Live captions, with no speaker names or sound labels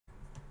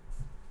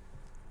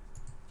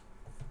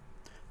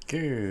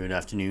Good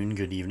afternoon,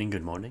 good evening,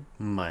 good morning.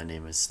 My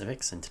name is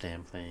Safehouse, and today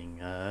I'm playing,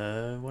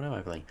 what am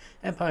I playing?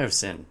 Empire of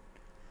Sin.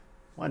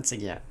 Once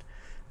again.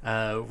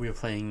 We're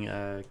playing,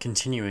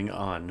 continuing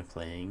on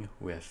playing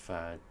with,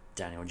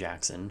 Daniel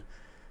Jackson,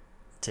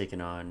 taking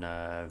on,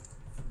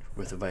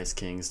 with the Vice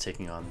Kings,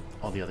 taking on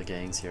all the other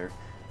gangs here.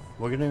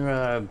 We're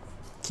gonna,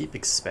 keep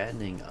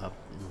expanding up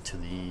into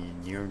the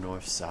near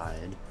north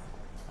side.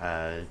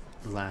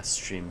 Last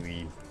stream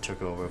we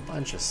took over a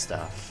bunch of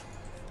stuff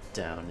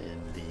down in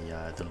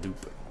the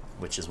loop,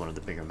 which is one of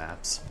the bigger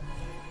maps.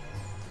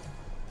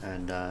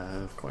 And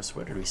of course,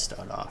 where did we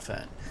start off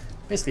at?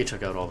 Basically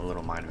took out all the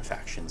little minor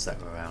factions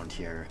that were around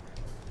here,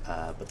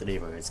 but the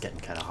neighborhood is getting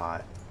kind of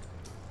hot,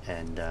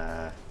 and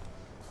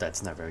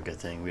that's never a good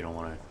thing. We don't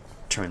want to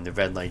turn the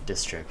red light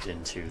district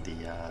into the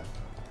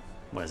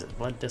what is it,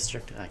 blood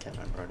district? I can't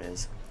remember what it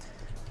is.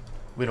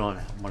 We don't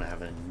want to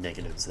have any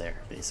negatives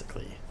there,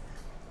 basically,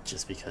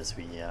 just because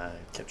we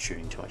kept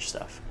shooting too much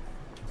stuff.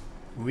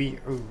 We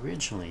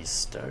originally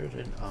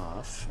started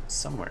off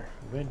somewhere.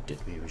 Where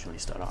did we originally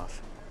start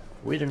off?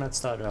 We did not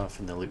start off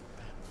in the loop.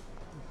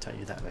 I'll tell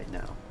you that right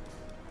now.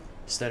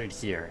 We started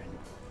here in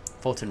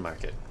Fulton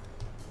Market.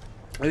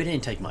 We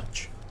didn't take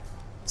much.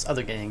 There's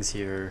other gangs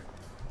here.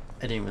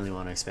 I didn't really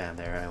want to expand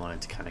there. I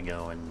wanted to kind of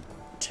go and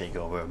take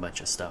over a bunch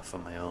of stuff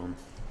on my own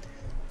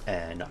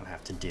and not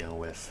have to deal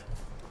with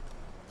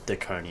the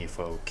Carney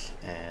folk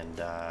and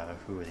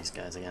who are these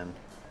guys again?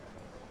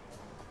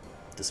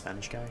 The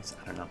Spanish guys?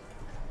 I don't know.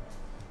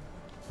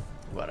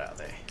 What are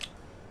they?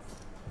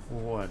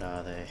 What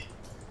are they?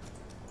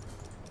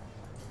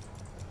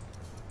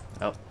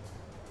 Oh,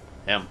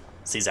 him.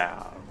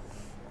 Caesar.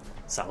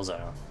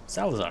 Salazar.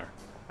 Salazar.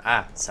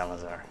 Ah,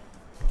 Salazar.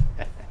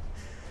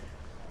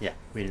 Yeah,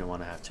 we didn't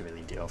want to have to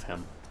really deal with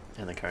him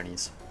and the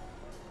Carnies.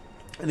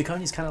 And the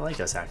Carnies kind of like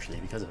us, actually,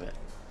 because of it.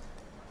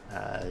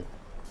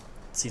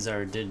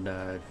 Caesar did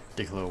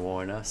declare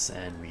war on us,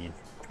 and we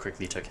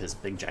quickly took his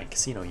big giant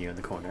casino here in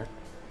the corner.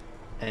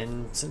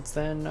 And since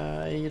then,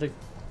 he had a,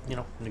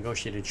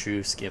 negotiated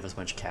truce, gave us a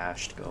bunch of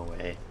cash to go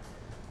away.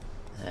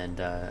 And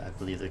I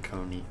believe the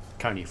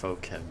Carney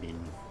folk have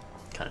been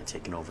kind of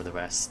taking over the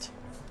rest.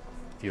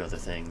 A few other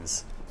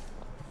things.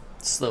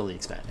 Slowly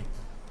expanding.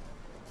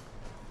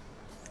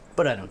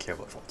 But I don't care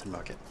about Fulton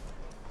Market.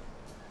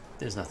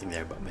 There's nothing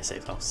there but my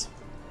safe house.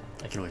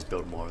 I can always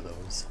build more of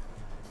those.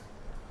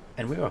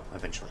 And we will,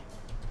 eventually.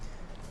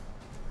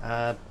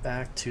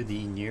 Back to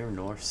the near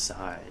north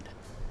side.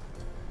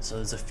 So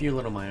there's a few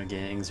little minor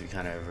gangs. We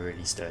kind of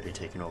already started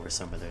taking over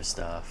some of their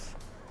stuff.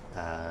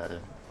 You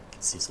can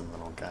see some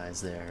little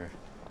guys there.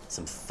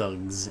 Some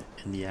thugs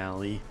in the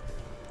alley.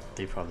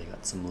 They probably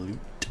got some loot.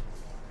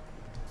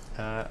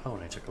 Oh,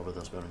 and I took over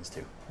those buildings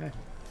too. Okay.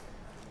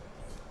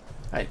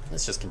 Alright,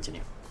 let's just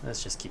continue.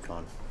 Let's just keep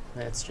going.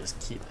 Let's just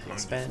keep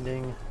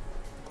expanding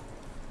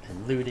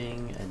and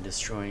looting and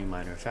destroying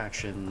minor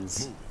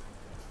factions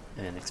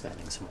and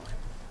expanding some more.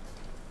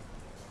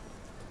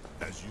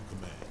 As you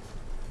command.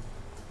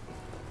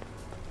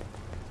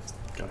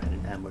 Go ahead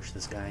and ambush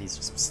this guy. He's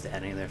just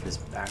standing there with his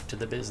back to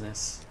the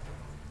business,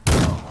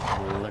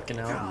 looking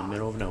out in the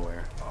middle of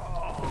nowhere.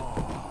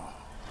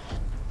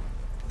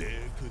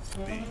 There could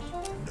be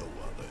no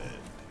other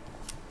end.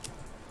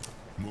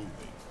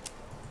 Moving.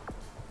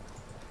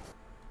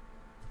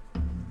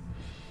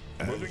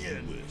 Moving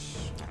in.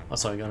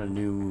 Also, I got a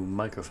new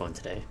microphone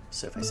today,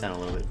 so if I sound a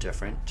little bit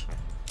different,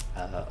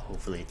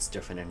 hopefully it's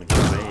different in a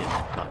good way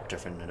and not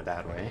different in a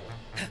bad way.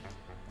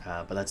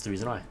 But that's the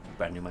reason why.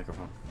 Brand new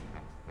microphone.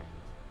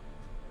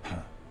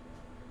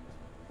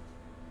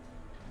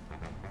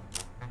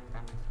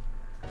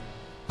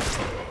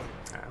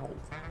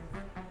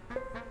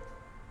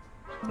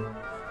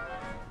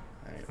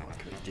 Alright, what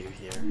can we do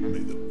here? May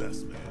the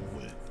best man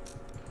win.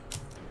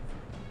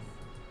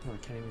 Oh, I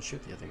can't even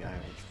shoot the other guy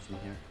right from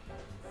here.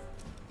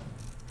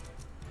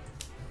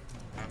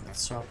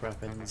 Let's swap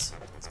weapons.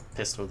 Let's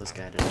pistol this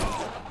guy to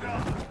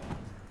death.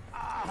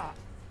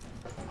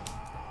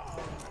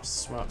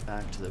 Swap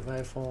back to the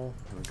rifle,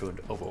 and we're going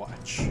to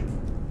Overwatch.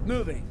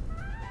 Moving.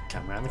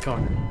 Come around the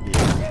corner.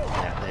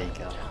 Yeah, there you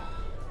go.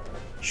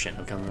 Shouldn't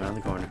have come around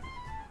the corner.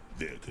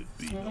 There could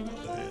be no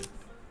other end.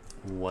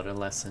 What a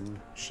lesson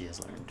she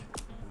has learned.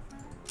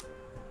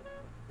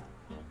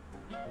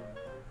 Yeah,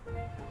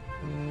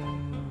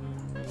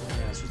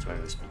 it's just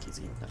regular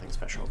speakeasy. Nothing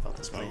special about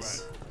this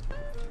place.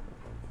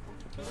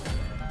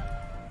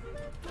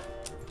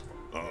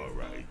 All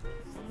right.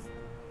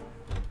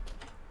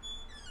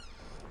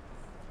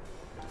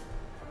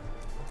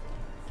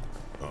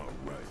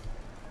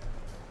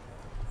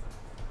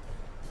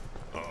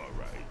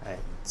 Alright,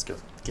 let's go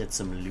get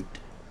some loot.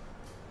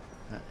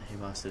 Hey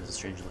boss, there's a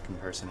strange looking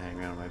person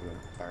hanging around my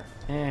bar.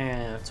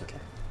 That's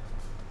okay.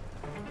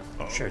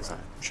 Sure it's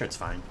not. Sure it's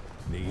fine.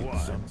 Need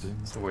something?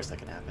 It's the worst that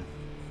can happen.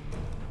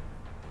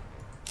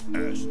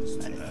 Ashes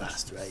I to did ashes.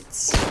 last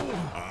rights.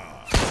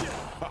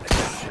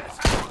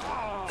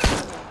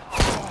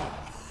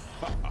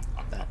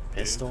 That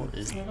pistol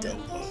is dead.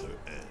 Other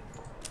end.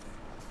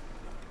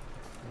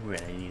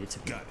 Where I need it to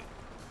be. Got it.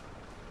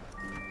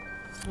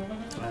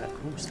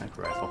 Ooh,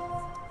 sniper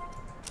rifle.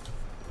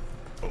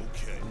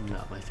 Okay.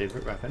 Not my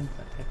favorite weapon,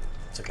 but hey,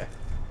 it's okay.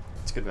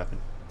 It's a good weapon.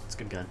 It's a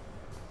good gun.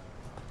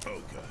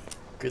 Okay.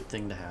 Good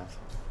thing to have.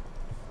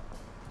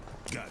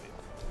 Got it.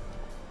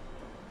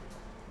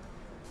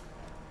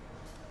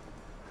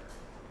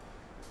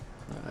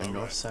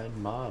 North side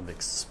mob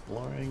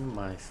exploring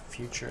my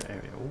future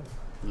area. Ooh,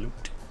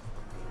 loot.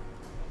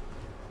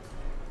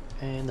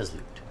 And there's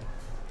loot.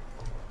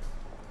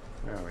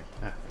 Where are we?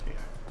 Ah, there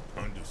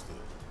we are. Understood.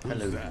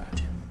 Hello, Who's that?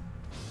 loot.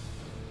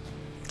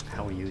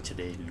 How are you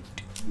today,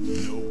 loot?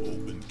 No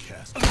open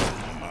casket.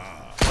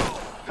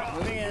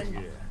 Moving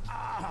in.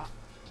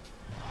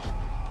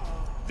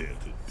 There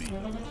could be no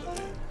other end.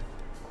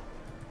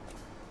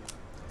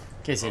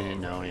 In case you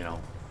didn't know, you know,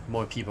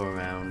 more people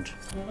around,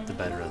 the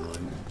better the loot.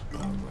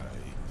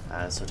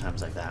 Alright. So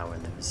times like that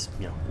when there's,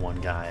 you know,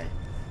 one guy,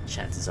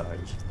 chances are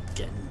you're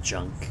getting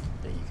junk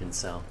that you can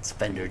sell. It's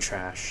vendor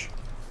trash,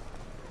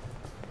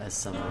 as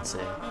some would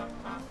say.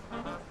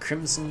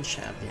 Crimson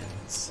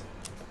Champions.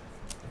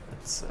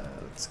 Let's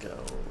go.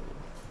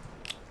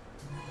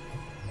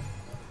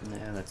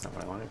 Nah, that's not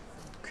what I wanted.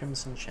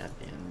 Crimson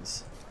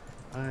Champions.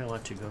 I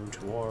want to go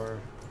to war.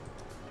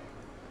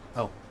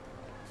 Oh.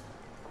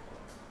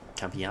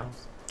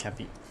 Campianos?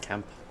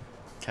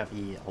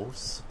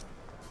 Capios?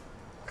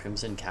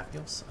 Crimson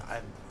Capios?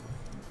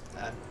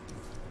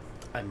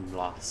 I'm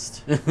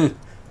lost. You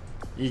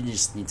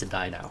just need to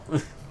die now.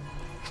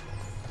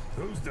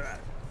 Who's that?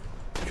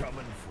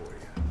 Coming for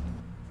you.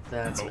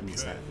 That's what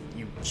needs to happen.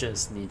 You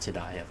just need to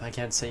die. If I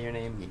can't say your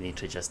name, you need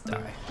to just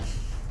die.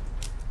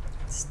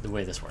 It's the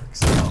way this works.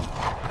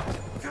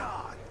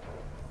 God.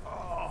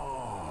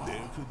 Oh.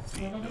 There could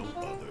be no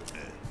other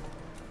end.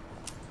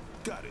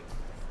 Got it.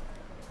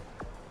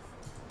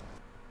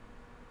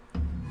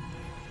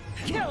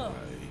 Kill him.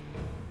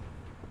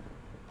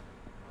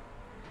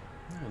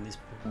 Oh, these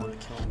people want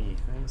to kill me.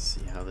 I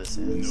see how this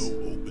No is.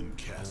 open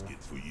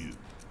casket for you.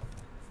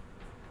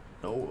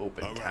 No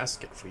open All right.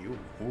 casket for you.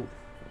 Ooh.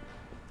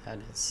 That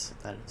is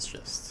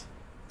just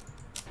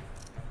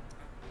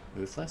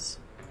ruthless.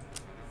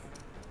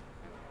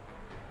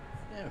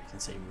 Yeah, we can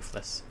say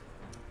ruthless.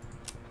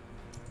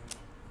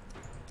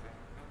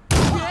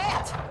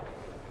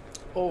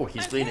 Oh,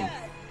 he's bleeding.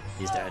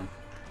 He's dead.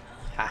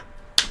 Ha.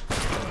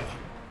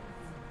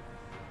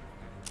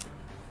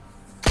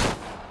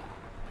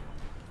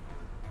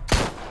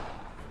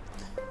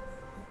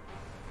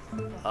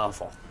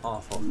 Awful,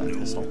 awful that No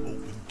pistol.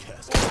 open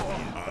casket for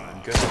you.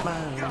 Good at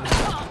mine.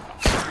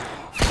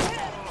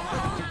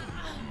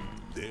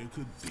 There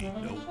could be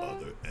no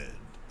other end.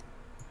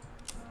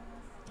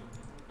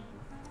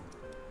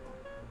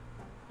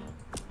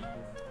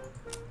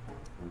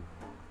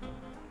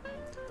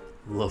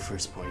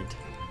 Loafer's Point.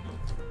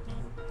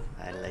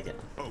 I like it.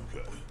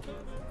 Okay.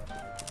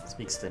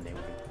 Speaks the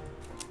neighborhood.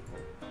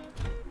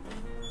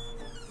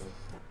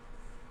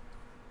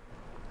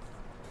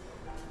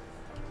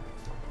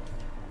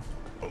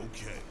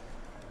 Okay.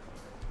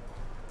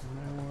 Am I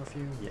at war with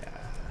you? Yeah.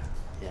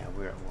 Yeah,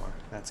 we're at war.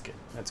 That's good.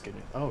 That's good.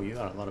 Oh, you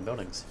got a lot of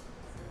buildings.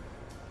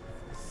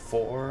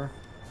 4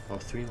 or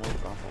 3 more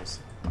brothels.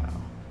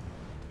 Wow.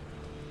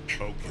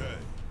 Okay.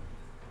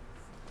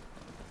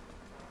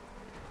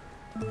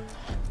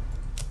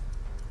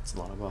 It's a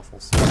lot of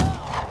waffles. There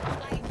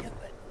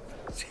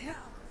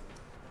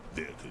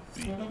could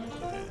be no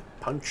other end.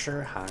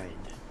 Puncture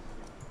Hide.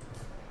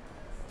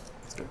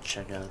 Let's go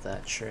check out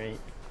that trait.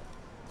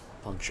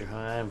 Puncture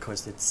Hide. Of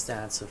course, it's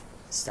stacks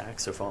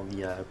of all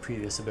the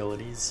previous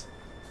abilities.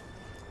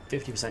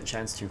 50%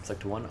 chance to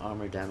inflict 1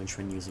 armor damage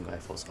when using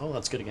rifles. Oh,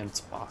 that's good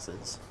against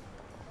bosses.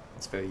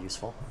 That's very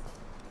useful.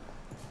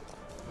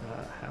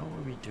 How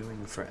are we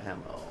doing for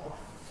ammo?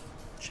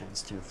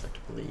 Chance to inflict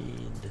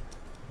bleed.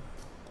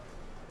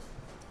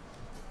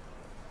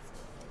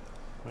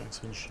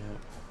 Marksmanship.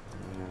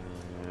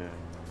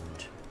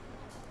 And...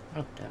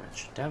 oh,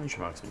 damage. Damage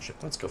or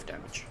marksmanship. Let's go for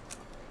damage.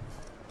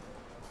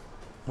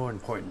 More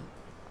important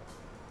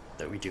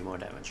that we do more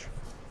damage.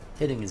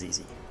 Hitting is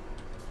easy.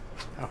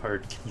 How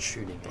hard can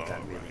shooting at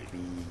that really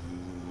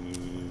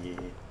be?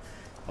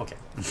 Okay.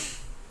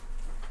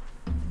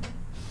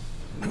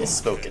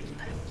 Misspoken.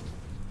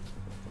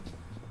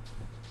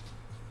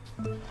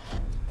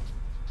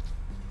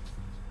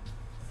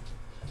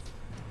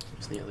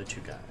 Where's the other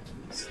 2 guys?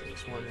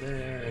 There's one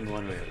there and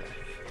one right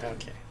there.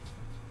 Okay.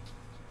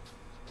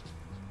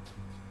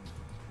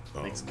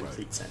 Makes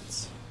complete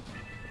sense.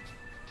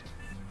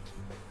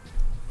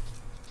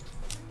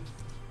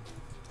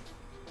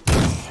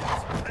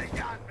 They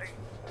got me.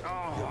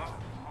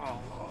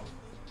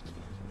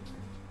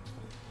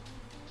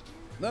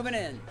 Moving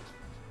in.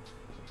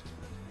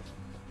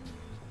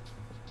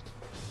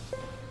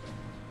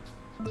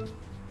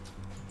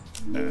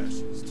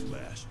 Ashes to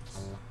ashes.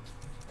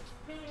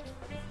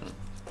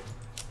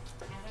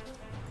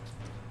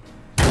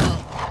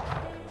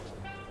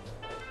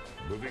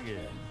 Moving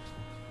in.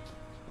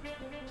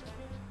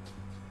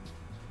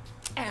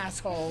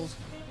 Assholes.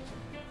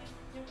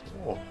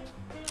 Whoa.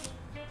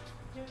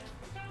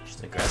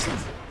 She's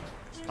aggressive.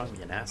 She's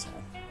probably an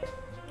asshole.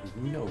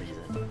 no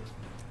reason.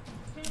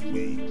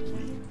 We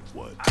reap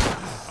what?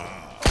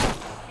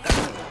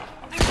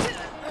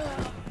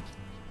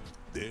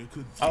 There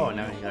could be Oh,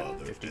 now no you got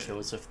other 50 end.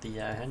 kills with the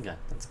handgun.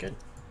 That's good.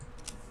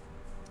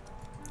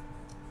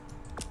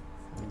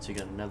 Means you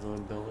got another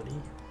ability.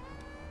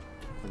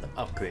 With an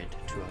upgrade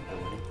to our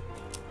ability.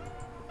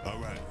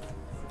 Alright.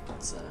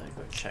 Let's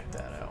go check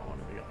that out. What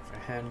do we got for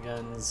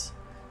handguns?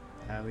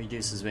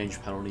 Reduces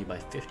range penalty by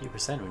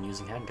 50% when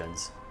using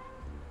handguns.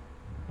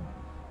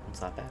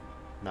 It's not bad.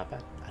 Not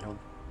bad. I don't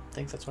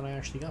think that's what I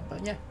actually got,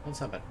 but yeah,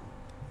 that's not bad.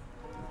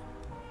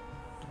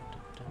 Dun,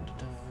 dun, dun,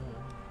 dun.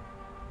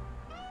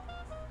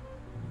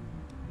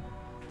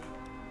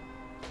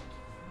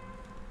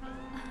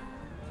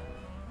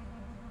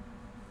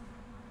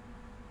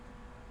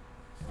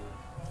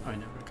 Oh, I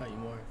never got you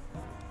more.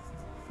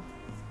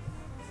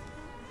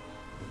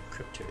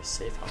 Encrypt your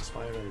safe house.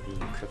 Why would I be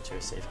encrypt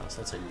your safe house?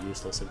 That's a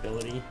useless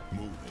ability.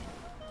 Moving.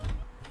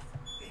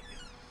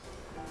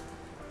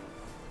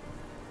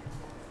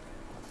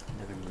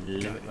 Never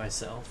limit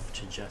myself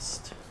to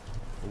just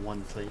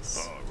one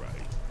place.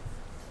 Alright.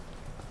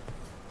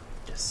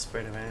 Just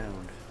spread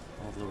around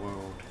all over the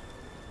world.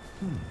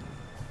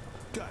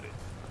 Got it.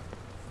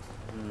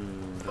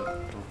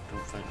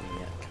 Don't fight me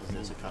yet, because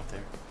there's a cop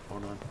there.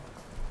 Hold on.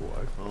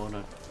 What? Hold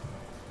on.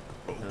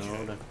 Okay.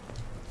 Hold on.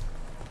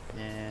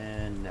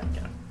 And now we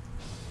got him.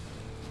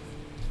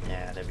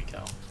 Yeah, there we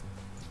go.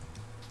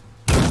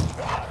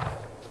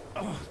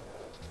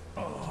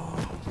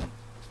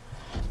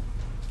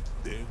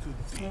 There could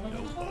be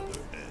no other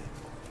end.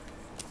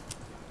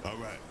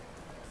 Alright.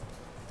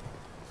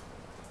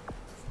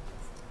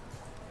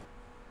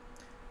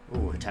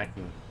 Ooh,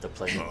 attacking the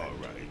playground.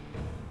 Alright.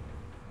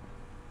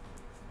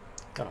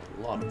 Got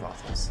a lot of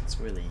brothels. It's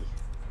really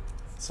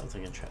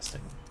something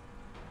interesting.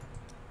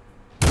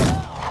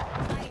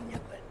 I knew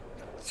it.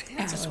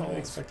 That's what I Assholes.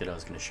 expected I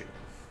was going to shoot.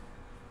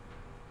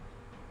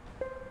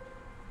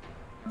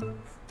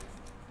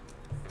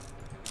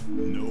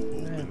 No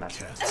open that's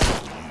casket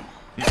for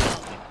you.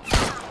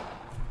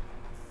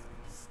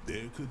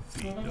 There could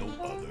be no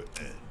other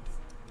end.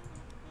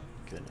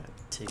 Gonna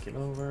take it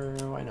over.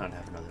 Why not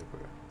have another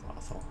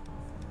brothel?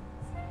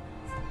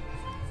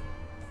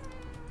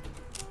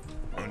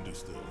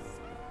 Understood.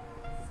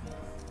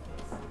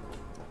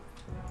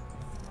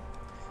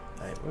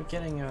 Alright, we're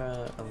getting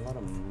a lot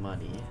of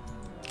money.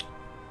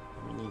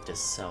 We need to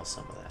sell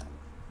some of that.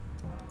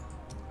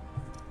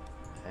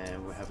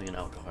 And we're having an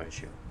alcohol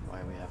issue. Why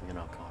are we having an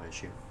alcohol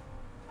issue?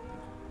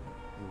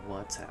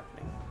 What's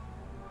happening?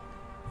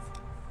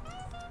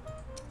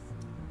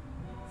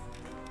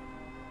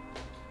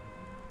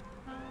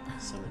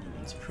 Somebody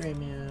needs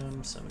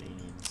premium, somebody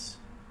needs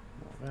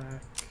more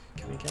back.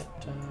 Can we get,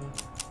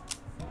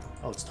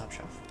 oh, it's top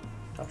shelf.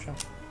 Top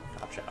shelf.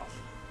 Top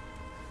shelf.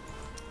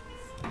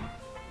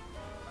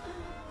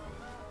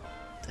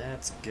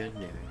 That's good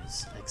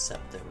news,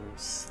 except that we're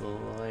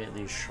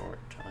slightly short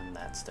on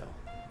that still.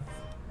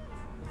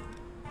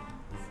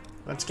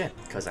 That's good,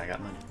 because I got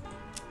money.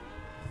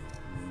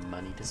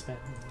 Money to spend.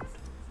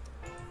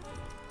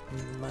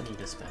 Money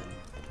to spend.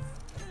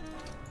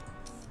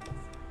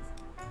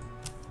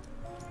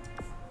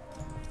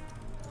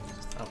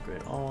 Just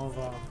upgrade all of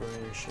our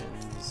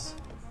operations.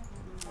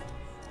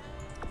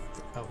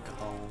 For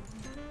alcohol.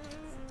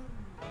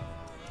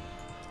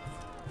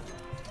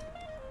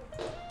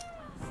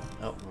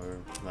 Oh, we're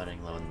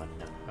running low on money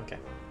now. Okay.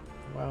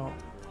 Well,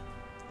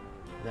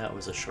 that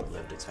was a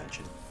short-lived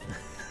expansion.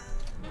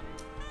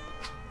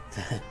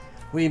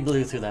 We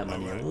blew through that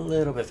money a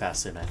little bit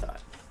faster than I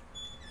thought.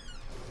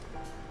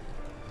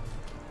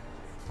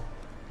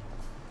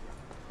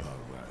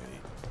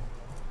 Alright.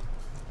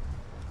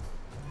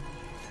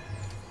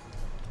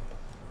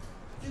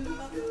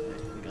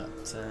 Okay, we got,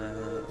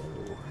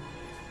 ooh.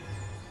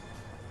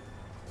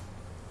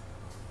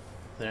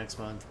 The next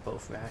month,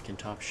 both rack and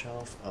top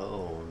shelf.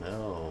 Oh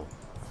no.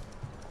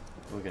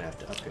 We're gonna have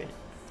to upgrade.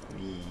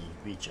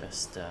 We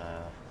just,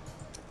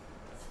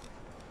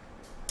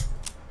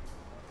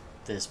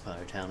 this part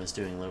of town is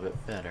doing a little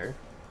bit better.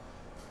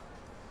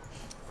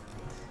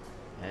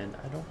 And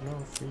I don't know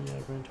if we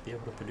are going to be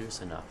able to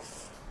produce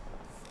enough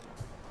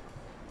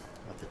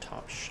of the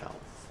top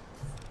shelf.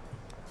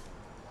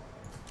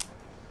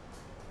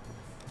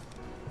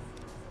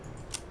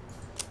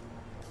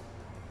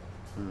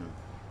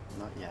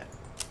 Not yet.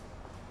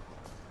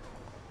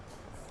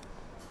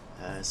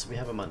 So we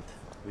have a month.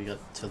 We got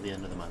till the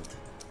end of the month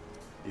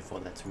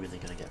before that's really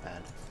gonna get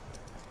bad.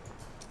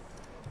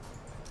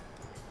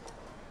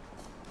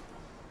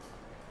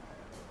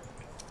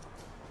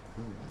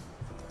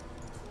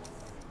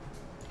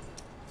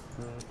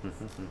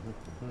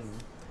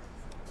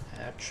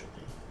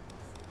 Actually,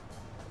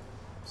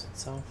 is it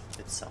south?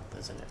 It's south,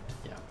 isn't it?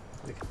 Yeah,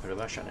 we can put a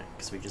rush on it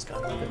because we just got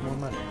a little bit more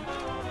money.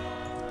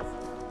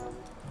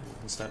 We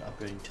can start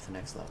upgrading to the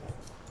next level,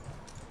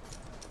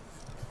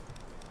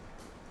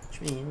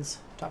 which means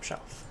top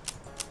shelf.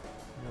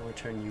 I'm gonna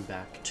return you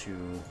back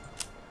to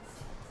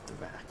the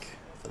rack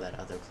for that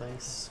other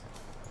place,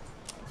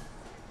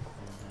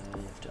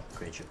 and you have to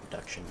upgrade your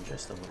production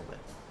just a little bit.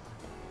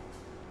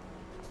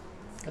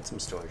 Got some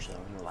storage though,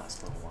 it'll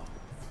last a little while.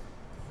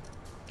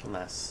 Can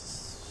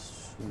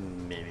last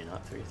maybe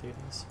not 3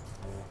 days.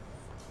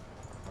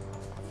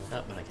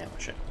 Oh, but I can't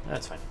push it.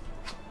 That's fine.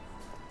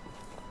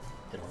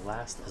 It'll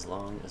last as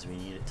long as we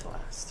need it to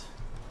last.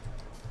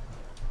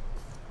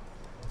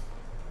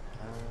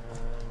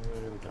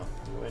 Where did we go?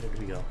 Where did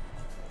we go?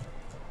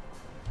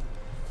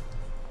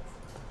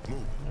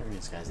 There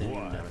these guys, they didn't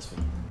even notice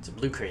me. It's a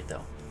blue crate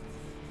though.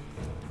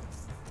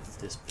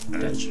 There's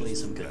potentially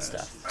some good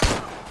stuff.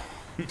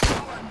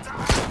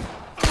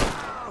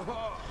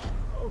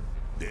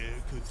 There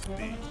could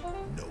be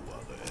no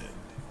other end.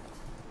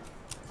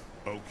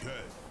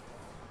 Okay.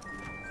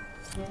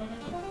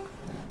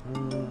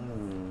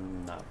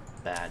 Not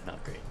bad,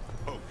 not great.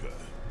 Okay.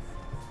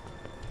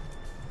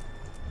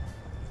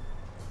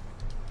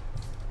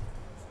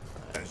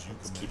 As you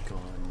Let's command. keep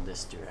going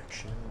this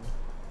direction.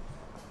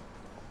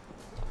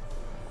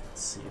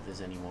 Let's see if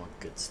there's any more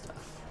good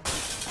stuff.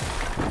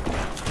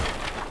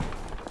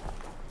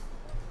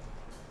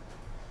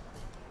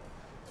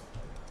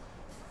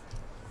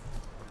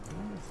 I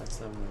wonder if that's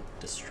them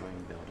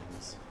destroying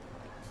buildings.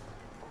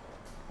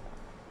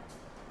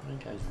 One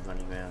guy's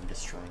running around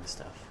destroying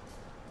stuff.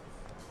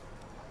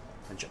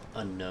 Bunch of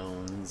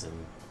unknowns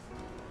and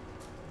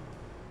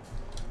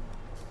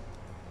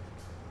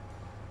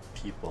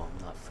people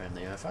I'm not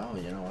friendly with. Oh,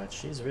 you know what?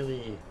 She's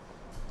really...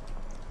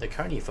 The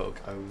Carney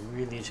folk are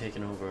really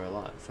taking over a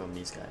lot from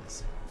these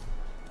guys.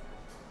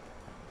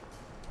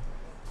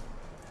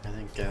 I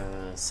think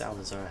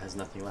Salazar has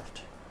nothing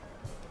left.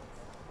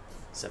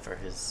 Except for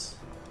his...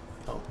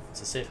 Oh,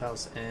 it's a safe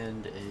house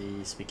and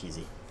a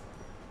speakeasy.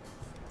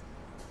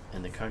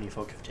 And the Carney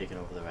folk have taken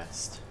over the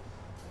rest.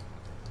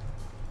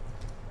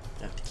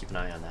 I have to keep an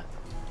eye on that.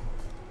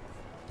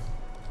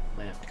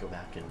 Might have to go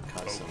back and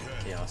cause some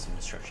chaos and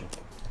destruction.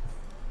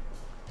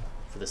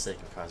 For the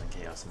sake of causing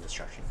chaos and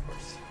destruction, of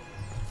course.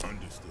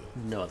 Understood.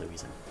 No other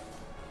reason.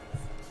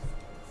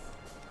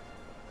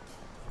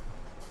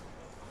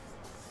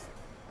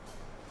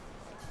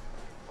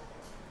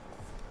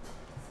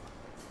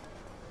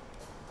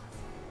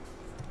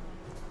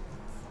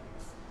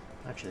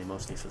 Actually,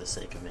 mostly for the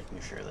sake of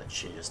making sure that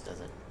she just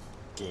doesn't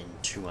gain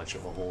too much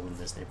of a hold in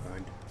this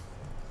neighborhood.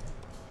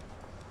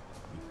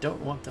 We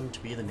don't want them to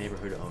be the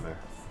neighborhood owner.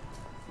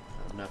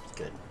 That would not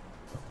be good.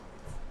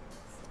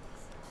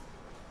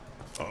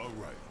 All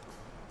right.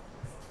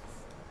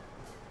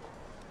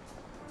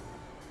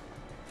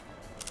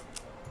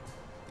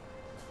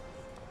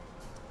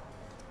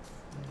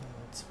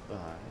 Let's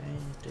buy.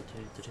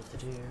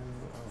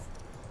 Oh,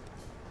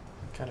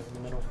 kind of in the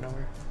middle of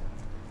nowhere.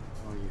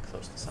 Or are you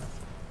close to stuff?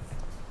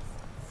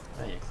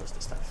 Oh, you're close to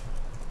stuff.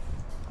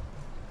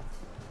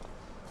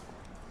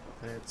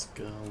 Let's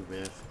go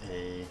with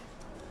a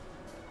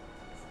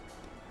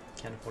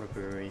can't afford a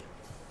brewery.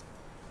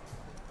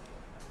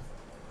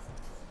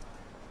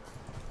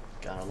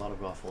 Got a lot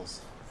of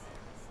waffles.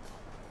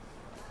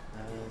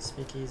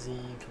 Speakeasy,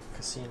 couple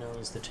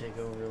casinos to take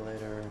over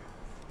later.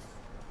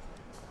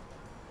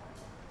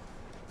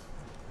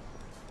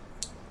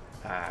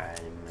 I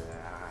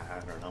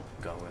don't know.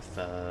 Go with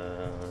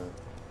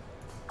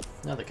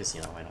another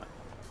casino. Why not?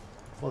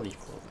 We'll leave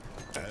Clover.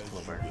 As you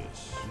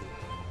wish.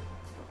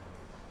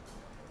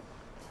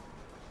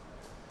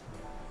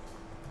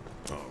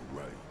 All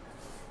right.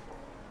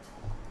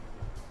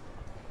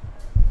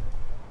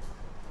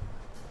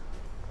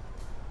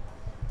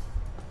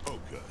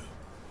 Okay.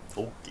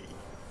 Okay.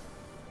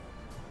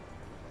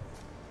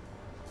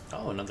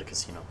 Oh, another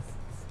casino.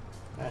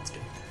 That's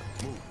good.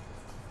 Move.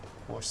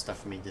 More stuff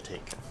for me to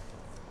take.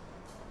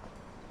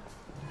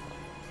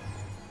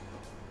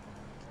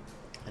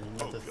 And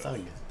another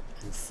thug.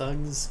 And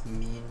thugs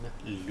mean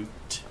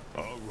loot.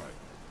 All right.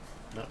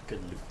 Not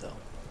good loot though.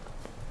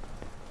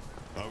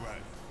 All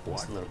right.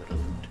 Just a little bit of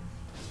loot.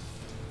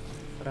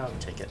 But I'll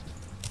take it.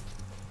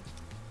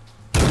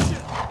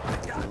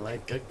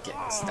 Like a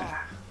gangster.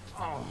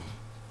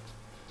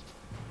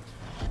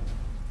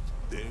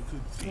 There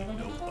could be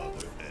no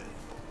other end.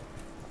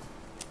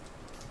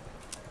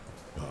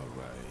 All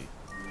right.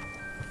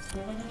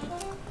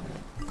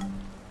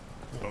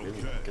 Yeah, really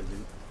Okay. good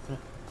loot. Huh.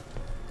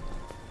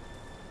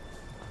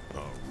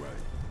 All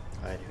right.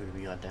 Alright, who do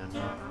we got down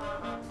here?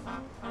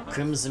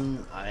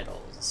 Crimson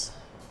Idols.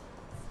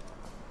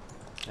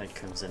 I like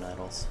Crimson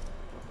Idols.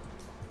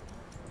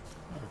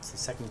 Oh, it's the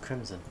second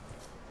Crimson.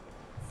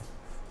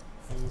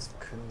 These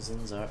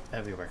Crimsons are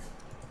everywhere.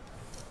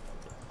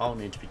 All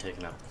need to be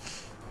taken out.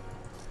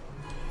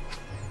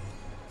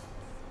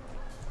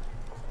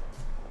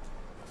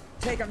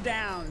 Take him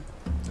down.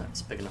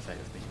 That's picking a fight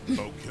with me.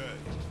 Okay.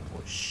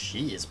 Well,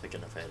 she is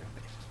picking a fight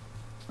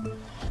with me.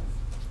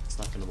 It's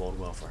not going to bode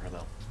well for her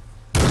though.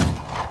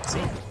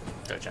 See?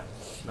 Good job.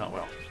 Not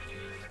well.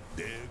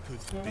 There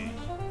could be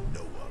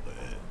no other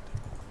end.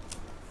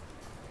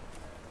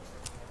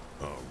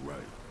 All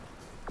right.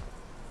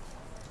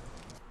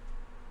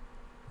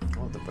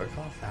 Oh, the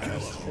Burkhoff? I think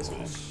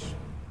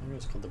it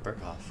was called the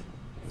Burkhoff.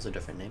 It was a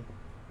different name.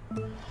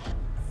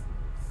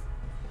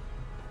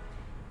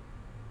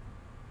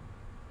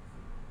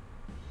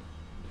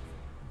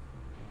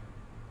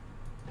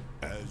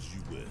 As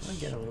you wish. I'm gonna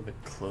get a little bit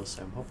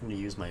closer. I'm hoping to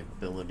use my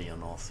ability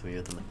on all three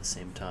of them at the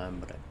same time,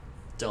 but I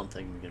don't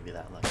think I'm gonna be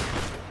that lucky.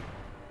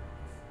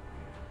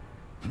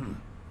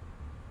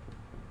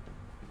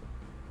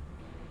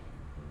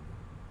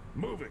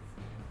 Moving.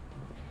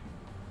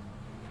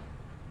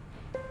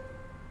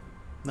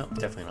 No,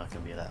 definitely not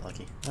gonna be that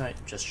lucky. Alright,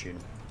 just shoot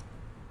him.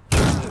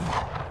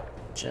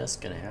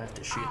 Just gonna have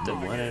to shoot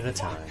them one at a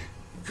time.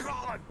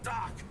 God,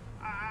 Doc.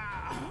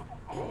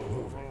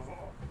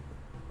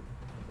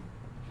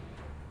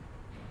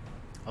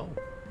 Oh,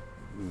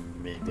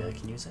 maybe I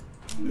can use it.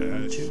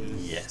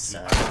 Yes,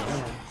 I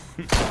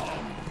can.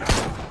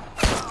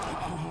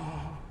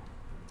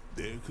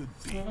 There could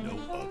be no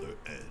other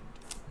end.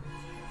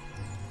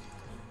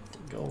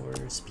 Take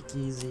over,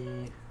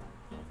 speakeasy.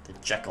 The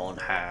Jekyll and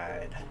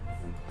Hyde.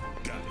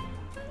 Got it.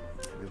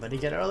 Everybody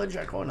get out of the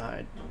Jekyll and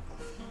Hyde.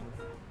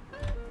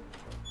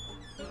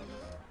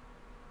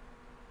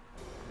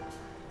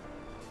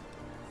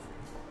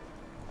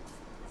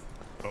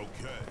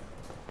 Okay.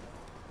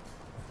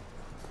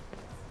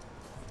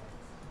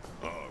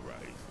 All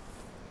right.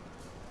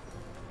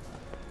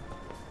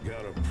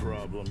 Got a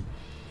problem?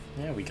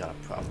 Yeah, we got a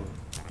problem.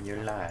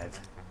 You're live.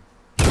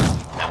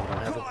 Now we don't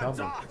have a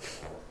problem.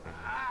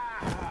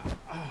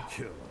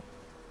 Kill him.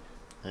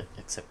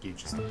 Except you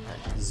just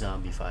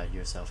zombified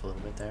yourself a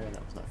little bit there.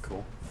 That was not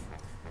cool.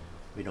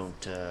 We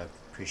don't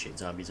appreciate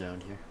zombies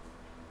around here.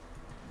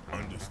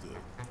 Understood.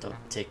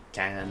 Don't take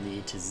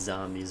kindly to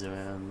zombies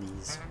around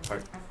these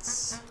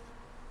parts.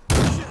 They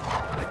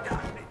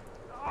got me.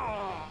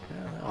 Yeah,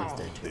 that one's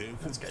dead too. There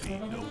That's could good.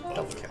 be no Double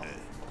other kill.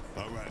 end.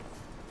 All right.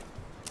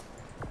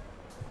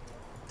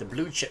 The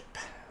blue chip.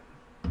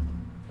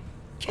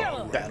 Kill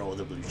him! Battle of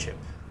the blue chip.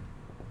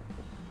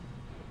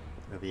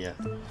 It'll be a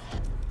May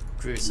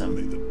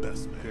gruesome the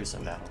best man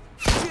gruesome win. battle.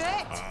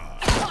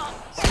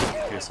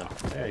 Gruesome.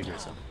 Very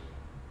gruesome.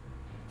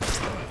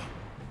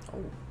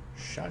 Oh,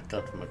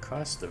 shotgun from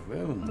across the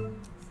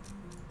room.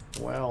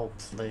 Well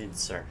played,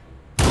 sir.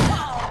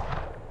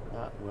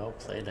 Not well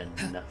played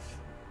enough.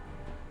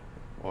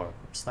 Or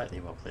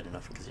slightly well played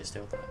enough because you're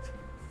still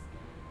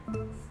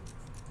alive.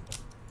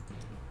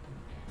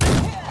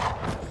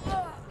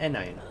 And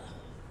now you know.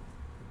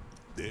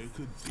 There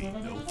could be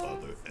no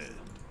other end.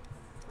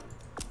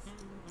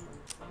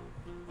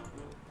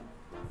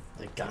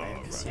 The guy in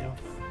Alright. casino.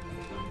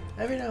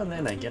 Every now and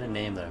then I get a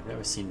name that I've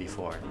never seen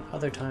before, and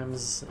other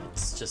times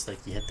it's just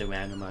like you hit the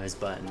randomize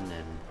button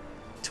and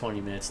 20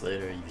 minutes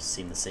later you've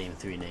seen the same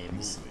 3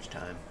 names each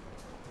time.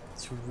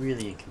 It's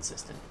really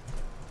inconsistent.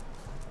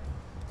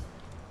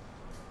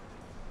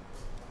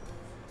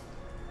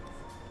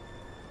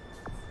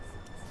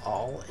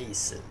 All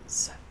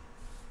aces.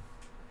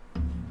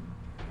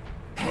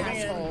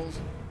 Assholes.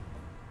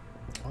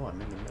 Oh,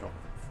 I'm in the middle.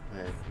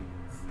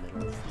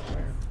 Middle of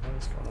nowhere? What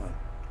is going on?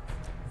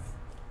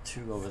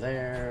 2 over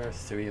there,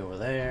 3 over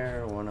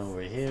there, 1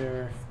 over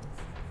here.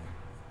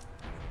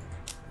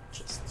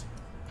 Just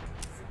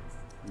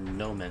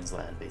no man's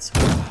land,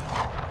 basically.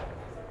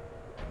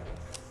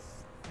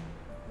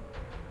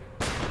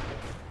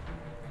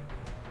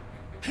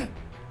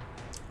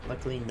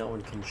 Luckily, no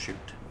one can shoot.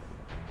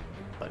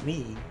 But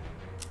me.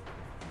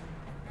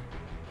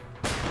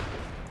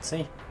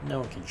 See?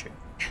 No one can shoot.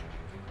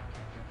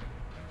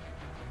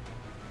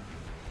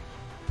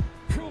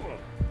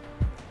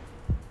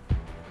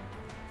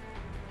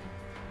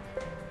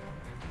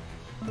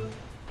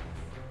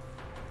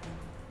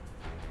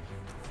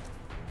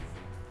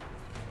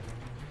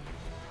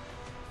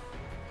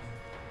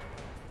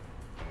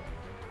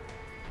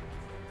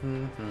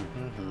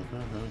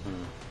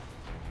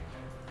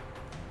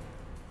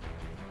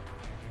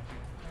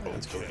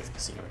 Let's go to the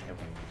casino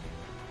table.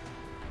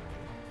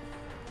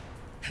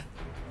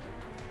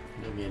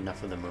 Maybe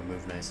enough of them will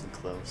move nice and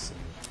close,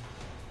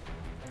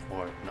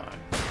 or not.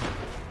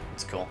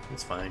 It's cool.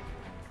 It's fine.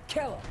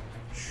 Kill him!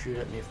 Shoot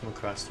at me from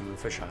across the room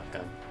with a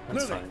shotgun.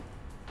 That's Moving. fine.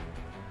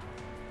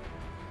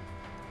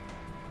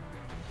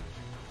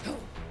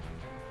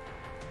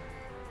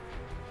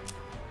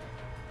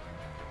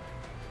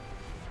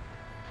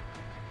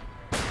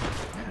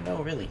 Yeah,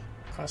 no, really.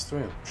 Across the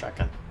room.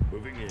 Shotgun.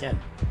 Moving in. Again.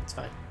 It's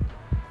fine.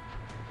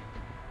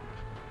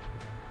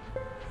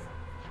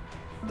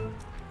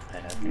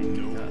 And I've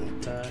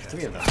got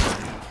 3 of them.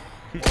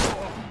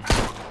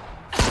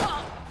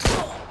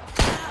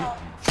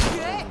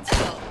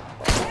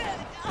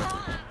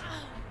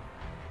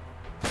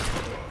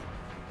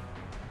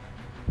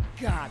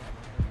 Got him.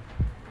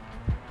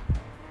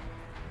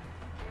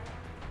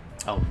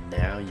 Oh,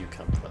 now you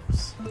come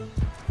close.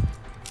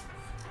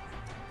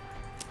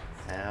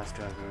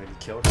 After I've already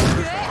killed all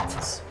your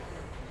friends.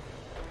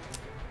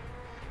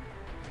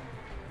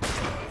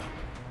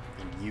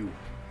 And you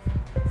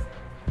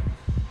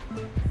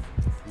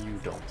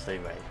don't play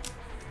right.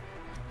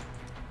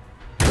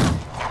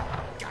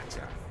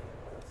 Gotcha.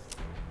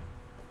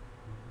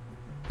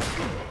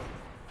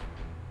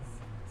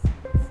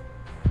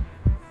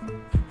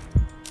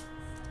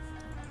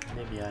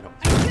 Maybe I don't.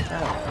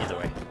 Either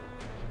way.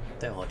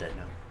 They're all dead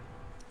now.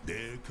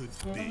 There could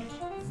be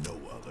no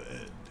other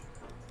end.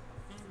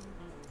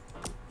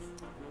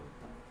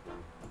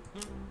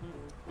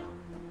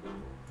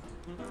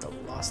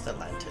 lost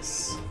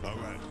Atlantis. All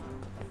right.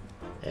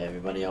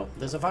 Everybody out.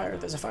 There's a fire.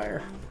 There's a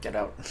fire. Get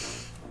out.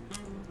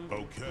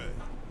 Okay.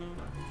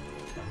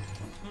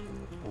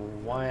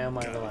 Why am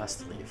I the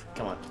last to leave?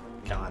 Come on.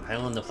 Come on. I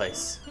own the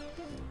place.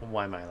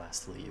 Why am I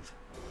last to leave?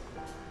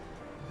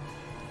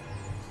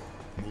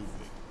 Moving.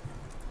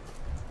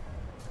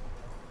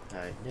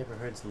 Alright,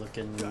 neighborhood's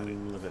looking a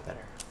little bit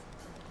better.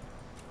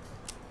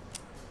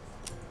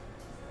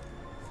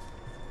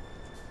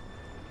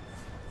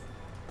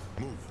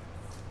 Moving.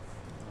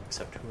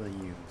 Except who are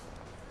you?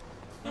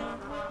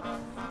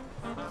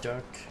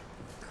 Dark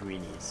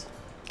greenies.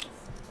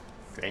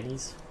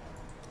 Grannies?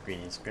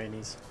 Greenies,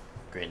 grannies,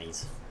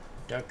 grannies.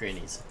 Dark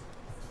grannies.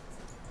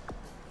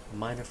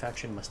 Minor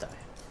faction must die.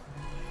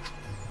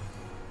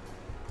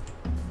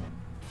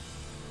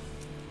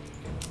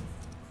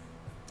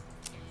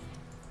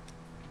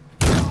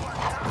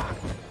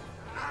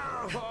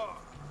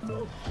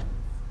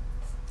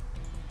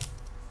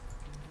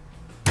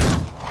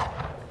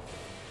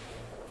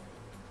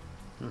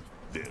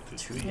 There could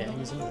Two be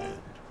gangs in the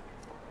land.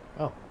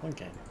 Oh, one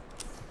gang.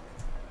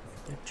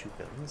 They have 2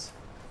 buildings.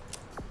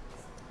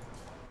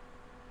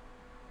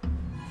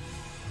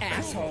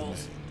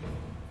 Assholes.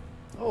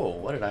 Oh,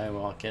 what did I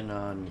walk in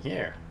on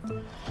here?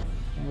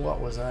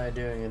 What was I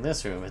doing in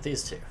this room with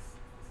these 2?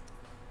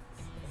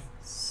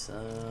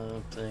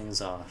 Something's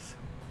off.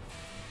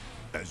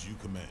 as you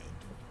command.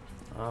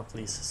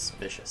 Awfully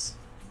suspicious.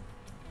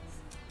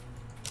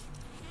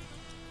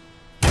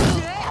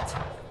 Shit!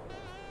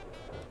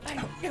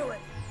 I knew it.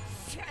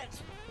 Shit.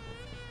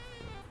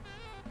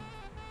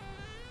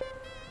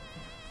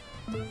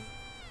 Really?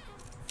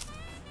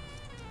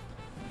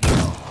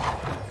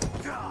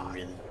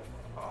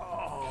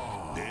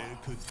 There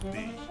could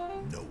be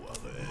no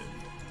other end.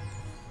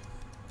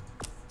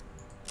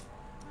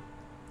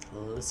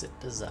 Illicit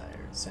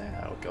desires.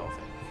 Yeah, I'll go with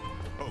it.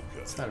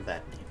 Okay. It's not a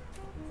bad name.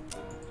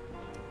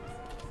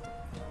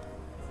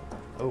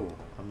 Oh,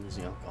 I'm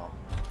losing alcohol.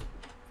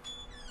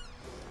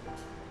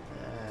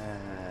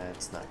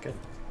 It's not good.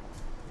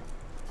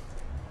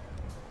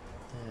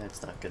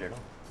 It's not good at all.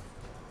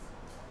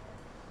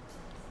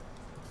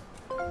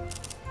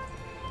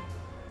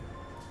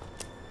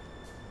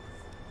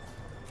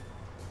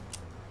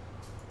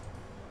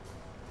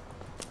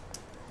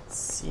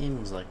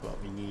 Seems like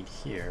what we need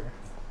here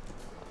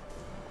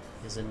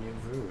is a new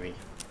brewery.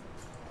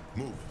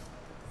 Moving.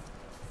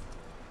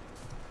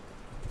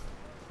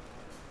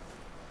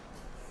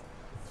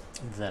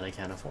 That I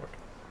can't afford.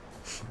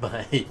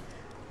 by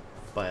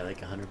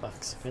like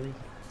 $100, really?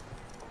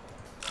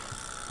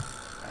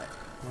 Alright,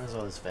 where's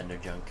all this vendor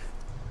junk?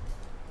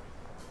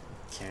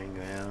 Carrying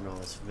around all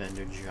this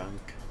vendor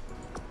junk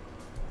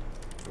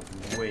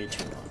for way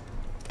too long.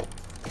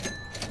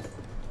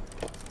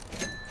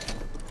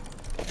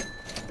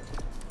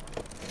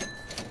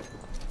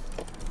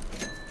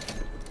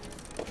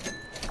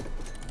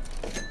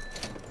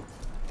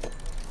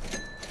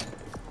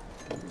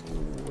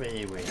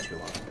 Way too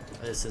long.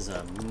 This is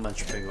a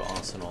much bigger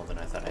arsenal than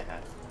I thought I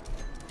had.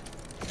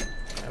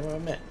 I will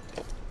admit,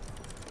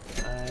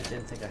 I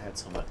didn't think I had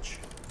so much.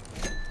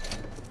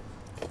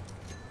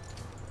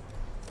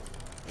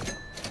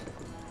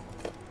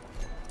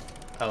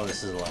 Oh,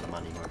 this is a lot of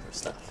money more for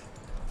stuff.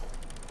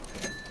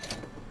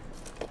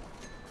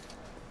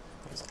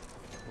 There's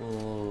a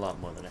lot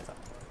more than I thought.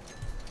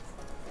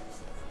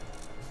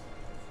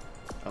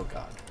 Oh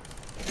god.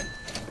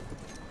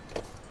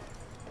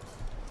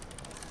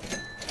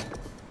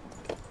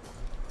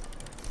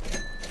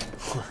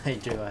 Why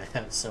do I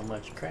have so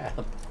much crap?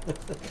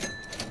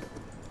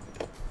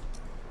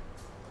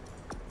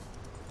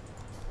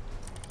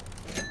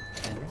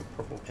 And no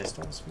purple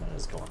pistols? What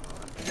is going on?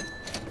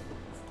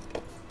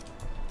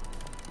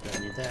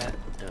 Don't need that.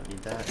 Don't need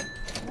that.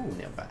 Ooh,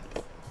 not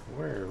bad.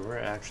 We're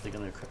actually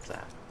gonna equip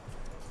that.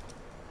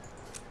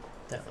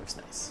 That looks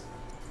nice.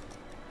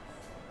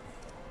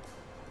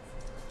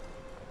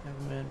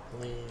 Government,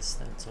 police,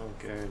 that's all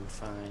good,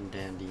 fine,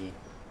 dandy.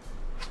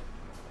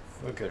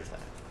 We're good with that.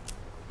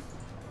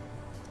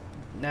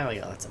 Now we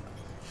got lots of money.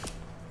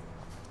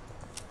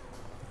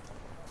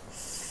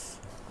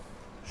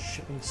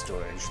 Shipping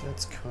storage.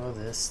 Let's call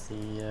this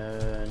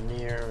the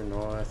near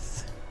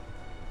north.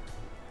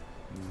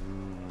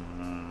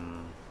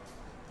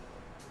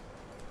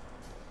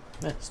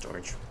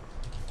 Storage.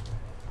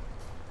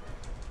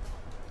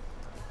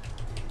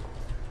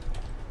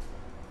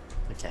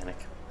 Mechanic.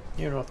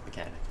 Near north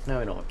mechanic. Now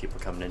we don't want people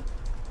coming in.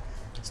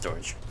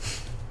 Storage.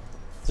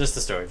 Just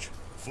the storage.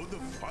 For the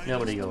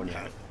Nobody go near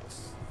it.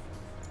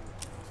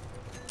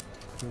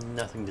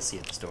 Nothing to see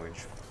at the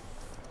storage.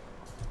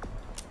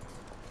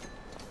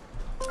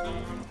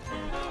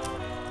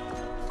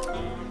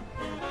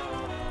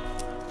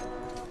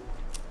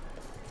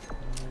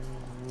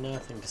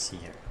 Nothing to see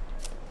here.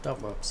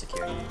 Don't worry,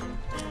 security.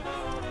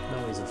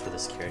 No reason for the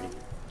security.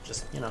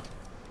 Just, you know,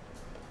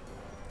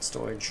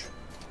 storage.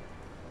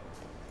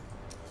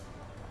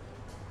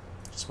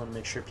 Just want to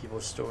make sure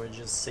people's storage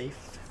is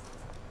safe.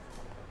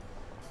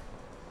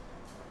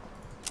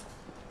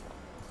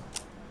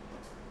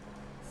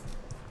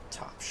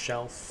 Top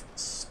shelf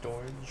storage.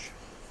 storage.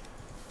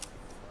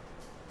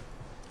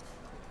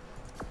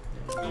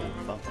 And we'll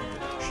bump up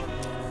production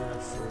here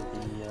for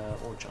the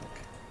ore junk.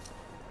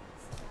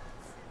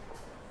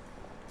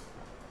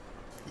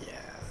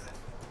 Yeah.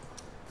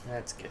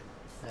 That's good.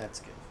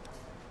 That's good.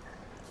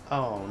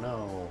 Oh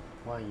no.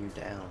 Why are you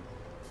down?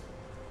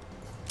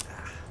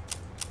 Ah.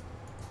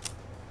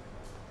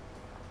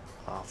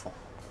 Awful.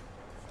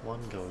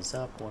 One goes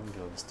up, one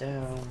goes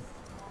down.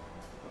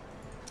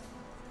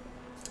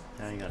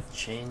 Now you gotta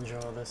change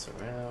all this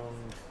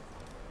around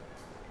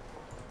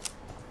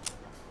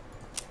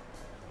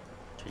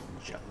to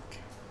junk.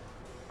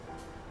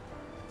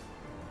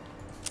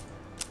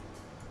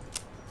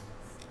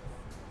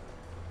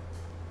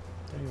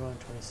 $31,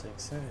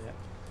 $26, yeah.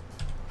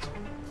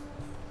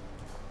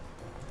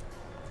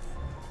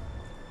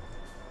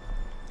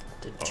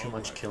 Did too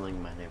much killing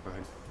in my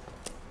neighborhood.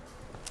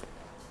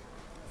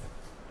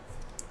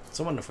 It's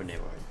a wonderful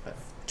neighborhood, but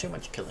too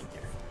much killing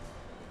here.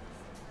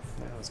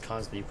 That has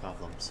caused me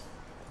problems.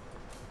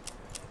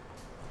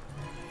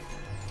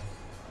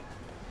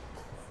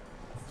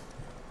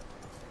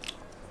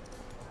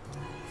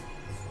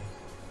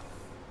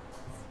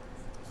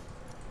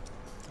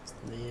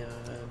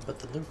 But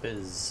the loop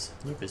is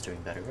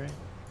doing better, right?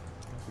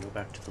 Go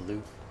back to the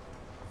loop.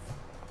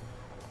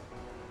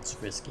 It's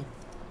risky,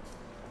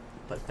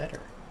 but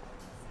better.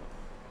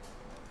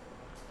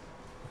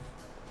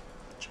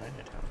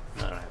 Chinatown.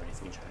 No, I don't have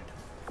anything in Chinatown.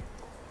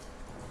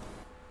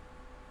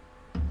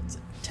 Let's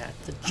attack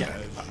the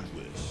jackpot.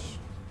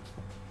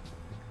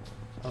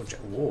 Oh,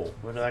 whoa!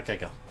 Where did that guy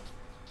go?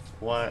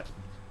 What?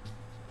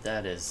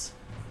 That is.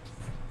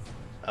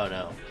 Oh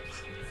no.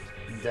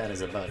 That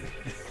is a bug.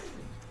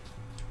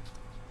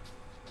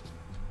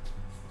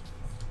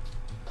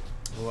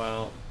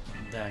 Well,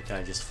 that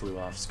guy just flew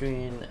off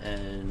screen,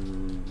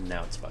 and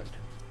now it's bugged.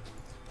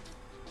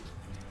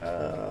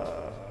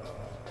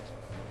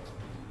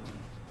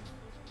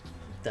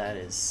 That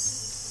is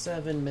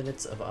 7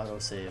 minutes of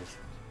autosave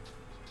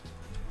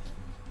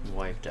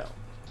wiped out.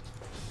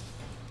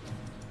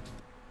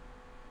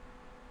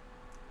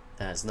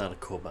 That is not a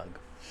cool bug.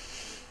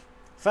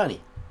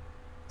 Funny.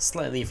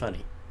 Slightly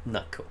funny.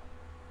 Not cool.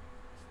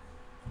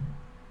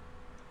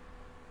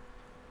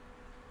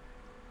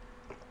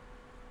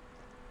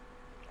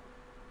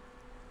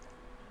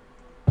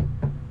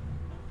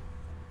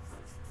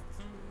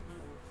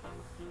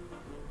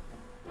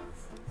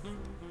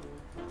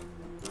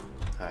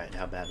 Alright,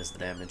 how bad is the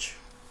damage?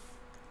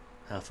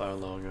 How far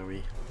along are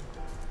we?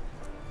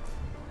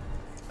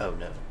 Oh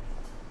no.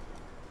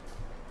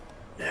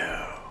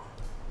 No.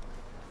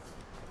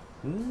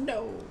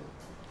 No.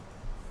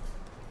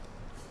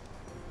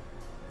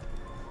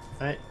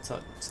 Alright, it's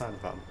not a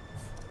problem.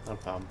 Not a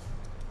problem.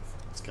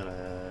 It's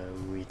gonna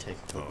retake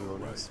a couple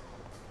buildings.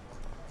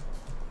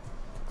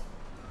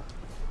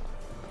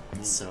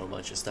 So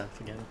much of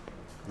stuff again.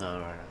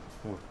 No.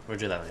 We'll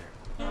do that later.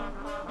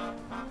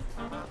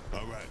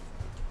 Alright.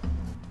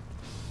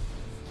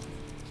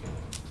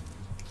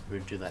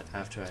 We'll do that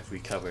after I've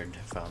recovered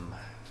from.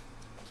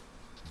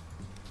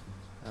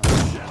 Oh,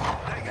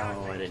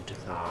 no, I didn't do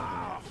that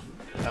one.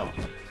 Oh.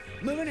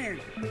 Moving in.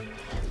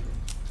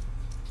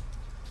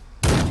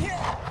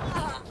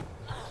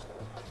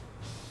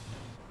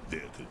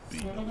 There could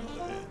be no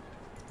other end.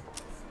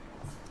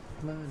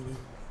 Money.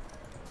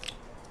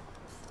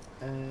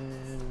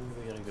 And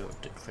we're gonna go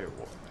declare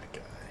war on that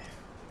guy.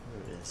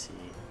 Where is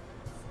he?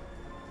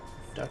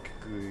 Duck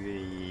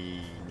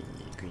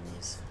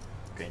greenies.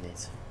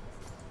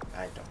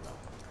 I don't know.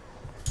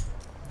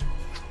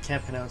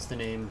 Can't pronounce the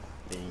name.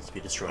 They need to be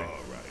destroyed.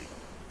 Alright.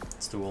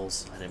 It's the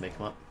rules. I didn't make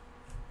them up.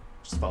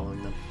 Just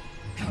following them.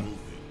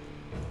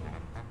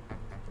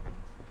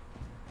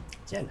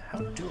 Again, how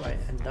do I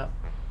end up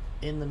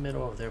in the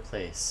middle of their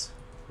place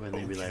when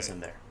they realize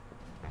I'm there?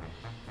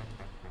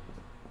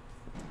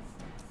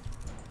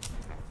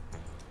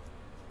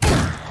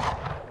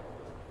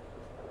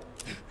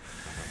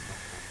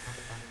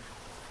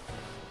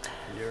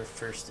 Your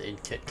first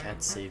aid kit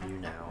can't save you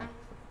now.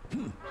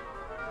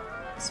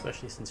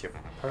 Especially since your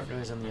partner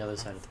is on the other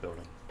side of the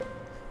building.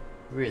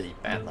 Really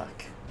bad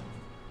luck.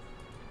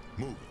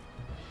 Moving.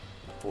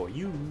 For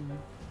you.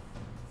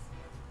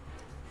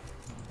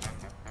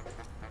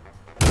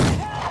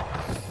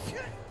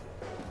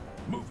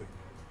 Moving.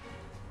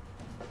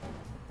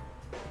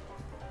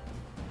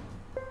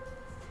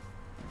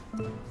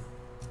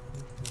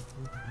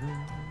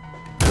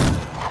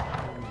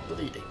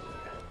 Bleeding.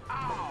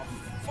 Oh,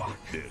 fuck.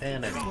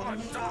 And I'm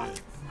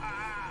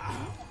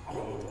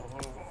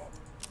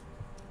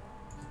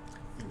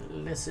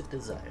illicit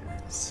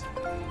desires.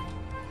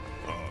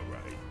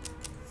 Alright.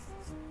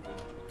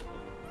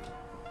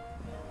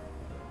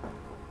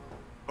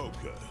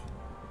 Okay.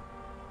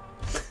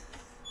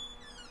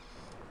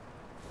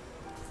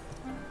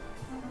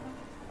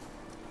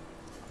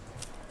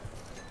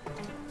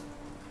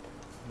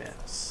 Now,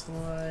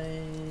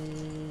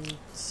 slight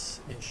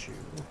issue.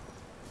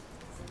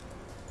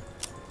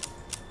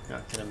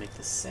 Not gonna make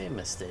the same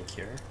mistake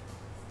here.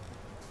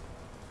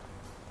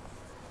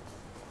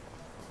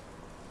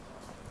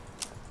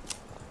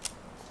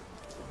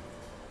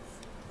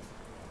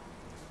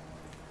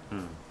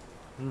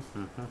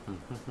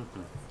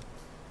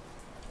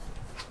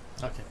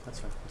 Okay, that's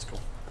fine. Let's go.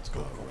 Let's go.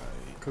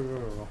 Alright.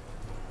 Cool.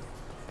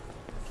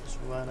 Just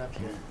run up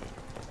here.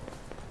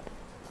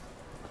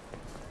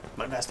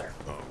 My master.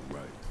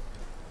 Alright.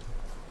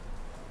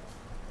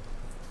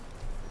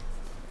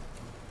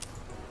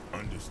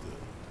 Understood.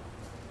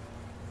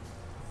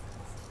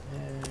 Yeah,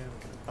 we're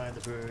gonna buy the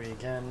brewery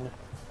again.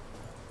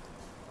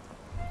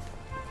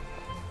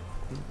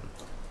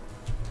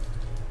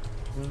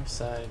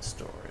 Roofside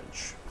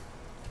storage.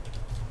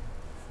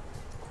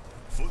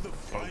 For the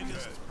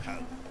finest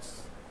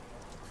palace.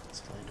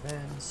 Slide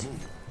advance.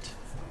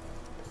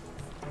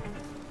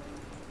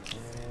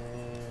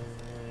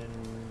 And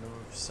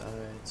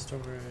Northside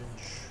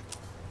storage.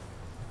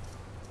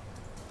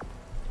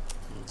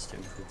 Needs to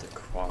improve the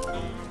quality.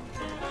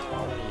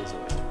 Quality is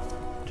always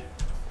important.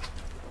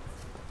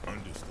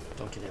 Understood.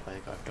 Don't get hit by a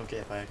car. Don't get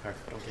hit by a car.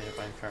 Don't get hit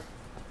by a car.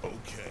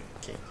 Okay.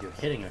 Okay, you're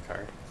hitting a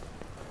car.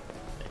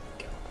 There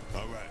you go.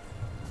 Alright.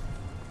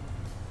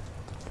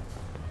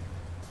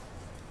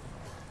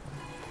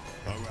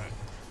 Alright.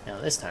 Now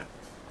this time,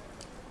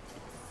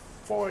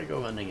 before I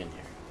go running in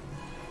here,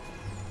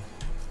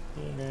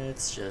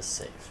 let's just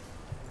save.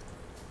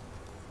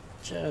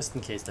 Just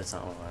in case that's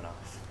not what went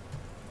off.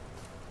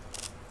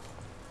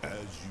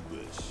 As you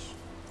wish.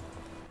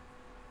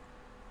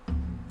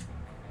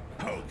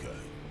 Okay.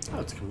 Oh,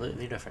 it's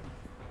completely different.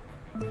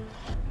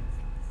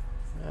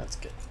 That's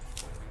good.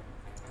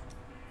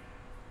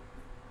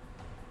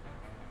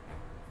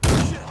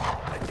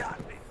 They got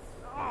me.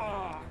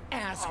 Oh,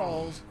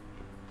 assholes.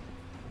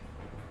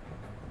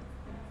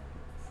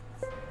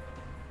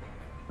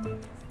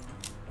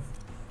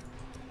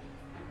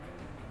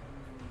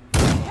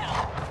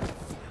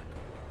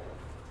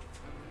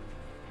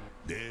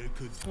 There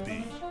could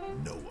be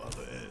no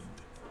other end.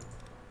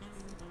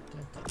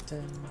 Dun,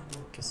 dun,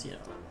 dun. Casino.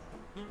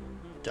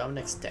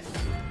 Dominic's Deck.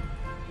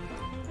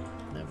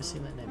 Never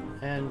seen that name.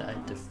 And I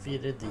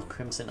defeated the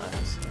Crimson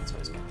Isles. That's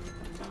always good.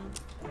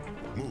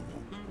 Moving.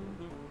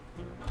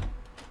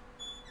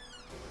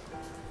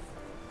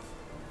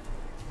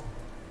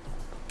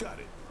 Got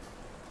it.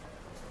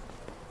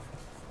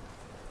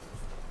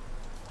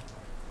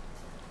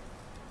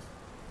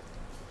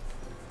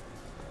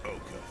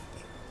 Okay.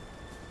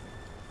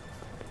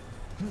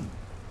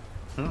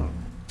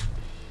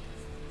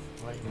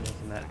 Why are you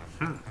making that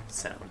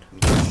sound?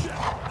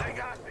 They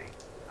got me.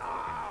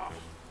 Oh.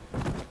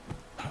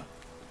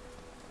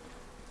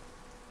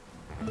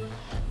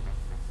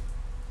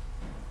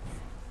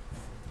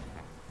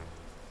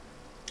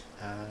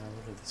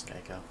 Where did this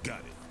guy go? Got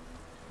it.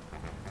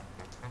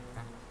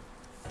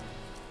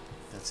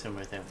 That's him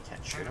right there. We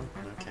can't shoot him.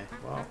 Okay,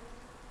 well.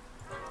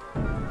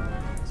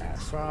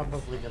 It's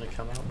probably gonna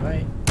come out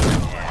right.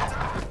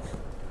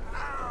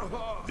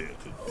 There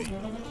could be no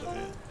other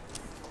end.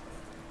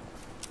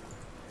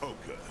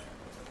 Okay.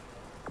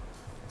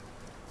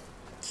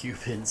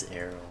 Cupid's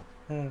arrow.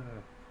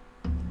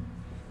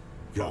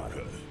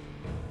 Okay.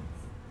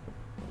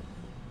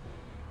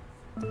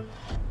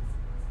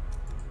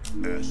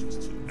 Ashes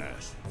to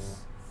ashes.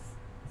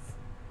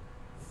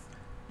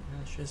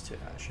 Ashes to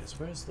ashes.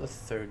 Where's the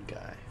third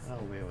guy?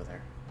 Oh, way over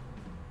there.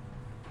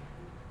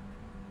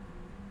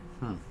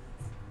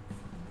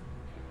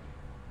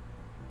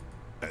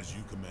 As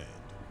you command.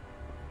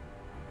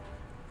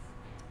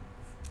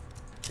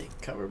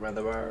 Take cover by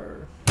the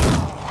bar.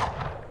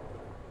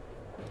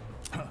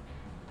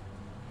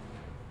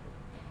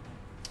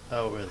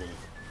 Oh, really?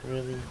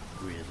 Really?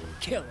 Really?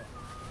 Kill him.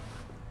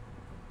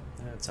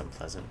 That's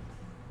unpleasant.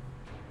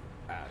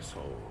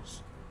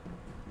 Assholes.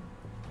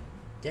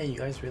 Yeah, you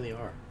guys really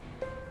are.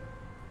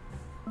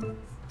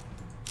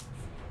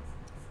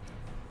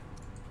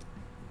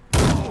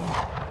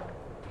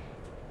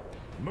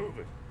 Move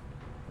it.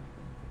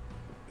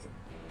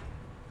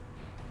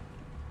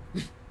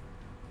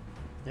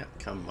 Yeah,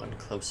 come one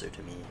closer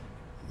to me.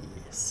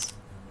 Yes.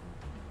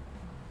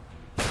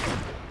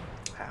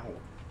 Ow.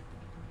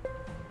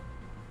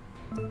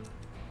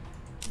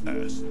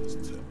 Ashes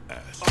to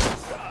ashes.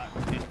 I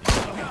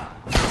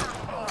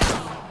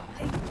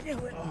knew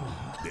it.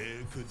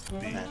 There could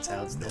be That's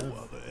how it's no done.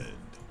 other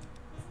end.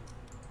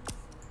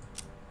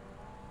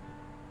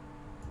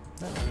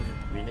 No,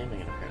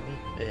 renaming it apparently.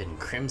 In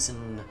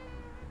Crimson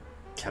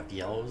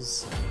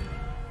Capioles.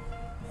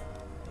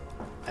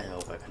 I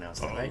hope I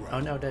pronounced that right. Alright. Oh,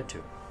 no, dead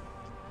too.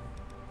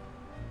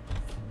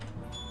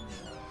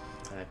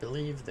 I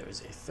believe there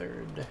is a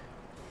third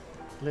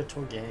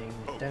little gang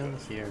down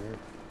here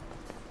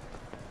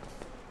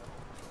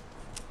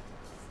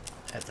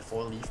at the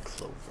four-leaf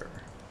clover.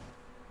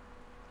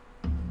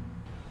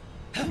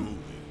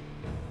 Moving.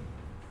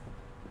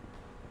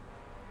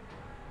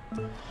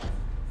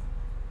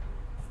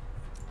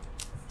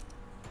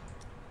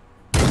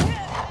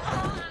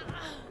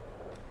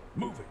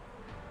 Move it.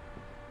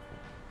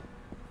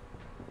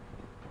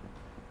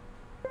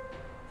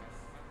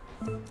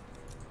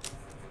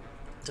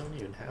 Don't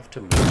even have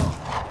to move.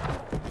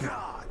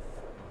 God.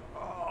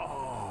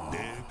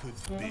 There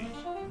could be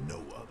no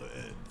other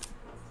end.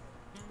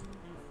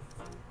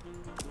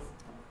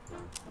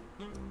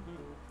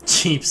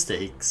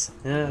 Cheapstakes.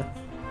 Yeah,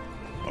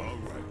 All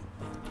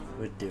right.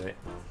 would do it.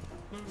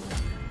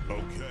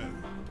 Okay.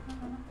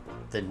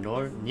 The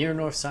near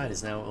north side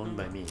is now owned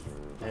by me.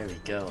 There we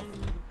go.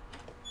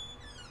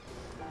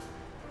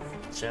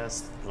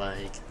 Just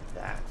like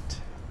that.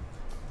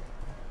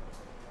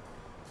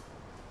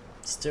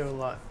 Still a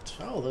lot.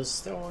 Oh, there's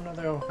still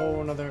another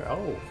whole another.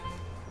 Oh,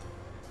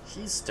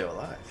 he's still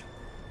alive.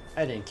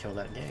 I didn't kill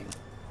that gang.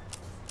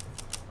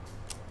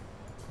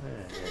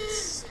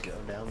 Let's go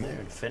down there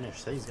and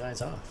finish these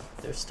guys off.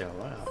 They're still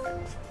alive. All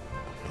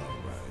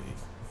right.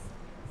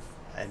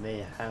 I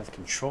may have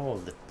control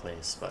of the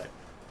place, but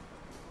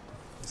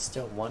there's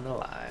still one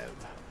alive.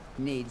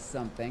 Need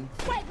something.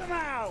 Wipe them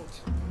out!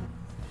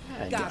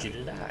 I Got need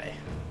you to die.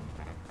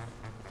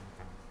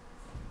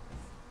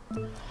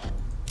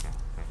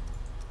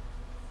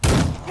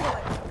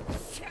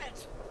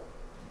 Shit!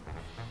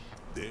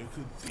 There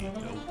could be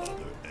no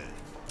other end.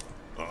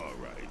 All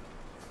right.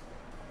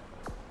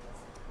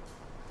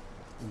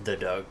 The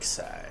dark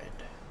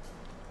side.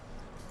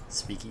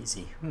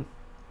 Speakeasy.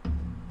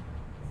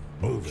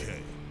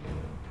 Okay.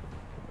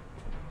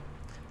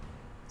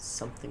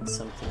 Something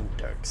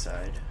dark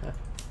side. Huh.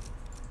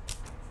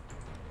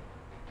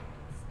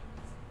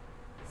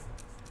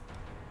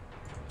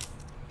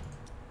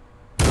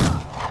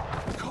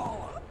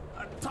 Call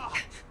a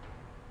attack!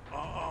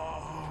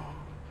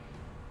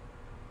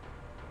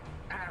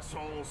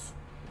 Assholes!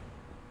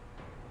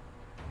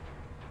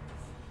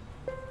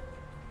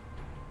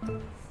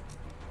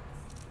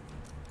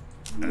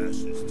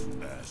 Ashes to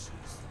ashes.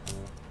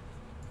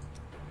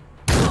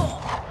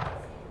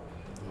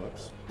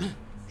 Whoops.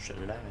 Should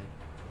have died.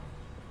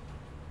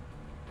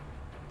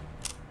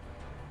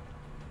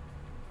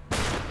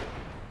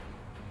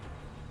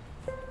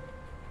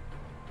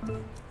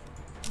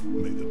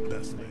 May the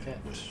best man Okay.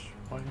 wish.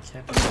 Why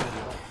can't I get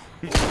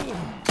it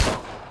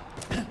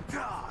off?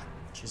 God!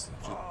 She's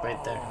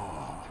right there.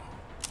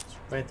 She's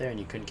right there and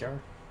you couldn't kill her?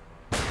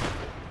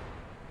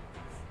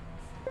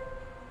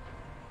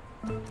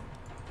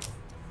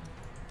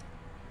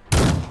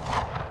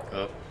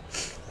 Oh.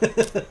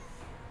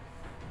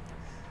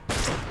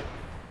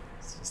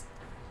 It's just...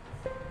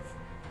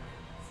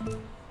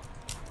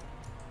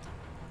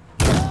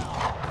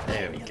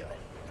 There we go.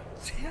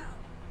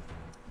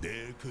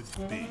 There could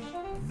be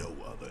no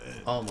other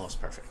end.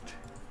 Almost perfect.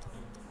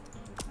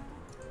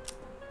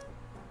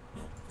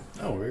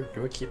 Oh,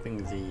 we're keeping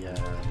the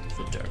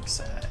dark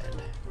side.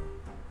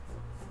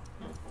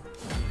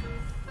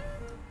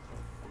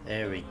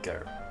 There we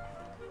go.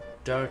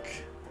 Dark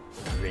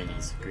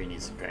greenies. Moving.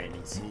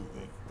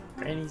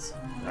 Grannies?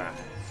 Ah,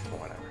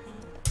 whatever.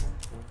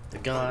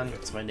 They're gone.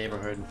 It's my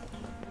neighborhood.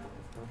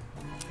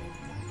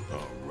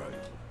 All right.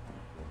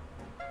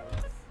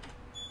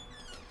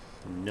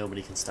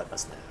 Nobody can stop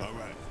us now All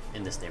right.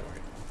 in this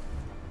neighborhood.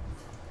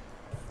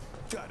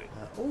 Got it.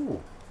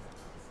 Oh,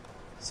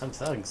 some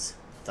thugs.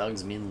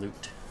 Thugs mean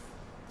loot,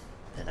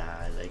 and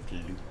I like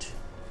loot.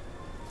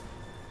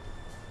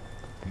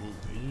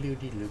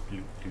 Looty loot.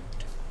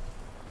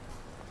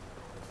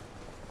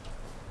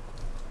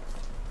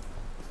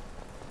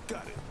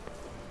 Got it.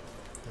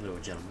 Hello,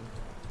 gentlemen.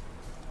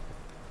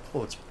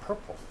 Oh, it's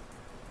purple.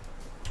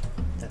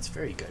 That's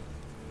very good.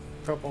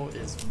 Purple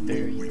is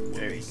very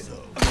good.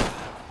 So.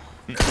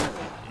 There could be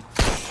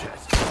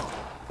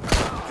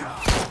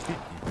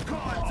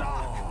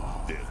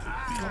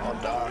Oh,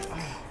 dog.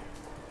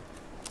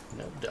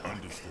 No dog.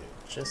 understood.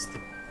 Just the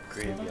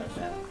graveyard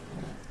man.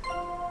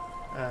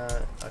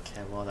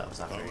 Okay, well that was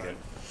not very good.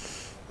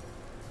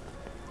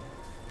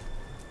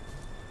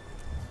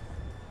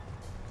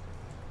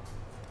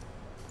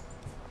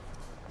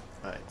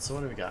 Alright, so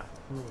what do we got?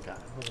 What do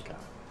we got?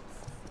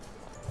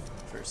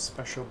 For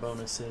special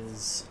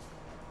bonuses,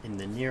 in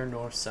the near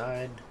north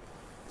side,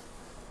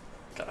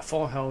 got a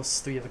full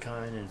house, 3 of a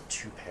kind, and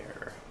 2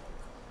 pair.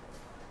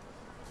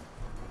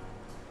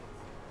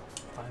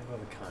 5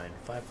 of a kind,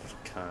 5 of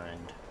a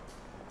kind.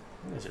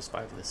 I think there's just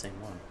 5 of the same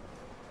one.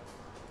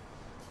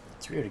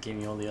 It's weird, it gave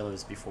me all the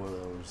others before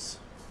those.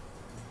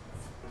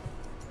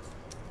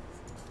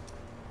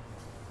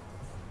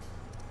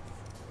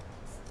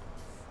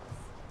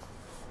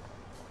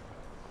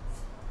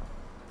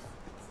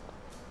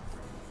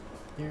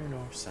 Near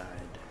north side,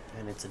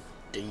 and it's a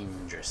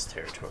dangerous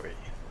territory.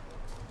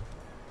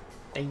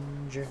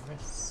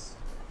 Dangerous.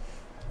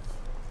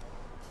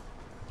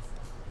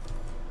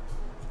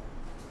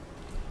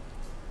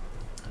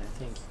 And I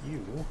think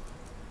you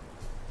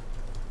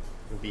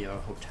will be our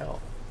hotel.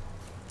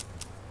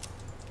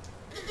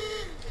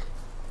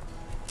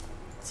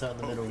 It's out in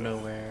the middle of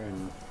nowhere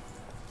and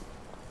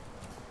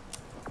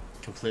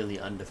completely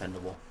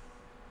undefendable.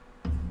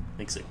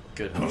 Makes a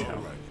good hotel.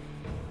 All right.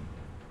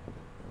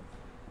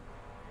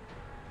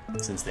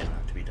 Since they don't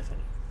have to be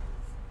defended.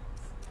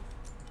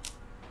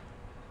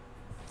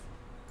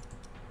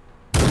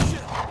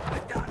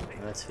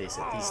 Let's face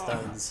it, these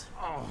thugs,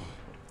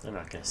 they're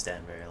not going to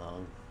stand very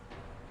long.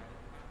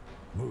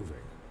 Moving.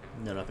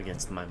 Not up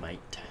against my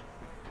might.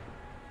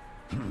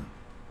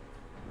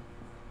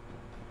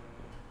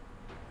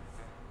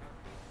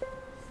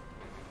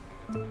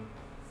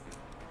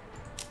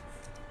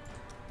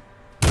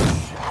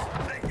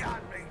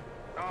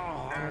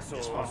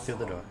 Just walk through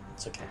the door.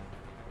 It's okay.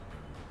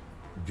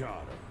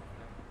 Got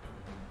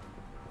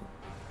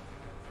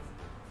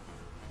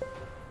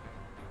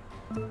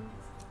him.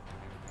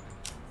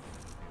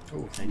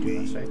 Oh, can I do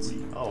those fights?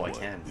 Oh, I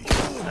can.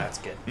 That's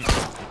good. Make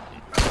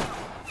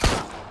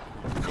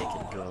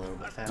it go a little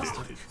bit faster.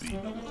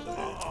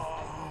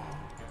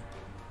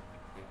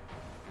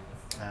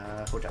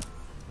 Hotel.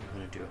 I'm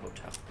gonna do a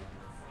hotel.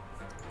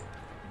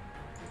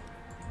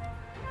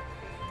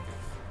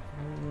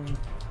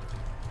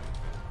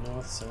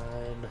 North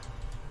side.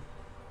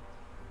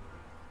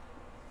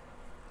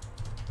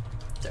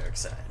 Dark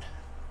side.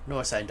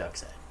 North side, dark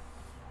side.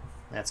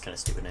 That's kind of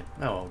stupid name.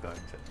 Oh, I'll go ahead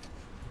and fit.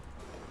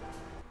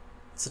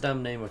 It's a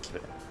dumb name, we'll keep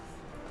it.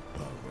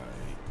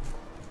 Alright.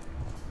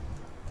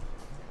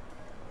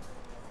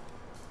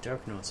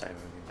 Dark north side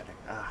would be better.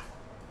 Ah.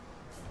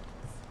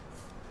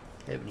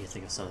 Okay, when you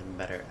think of something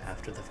better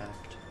after the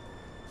fact.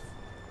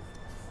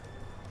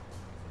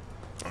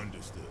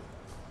 Understood.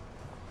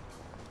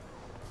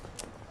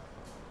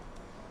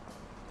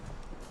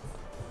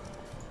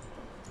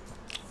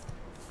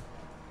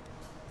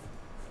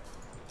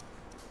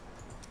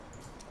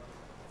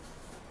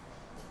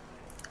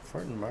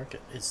 Fulton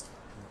Market is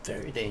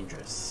very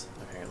dangerous,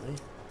 apparently.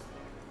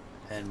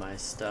 And my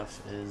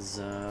stuff is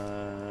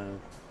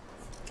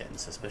getting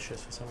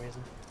suspicious for some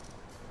reason.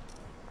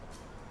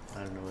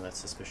 I don't know where that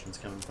suspicion's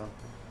coming from.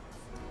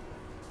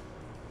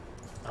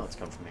 Oh, it's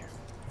coming from here.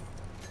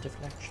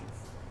 Different action.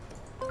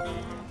 And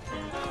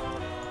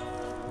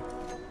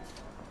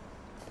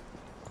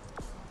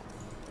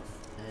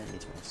it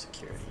needs more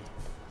security.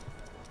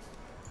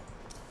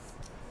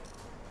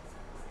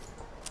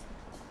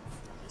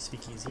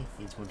 Speakeasy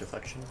needs more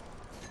deflection.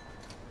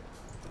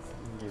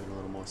 Give it a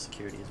little more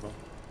security as well.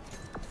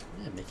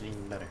 Yeah, make it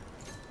even better.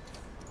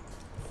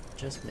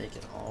 Just make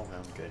it all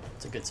around good.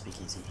 It's a good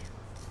speakeasy.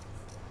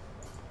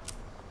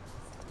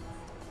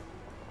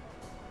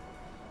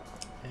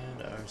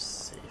 And our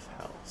safe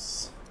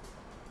house.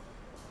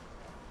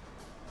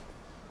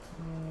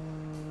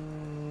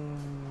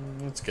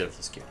 It's good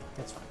for security.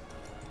 That's fine.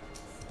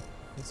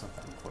 It's not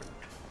that important.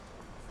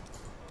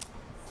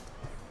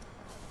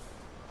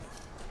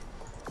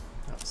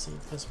 Let's see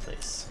this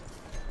place.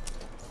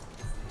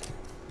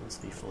 Let's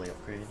be fully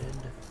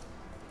upgraded.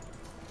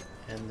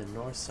 And the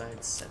north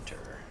side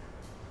center.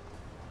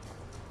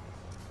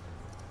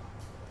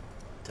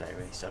 Did I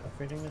already start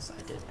upgrading this?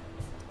 I did.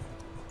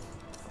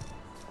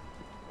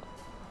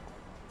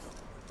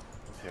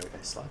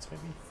 Paradise slots,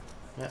 maybe?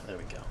 Yeah, there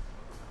we go.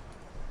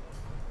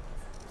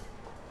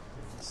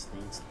 This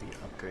needs to be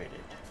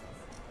upgraded.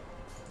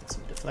 Get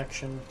some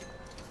deflection.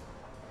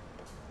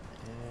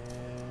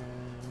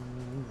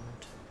 And...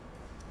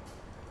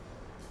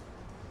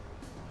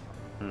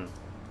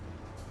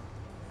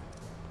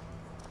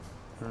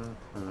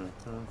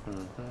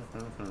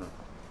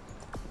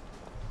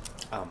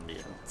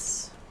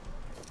 ambience.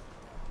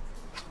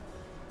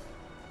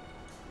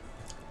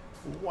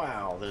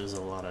 Wow, there's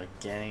a lot of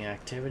gang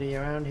activity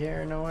around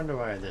here. No wonder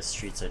why the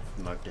streets are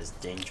marked as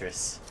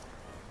dangerous.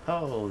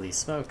 Holy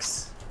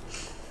smokes.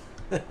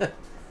 There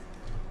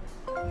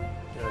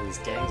are these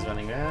gangs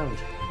running around.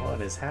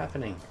 What is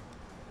happening?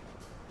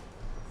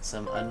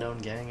 Some unknown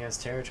gang has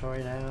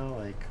territory now?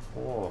 Like,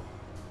 whoa.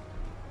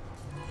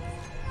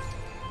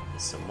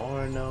 Some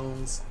more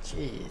unknowns.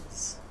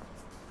 Jeez.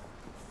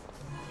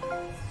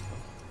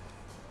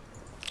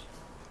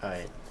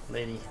 Alright,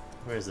 lady.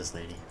 Where's this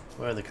lady?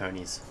 Where are the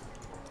carnies?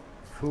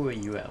 Who are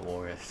you at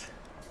war with?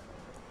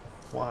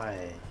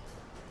 Why?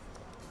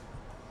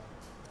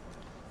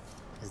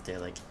 Is there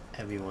like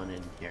everyone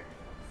in here?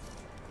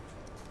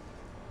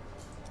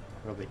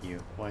 What about you?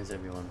 Why is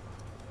everyone?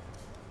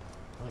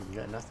 Oh, you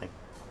got nothing.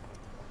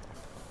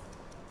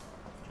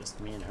 Just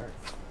me and her.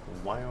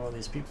 Why are all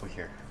these people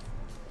here?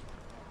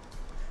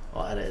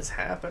 What is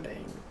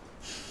happening?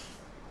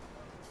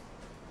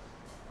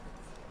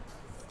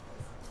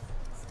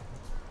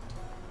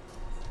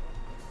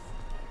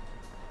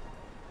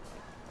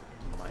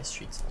 My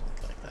streets don't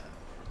look like that.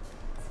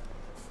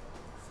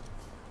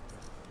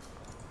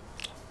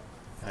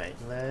 Alright,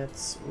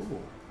 let's...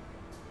 Ooh.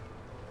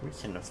 We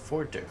can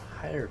afford to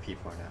hire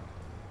people now.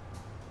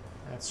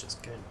 That's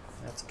just good.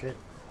 That's good.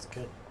 That's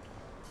good.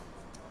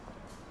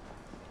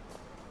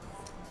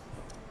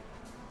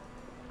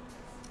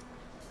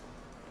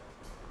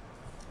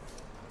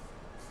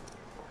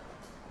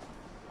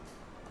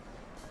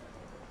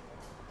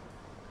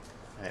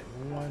 Alright,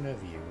 one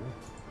of you...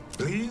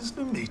 Pleased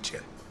to meet you.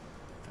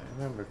 If I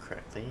remember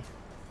correctly...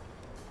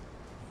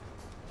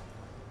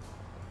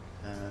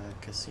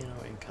 casino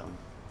income.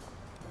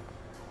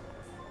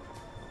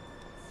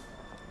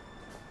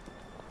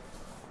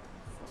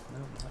 No,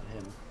 not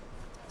him.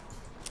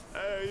 How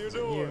you Is it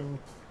doing? you?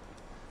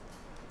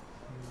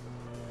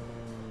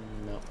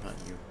 No, not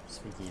you.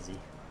 Speak easy.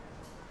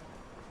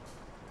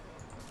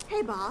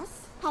 Hey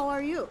boss, how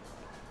are you?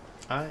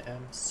 I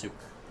am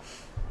super.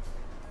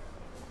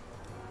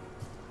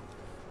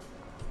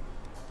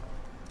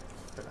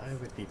 But I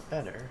would be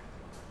better.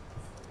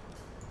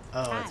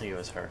 Oh, I think it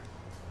was her.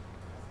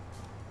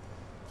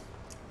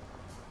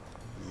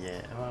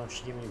 Yeah, oh,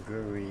 she gave me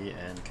brewery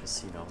and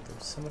casino.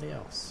 There's somebody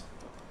else.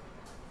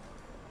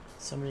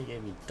 Somebody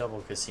gave me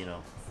double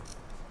casino.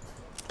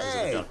 Was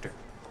it a doctor?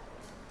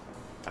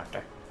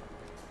 Doctor?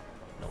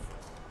 Nope.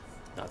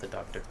 Not the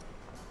doctor.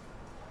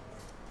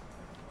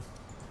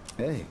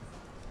 Hey.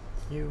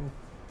 You.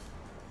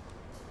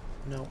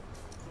 No.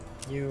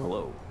 You.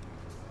 Hello.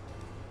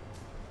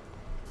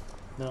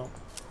 No.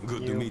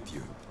 Good You. to meet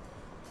you.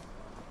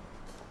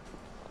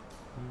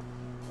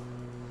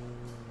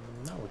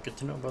 No, good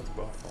to know about the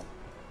brothel.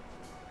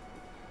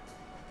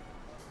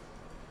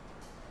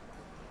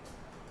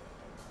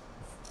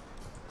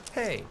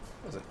 Hey.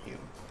 Wasn't you.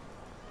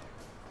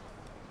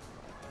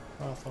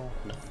 Brothel?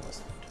 No, it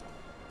wasn't.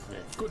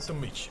 Good to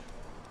meet you.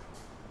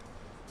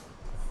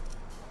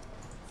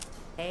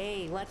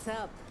 Hey, what's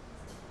up?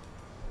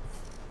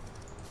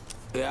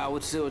 Yeah,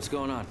 what's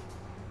going on?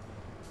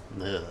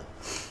 Ugh.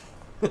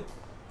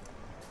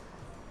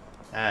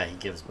 He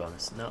gives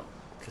bonus. No.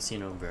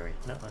 Casino and brewery.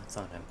 No, that's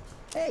not him.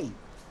 Hey.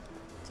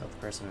 It's not the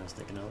person I was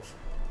thinking of.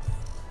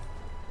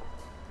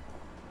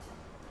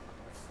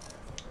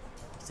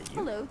 Is it you?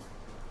 Hello.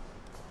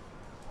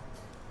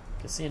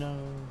 Casino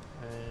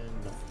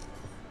and no.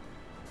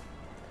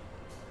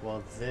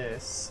 Well,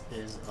 this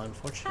is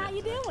unfortunate. How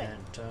you that doing? I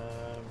can't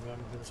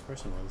remember who this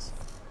person was.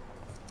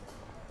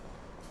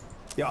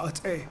 Yeah,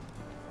 it's A.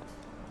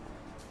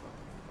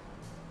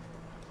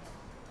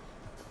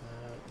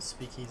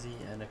 Speakeasy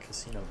and a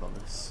casino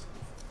bonus.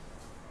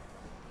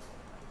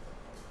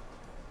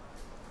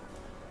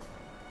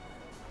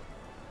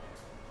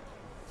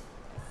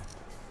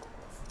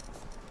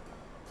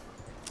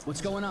 What's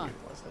going on?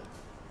 Who was it?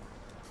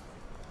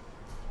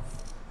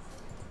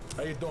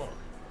 How you doing?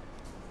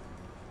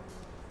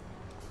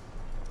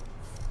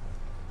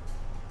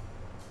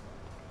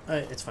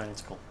 It's fine.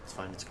 It's cool. It's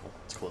fine. It's cool.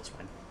 It's cool. It's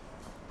fine.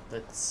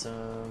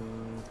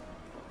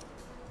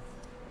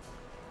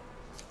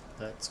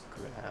 Let's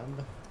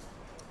grab.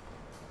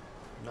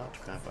 Not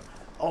grab.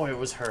 Oh, it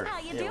was her. How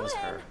you It was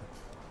doing? her.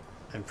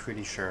 I'm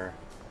pretty sure.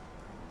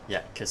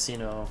 Yeah,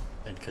 casino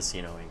and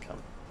casino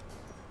income.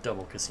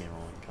 Double casino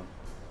income.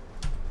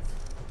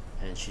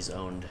 And she's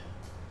owned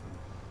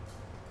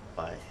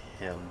by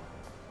him.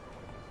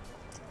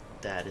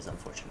 That is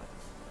unfortunate.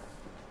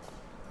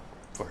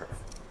 For her.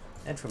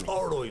 And for me.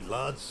 Alright,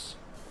 lads.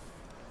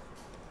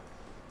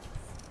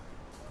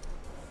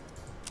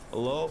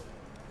 Hello? What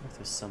if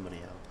there's somebody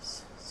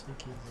else?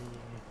 Speakeasy.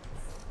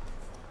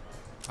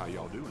 How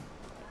y'all doing?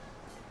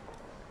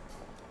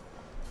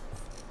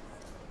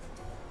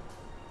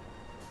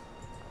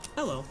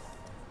 Hello.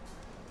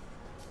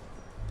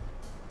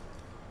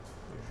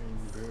 Persian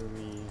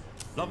brewery.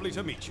 Lovely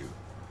to meet you.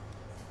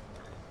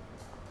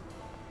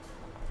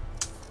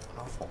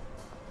 Awful.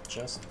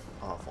 Just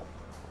awful.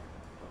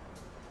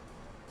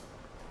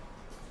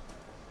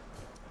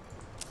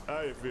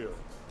 How you feeling?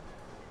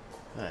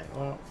 Alright,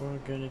 well, we're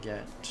gonna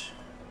get...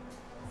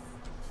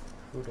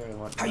 Who do I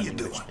want How you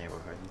running which doing?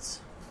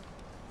 neighborhoods?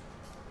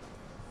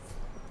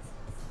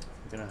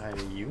 We're gonna hire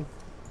you.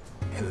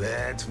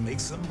 Let's make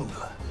some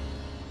moolah.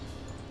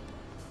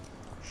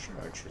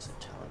 Charge is a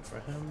talent for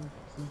him.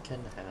 He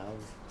can have...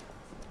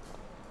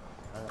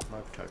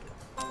 mark target.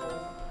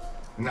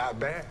 Not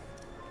bad.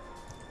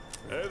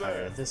 We're Hey gonna hire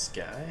there. this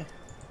guy.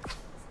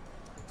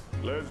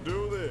 Let's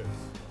do this.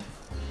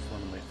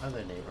 One of my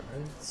other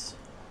neighborhoods.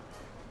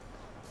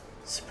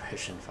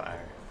 Suppression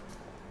fire.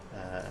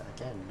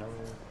 Again, no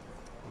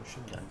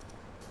machine gun.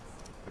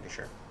 Pretty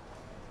sure.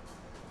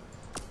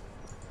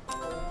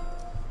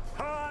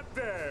 Hot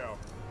damn.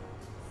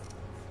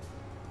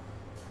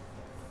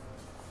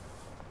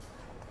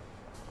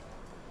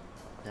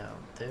 Now,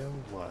 there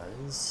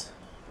was...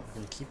 I'm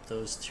gonna keep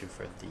those two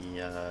for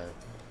the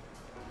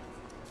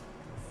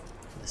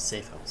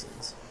safe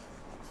houses.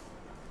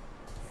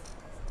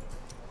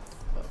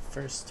 But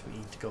first, we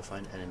need to go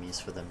find enemies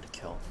for them to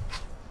kill.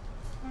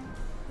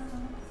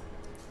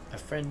 A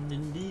friend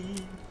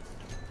indeed.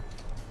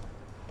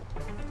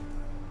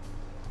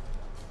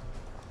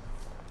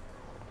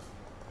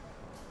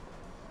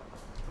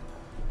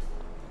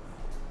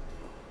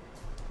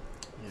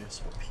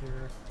 Yes, up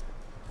here.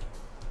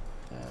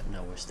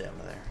 No, we're staying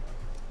over there.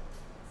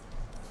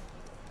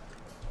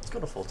 Let's go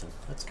to Fulton.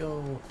 Let's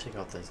go take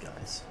out these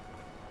guys.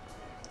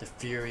 The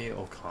Fury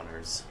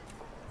O'Connors.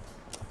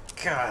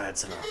 God,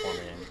 that's an awful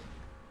name.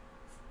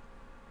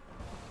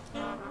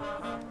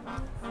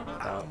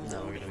 Oh,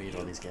 no, we're gonna meet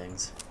all these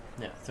gangs.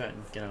 Yeah,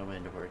 threaten. Get out of my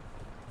inventory.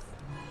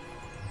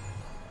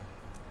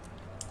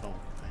 Oh,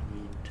 I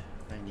need.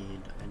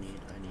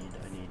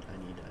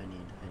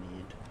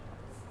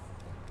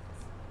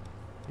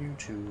 You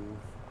two.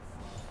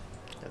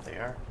 There they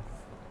are.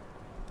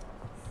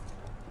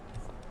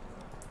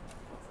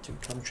 To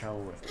come chow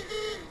with me.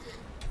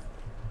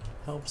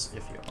 Helps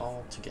if you're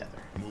all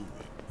together. Move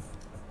it.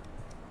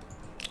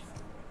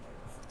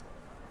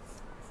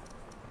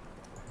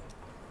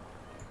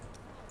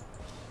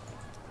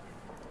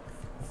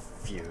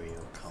 Fury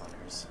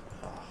O'Connors.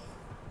 Oh.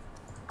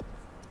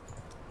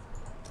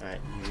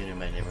 Alright, you've been in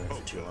my neighborhood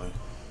for too long.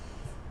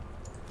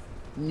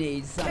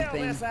 Need something.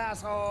 Kill this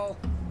asshole!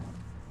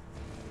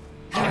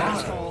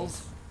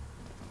 Assholes!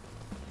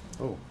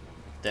 Oh,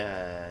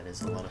 that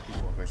is a lot of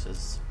people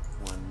versus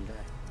one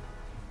guy.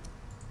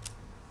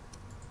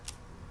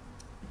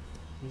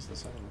 Who's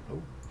this other one?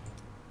 Oh.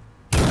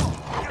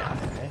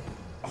 Okay.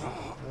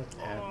 Look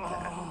at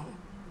that.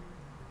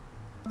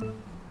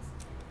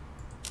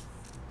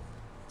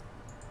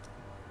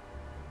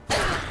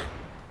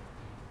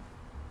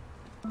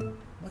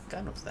 What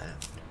gun was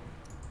that?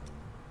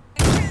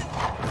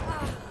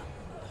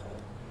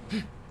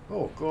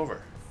 Oh, go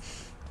over.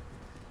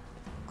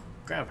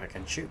 Grab, I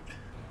can shoot.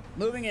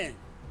 Moving in.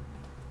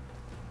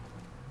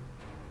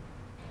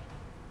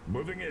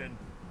 Moving in.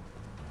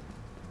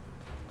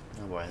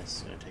 Oh boy, this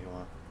is gonna take a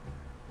while.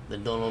 The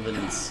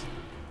Donovans.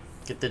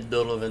 Get the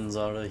Donovans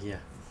out of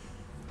here.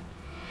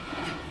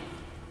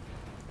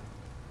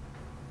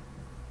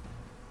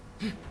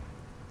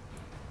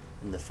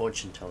 And the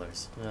fortune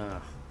tellers.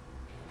 Ah.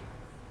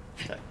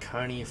 Got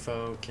carny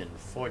folk and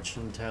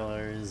fortune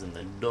tellers and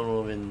the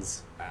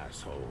Donovans.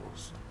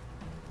 Assholes.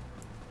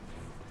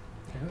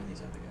 Who are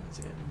these other guys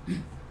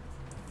again?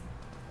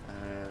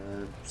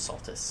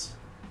 Saltus.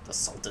 The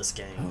Saltus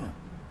gang.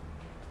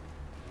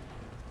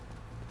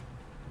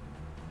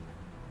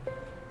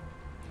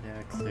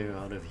 Yeah, clear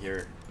out of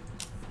here.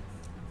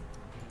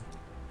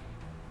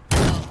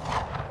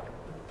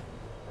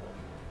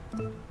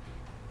 You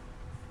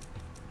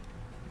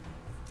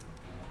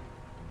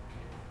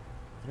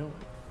know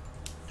what?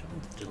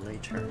 Don't delay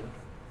turn.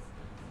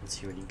 Let's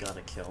see what you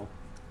gotta kill.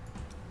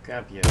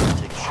 Grab you,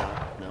 take a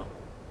shot. No.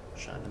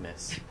 Shot and a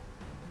miss.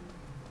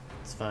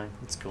 It's fine.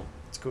 It's cool.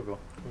 It's cool. Go.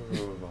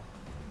 Go.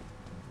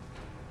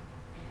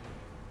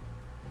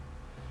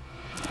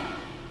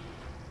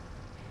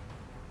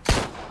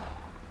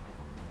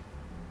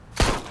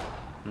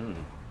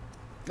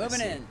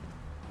 Moving in.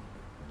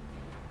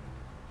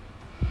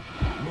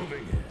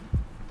 Moving in.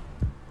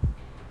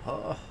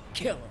 Oh,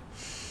 Kill him.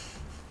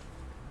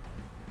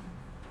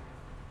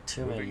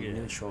 too many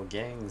neutral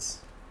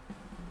gangs.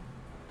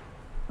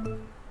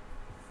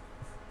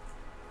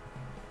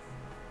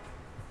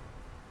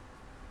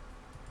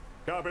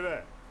 Copy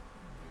that.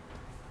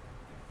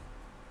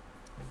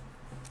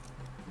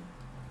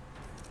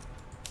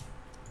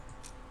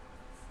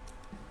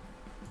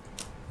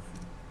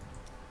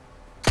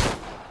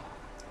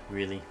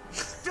 Really?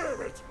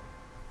 Damn it!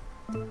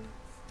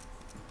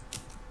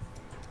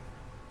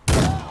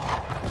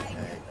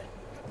 Alright.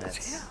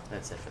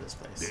 That's it for this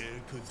place.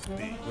 There could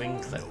be Wing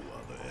no clip.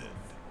 other end.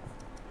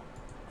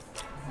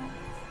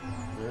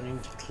 Learning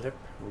to clip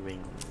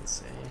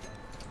wings, eh?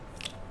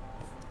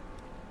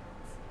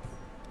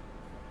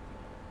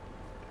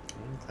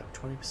 Wing clip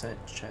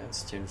 20%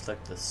 chance to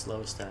inflict the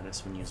slow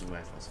status when using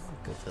rifles. Oh,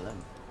 good for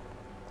them.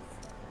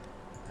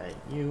 Alright,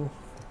 you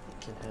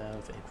can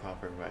have a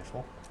proper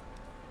rifle.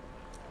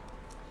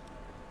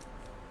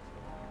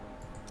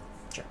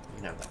 Sure, you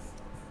can have that.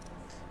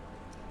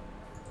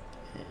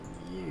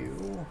 And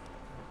you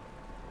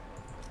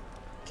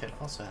can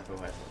also have a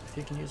rifle. If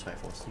you can use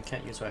rifles, you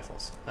can't use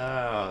rifles.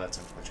 Oh, that's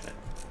unfortunate.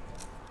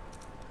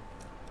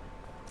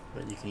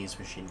 But you can use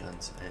machine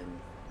guns and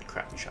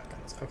crappy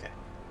shotguns. Okay.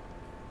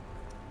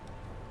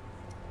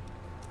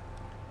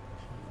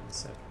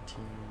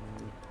 17.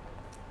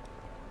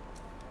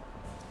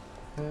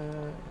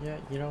 Yeah,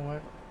 you know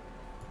what?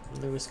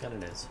 Lewis gun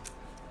it is.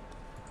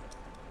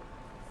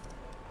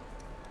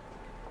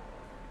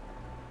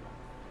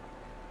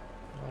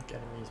 Knock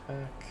enemies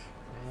back.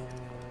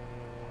 And...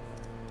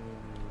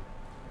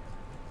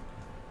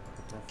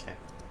 okay.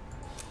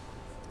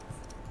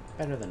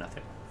 Better than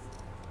nothing.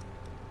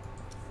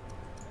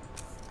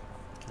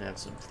 Can have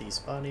some police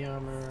body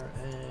armor,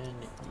 and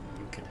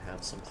you can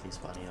have some police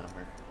body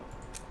armor.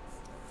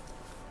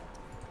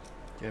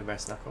 Do you have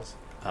brass knuckles?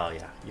 Oh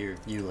yeah, you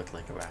look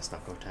like a brass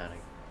knuckle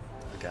tanning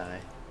a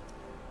guy.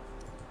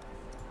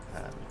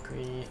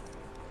 McCree,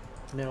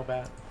 nail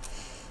bat.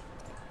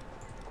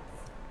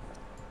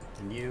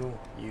 And you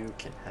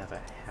can have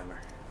a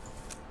hammer.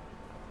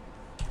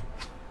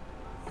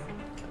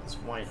 Because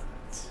why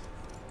not?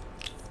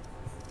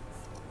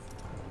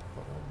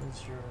 What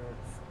was your...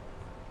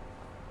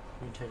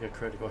 You take a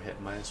critical hit,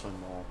 -1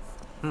 mole.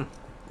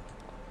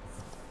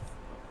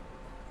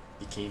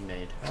 Became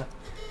made. Huh.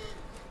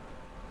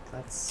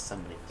 Glad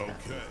somebody was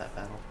happy with that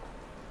battle.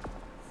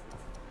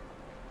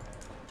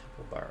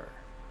 Temple bar.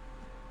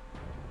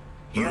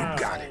 You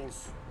got it.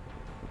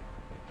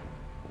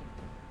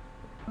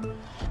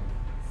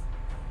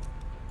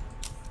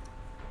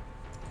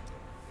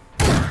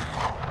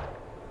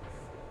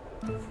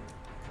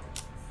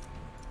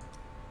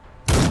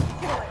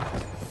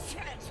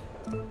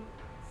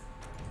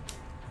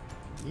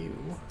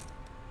 You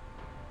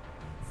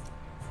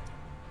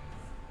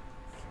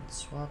can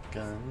swap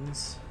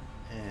guns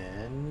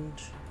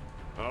and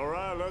All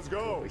right, let's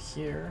go go. over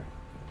here.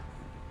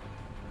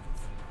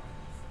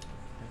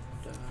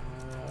 And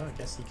I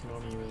guess you can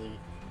only really,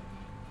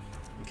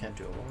 you can't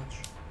do a watch.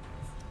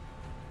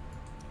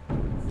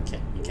 You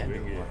can't do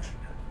a watch.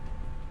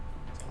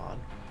 It's odd.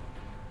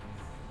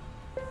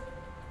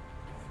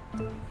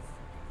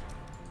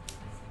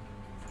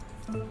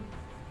 Go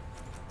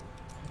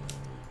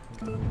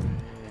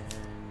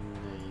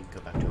and you go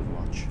back to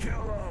Overwatch.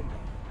 Kill him!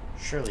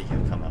 Surely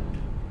he'll come out.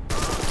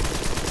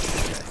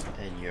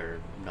 And you're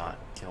not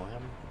kill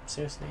him?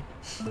 Seriously?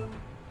 It's a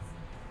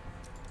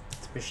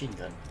machine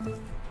gun.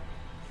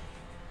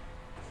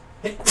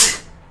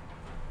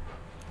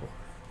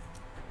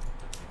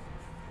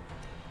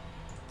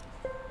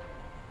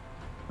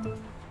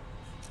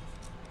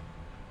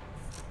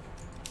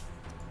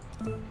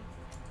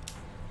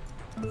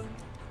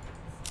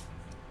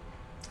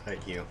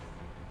 Alright, you.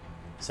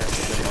 So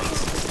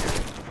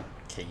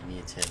okay, you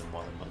need to hit him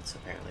more than once,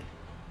 apparently.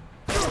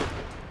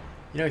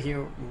 You know,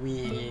 here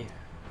we're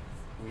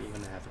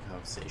gonna have a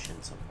conversation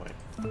at some point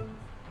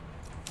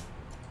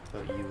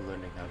about you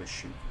learning how to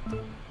shoot.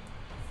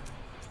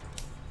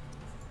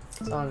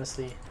 So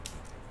honestly,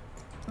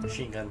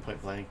 machine gun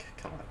point blank,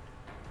 come on.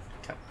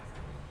 Come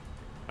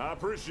on. I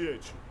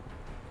appreciate you.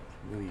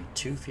 Move you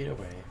 2 feet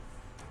away.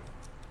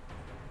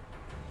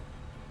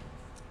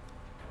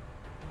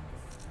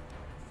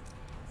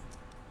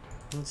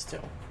 And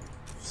still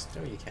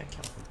you can't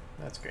kill him.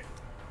 That's great.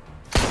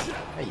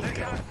 There you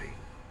go.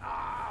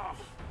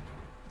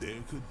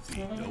 There could be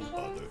no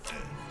other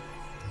end.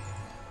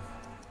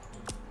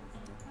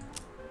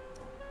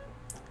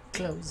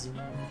 Closing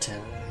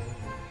time.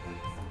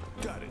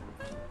 Got it.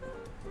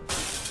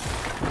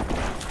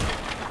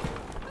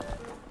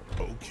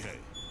 Okay.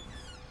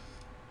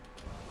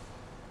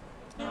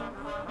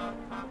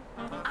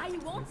 I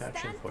won't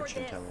Action stand for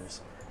fortune this.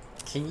 tellers.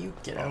 Can you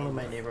get out of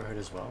my neighborhood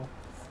as well?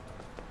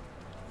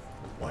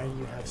 Why do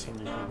you have so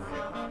many people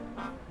here?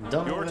 You're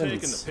Donovans,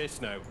 taking the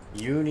piss now.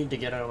 you need to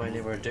get out of my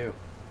neighborhood too.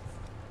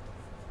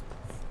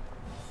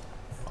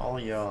 All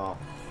y'all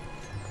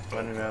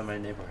running around my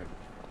neighborhood.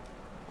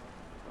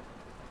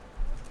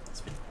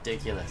 It's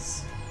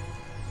ridiculous.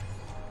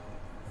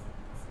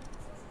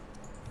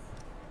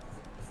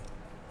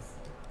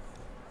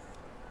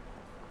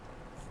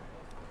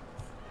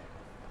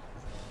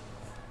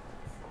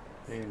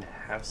 We don't even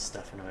have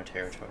stuff in our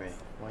territory.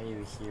 Why are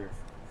you here?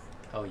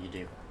 Oh, you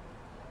do.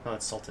 Oh,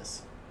 it's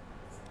Soltis.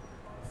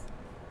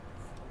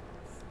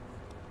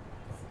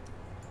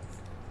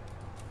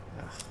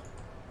 Ugh.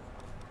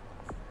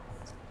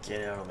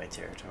 Get out of my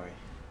territory.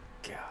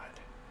 God.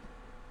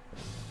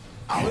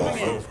 I'm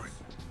all over it.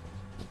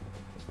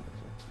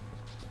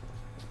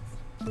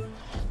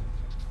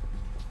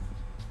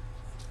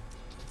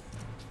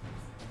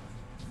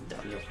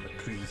 Down your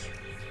tree.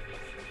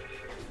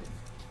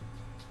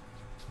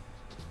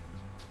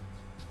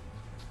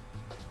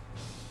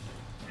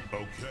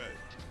 Okay.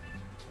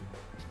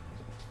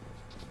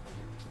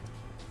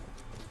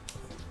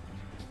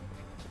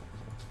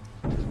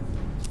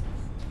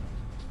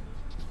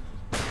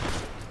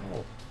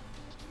 Oh.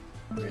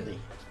 Really?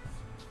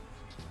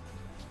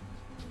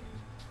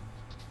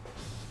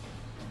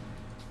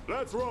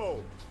 Let's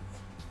roll.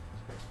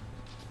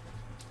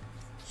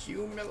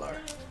 Hugh Miller.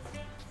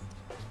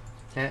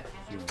 Heh,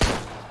 Hugh.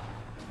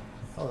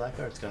 Oh, that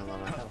guard's got a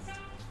lot of health.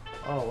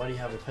 Oh, why do you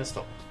have a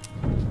pistol?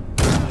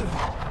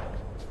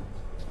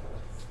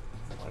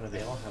 Why do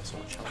they all have so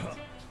much health?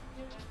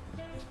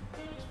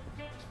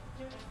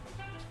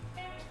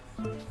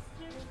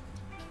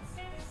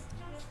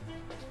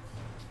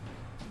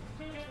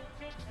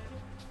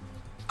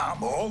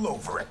 I'm all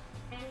over it.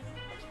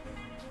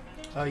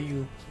 Are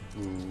you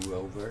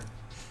over?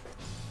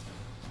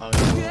 Are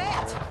you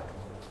over?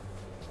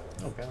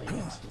 Oh, barely.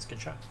 Yes, it's a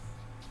good shot.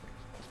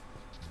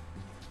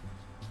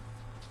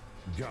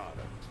 Got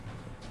him.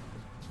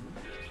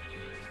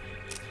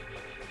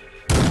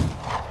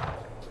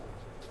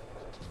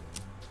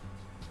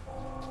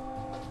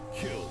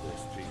 Kill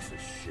this piece of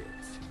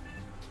shit.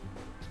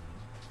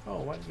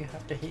 Oh, why do you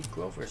have to hate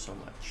Grover so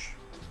much?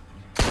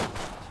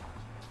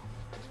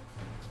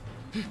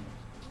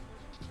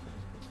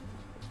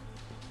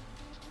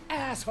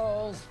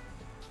 Assholes!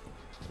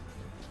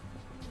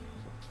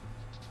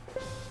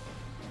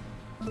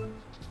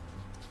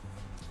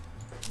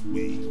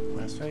 We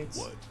Last rights?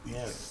 what we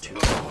Yeah, say. 2.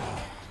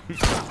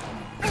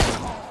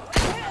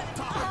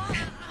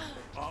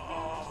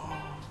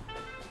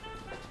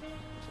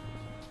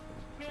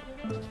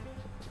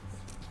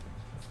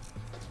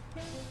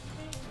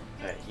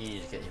 Alright, you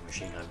need to get your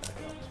machine gun back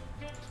up.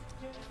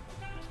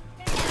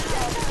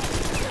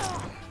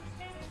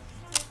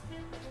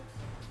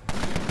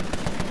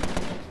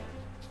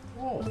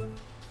 Whoa!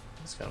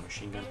 He's got a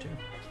machine gun too.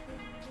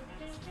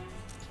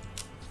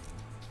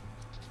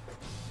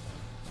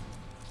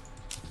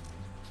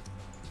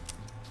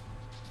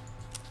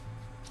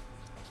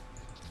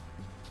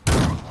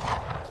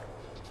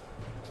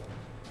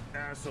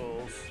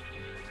 Assholes.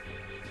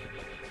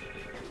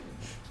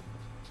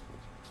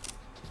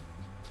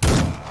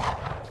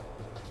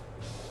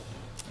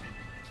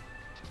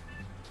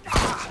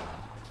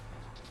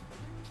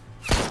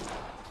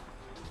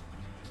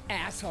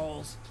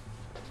 Assholes!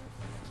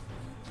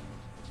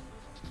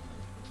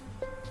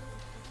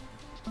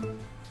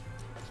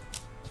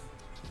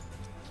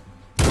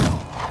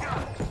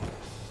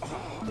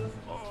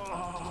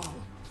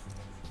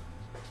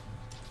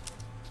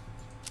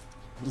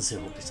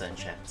 0%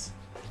 chance.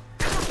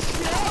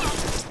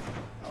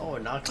 Oh, a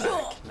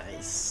knockback.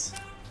 Nice.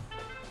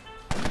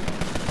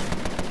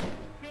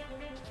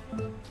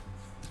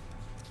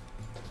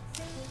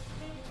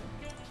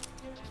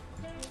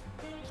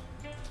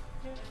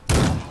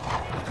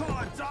 Call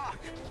it Doc!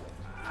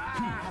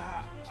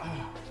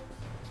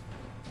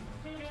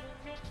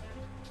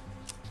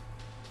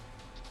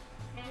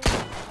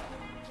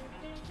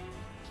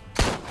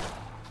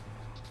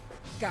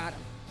 Got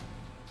him.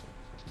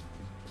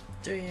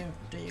 Do you?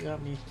 Do you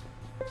got me?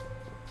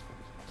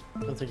 I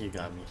don't think you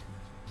got me.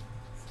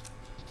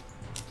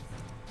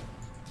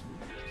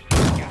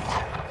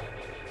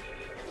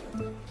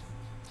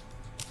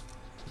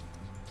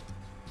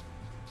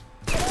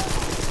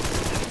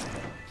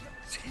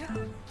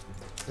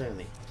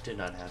 Clearly, did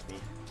not have me.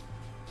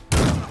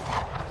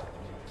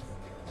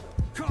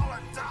 Call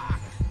it Doc!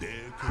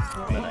 There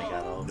could be But I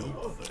got all of no you.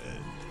 other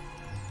end.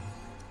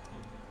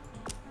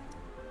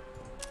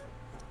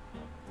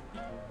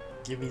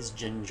 Gimmy's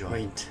gin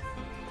joint.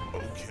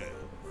 Okay,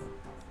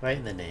 Right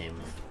in the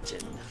name, gin.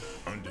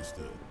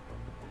 understood.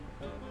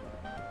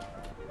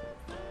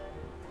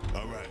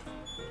 All right.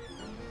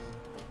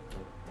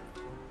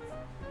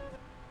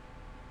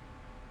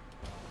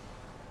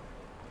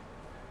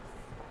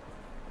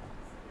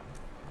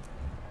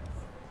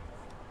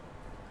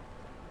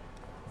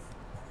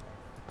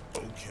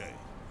 Okay.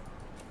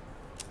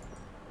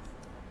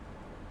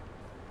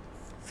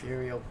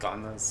 Furial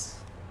Gamas.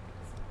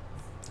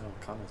 Oh,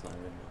 Gamas not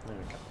even. There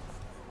we go.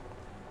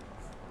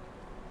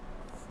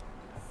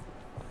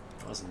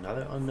 There was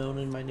another unknown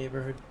in my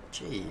neighborhood.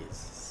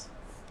 Jeez.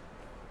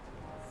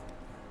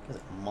 Is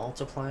it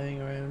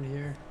multiplying around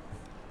here?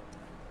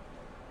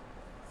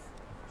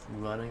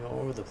 Running all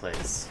over the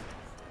place.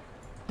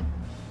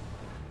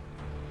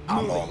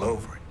 I'm all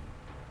over it.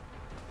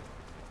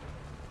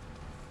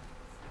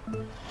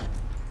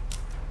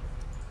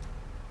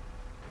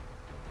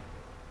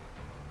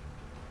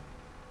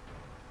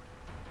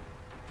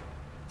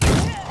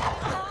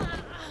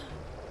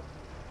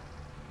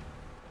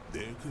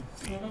 There could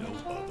be no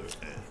other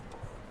end.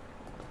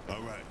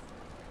 All right.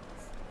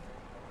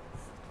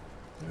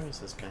 Where is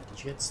this guy?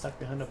 Did you get stuck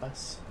behind a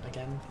bus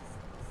again?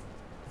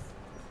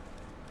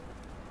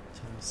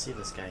 I see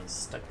this guy. He's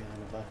stuck behind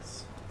a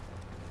bus.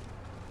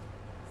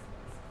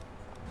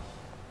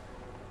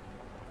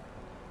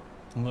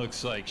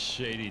 Looks like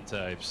shady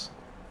types.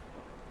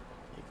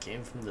 It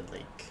came from the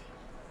lake.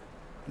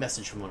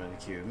 Message from one of the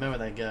queue. Remember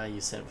that guy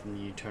you sent from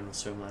the Eternal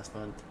Storm last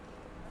month?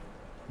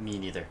 Me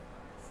neither.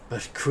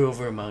 But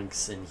Grover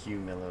Monks and Hugh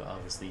Miller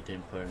obviously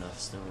didn't put enough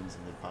stones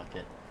in the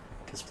pocket,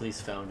 because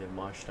police found him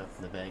washed up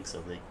in the banks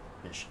of Lake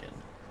Michigan,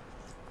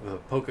 with a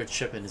poker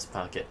chip in his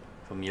pocket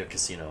from your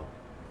casino.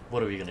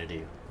 What are we gonna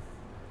do?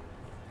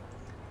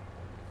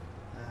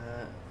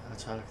 I'll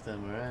talk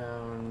them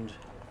around.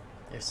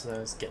 If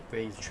so, get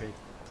brave, trade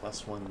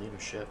 +1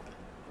 leadership.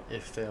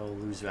 If fail,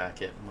 lose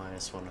racket,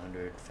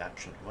 -100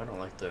 faction. Well, I don't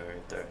like the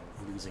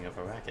losing of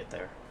a racket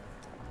there.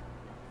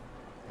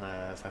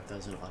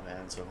 5,000 on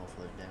answer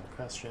hopefully damn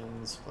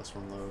questions,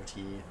 +1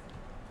 loyalty,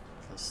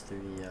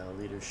 +3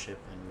 leadership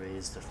and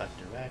raised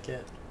affected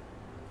racket.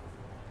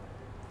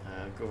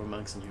 Grover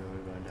Monks and you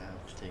are going to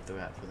have to take the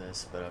rap for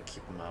this, but I'll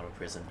keep them out of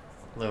prison.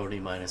 Loyalty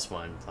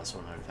 -1,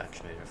 +100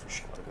 faction leader for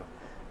Chicago.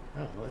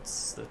 Oh,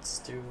 let's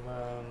do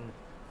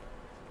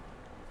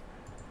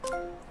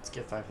let's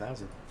get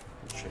 5,000.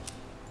 Sure.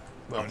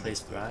 Well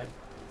placed bribe.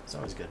 It's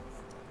always good.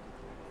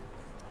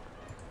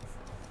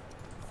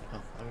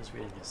 Oh, I was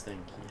reading his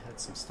thing. He had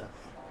some stuff.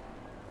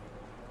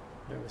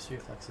 Nervous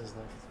reflexes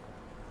left.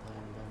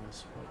 Flying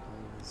bonus. What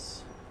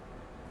was?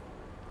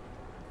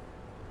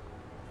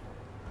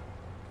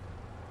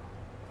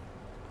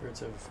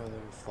 Birds of a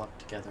feather flock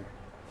together.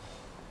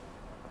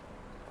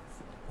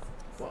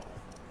 Whoa.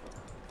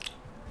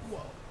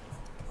 Whoa.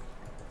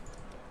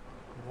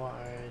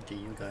 Why do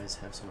you guys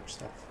have so much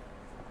stuff?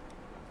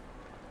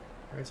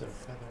 Birds of a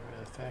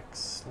feather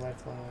effects,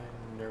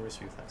 lifeline,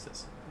 nervous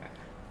reflexes.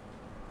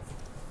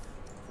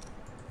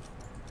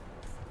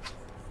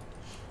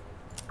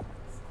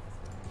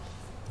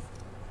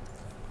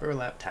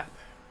 Burlap tap.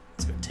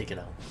 Let's go take it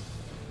out.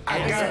 I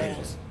got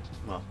it.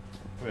 Well,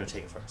 we're gonna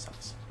take it for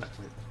ourselves. Not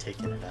really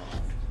taking it out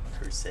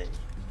per se.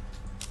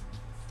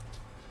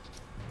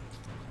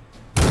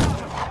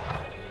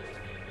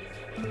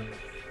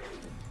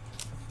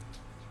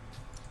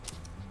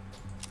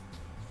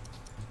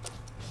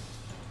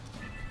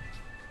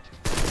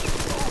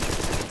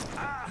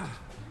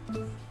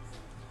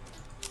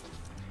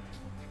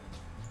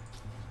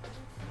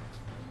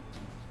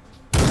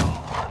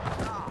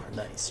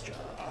 Nice job.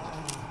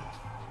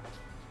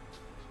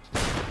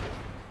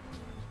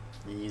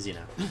 Easy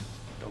now.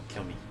 Don't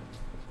kill me.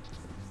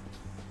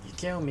 You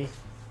kill me,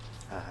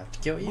 I have to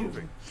kill you.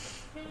 Moving.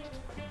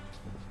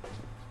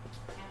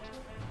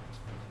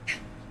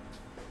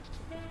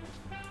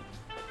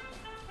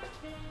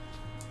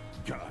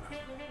 Got him.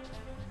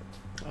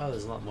 Oh,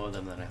 there's a lot more of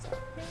them than I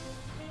thought.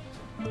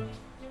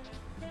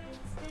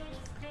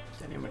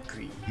 Danny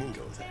McCree,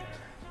 go there.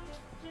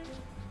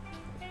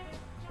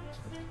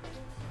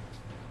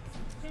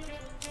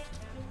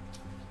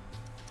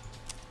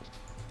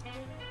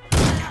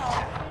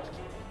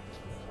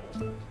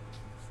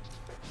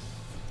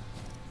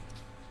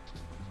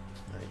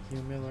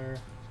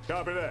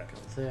 Copy that. Go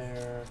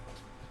there.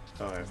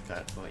 Oh, I've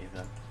got what you've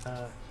got.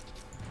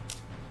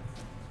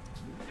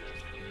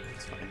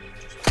 It's fine.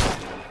 Just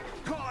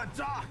Call a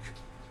doc.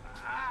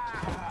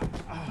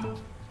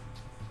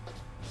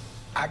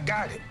 I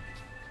got it.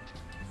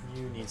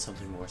 you need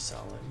something more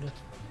solid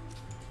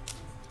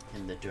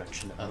in the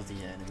direction of the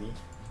enemy.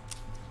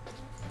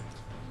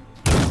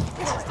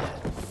 This is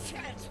dead.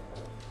 Shit!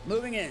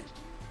 Moving in.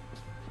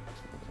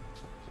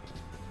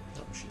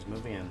 Oh, she's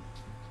moving in.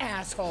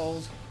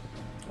 Assholes.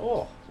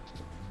 Oh,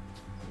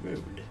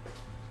 rude.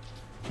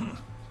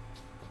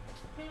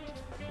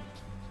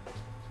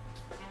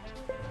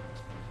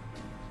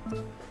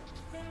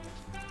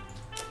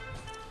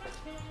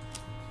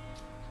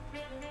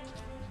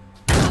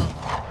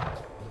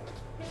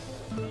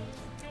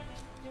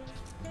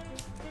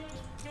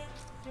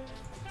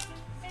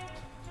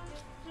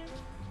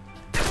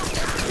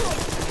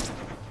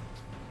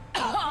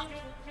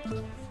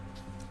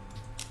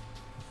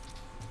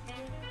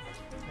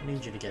 I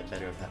need you to get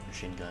better with that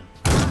machine gun.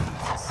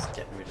 Just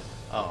getting rid of.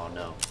 Oh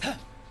no.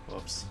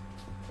 Whoops.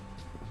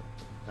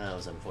 That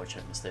was an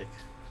unfortunate mistake.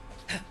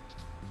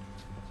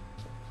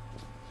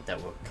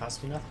 That will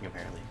cost me nothing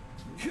apparently.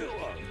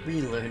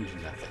 We learned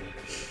nothing.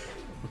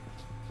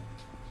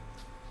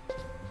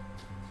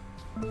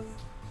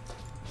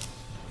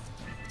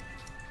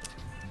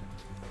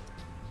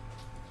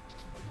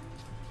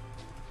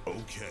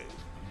 Okay.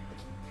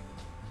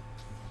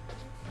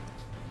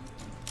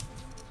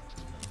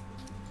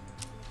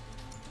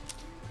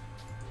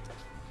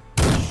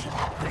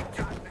 They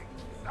got me.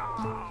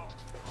 Oh.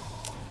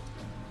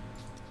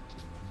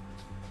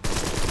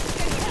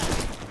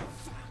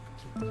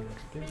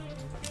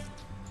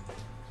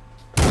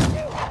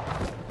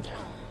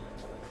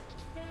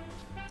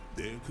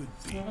 There could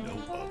be no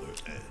other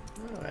end.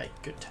 Alright,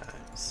 good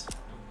times.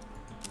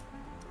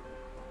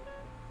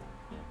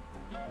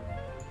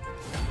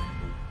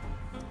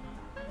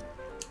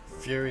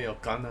 Fury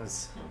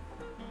O'Connor's.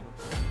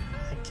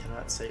 I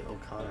cannot say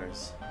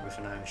O'Connor's with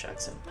an Irish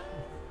accent.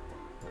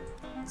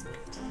 It's a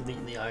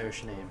completely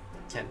Irish name.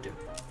 Can't do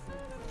it.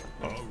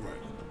 All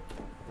right.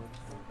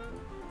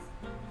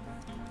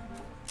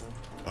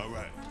 All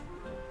right.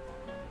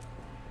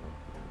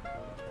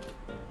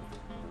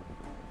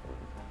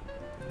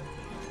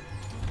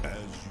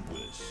 As you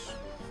wish.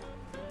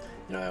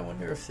 You know, I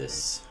wonder if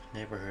this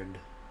neighborhood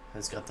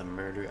has got the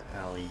Murder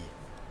Alley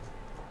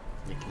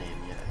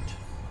nickname yet.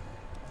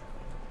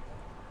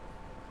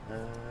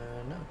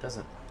 No, it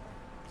doesn't.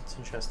 It's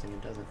interesting,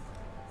 it doesn't.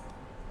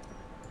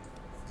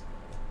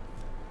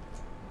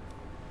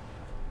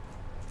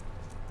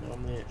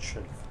 Normally it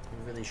should.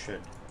 It really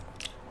should.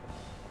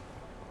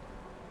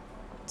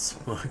 It's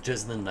marked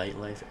as the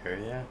nightlife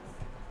area,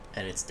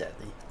 and it's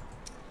deadly.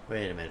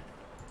 Wait a minute.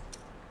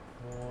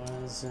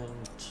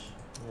 Wasn't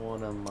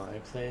one of my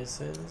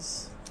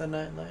places the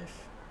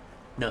nightlife?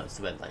 No, it's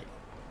the red light.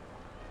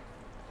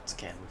 It's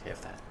okay, I'm okay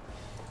with that.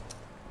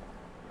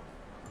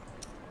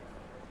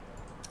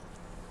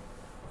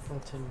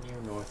 Fulton near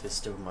north is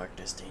still marked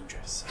as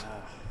dangerous.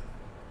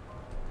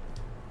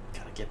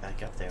 Gotta get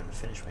back up there and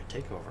finish my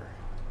takeover.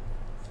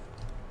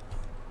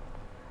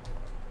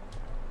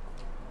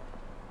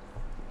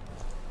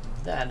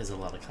 That is a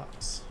lot of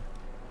cops.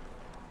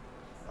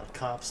 A lot of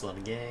cops, a lot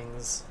of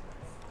gangs.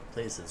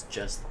 Place is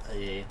just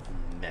a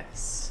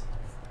mess.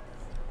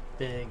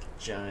 Big,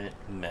 giant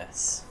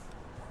mess.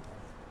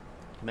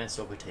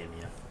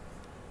 Mesopotamia.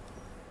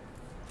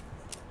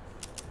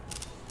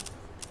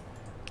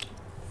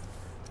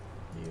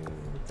 You,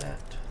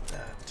 that,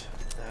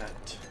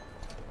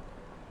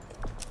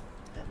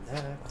 and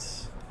that.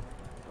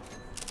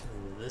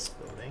 This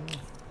building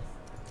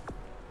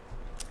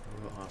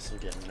will also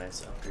get a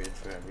nice upgrade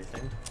for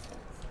everything.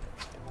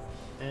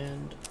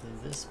 And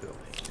this building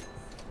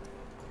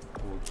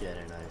will get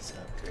a nice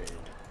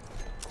upgrade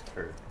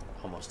for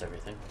almost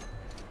everything.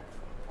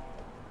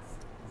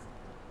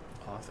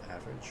 Off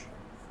average.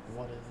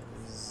 What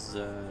is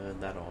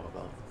that all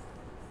about?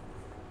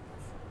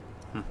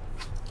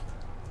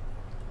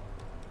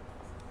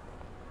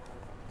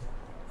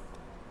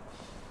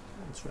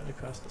 It's right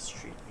across the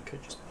street. We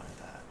could just buy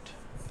that.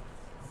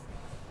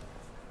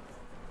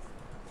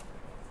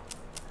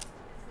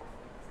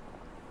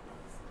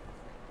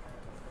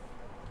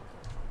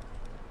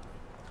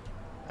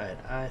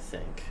 Alright, I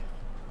think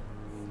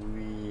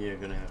we are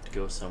gonna have to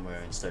go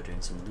somewhere and start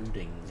doing some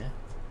looting.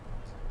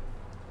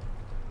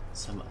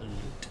 Some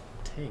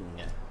looting.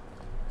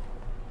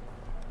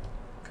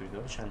 Could go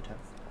to Chinatown.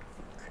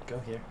 Could go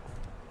here.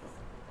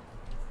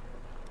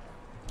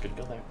 Could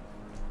go there.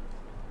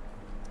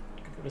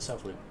 Could go to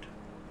South Loop.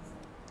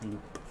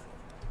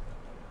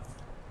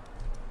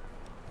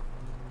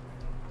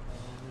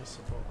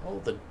 Oh,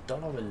 the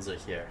Donovans are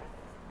here.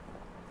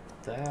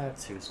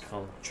 That's who's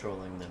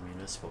controlling the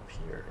municipal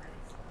pier.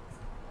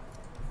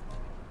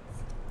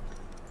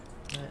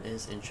 That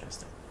is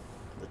interesting.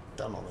 The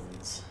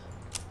Donovans.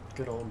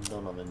 Good old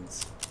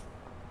Donovans.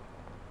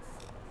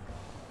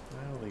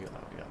 Well, we got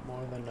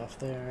more than enough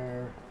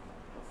there.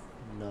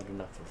 Not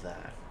enough of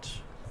that.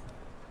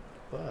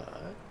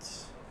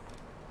 But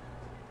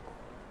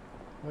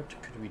What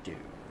could we do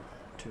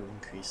to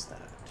increase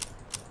that?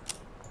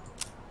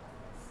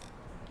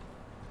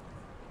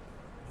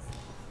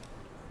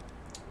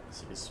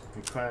 This is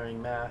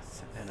requiring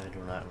math, and I do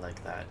not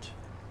like that.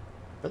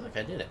 But look,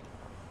 I did it.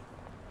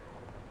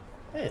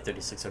 Hey,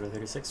 36 out of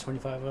 36,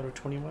 25 out of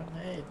 21.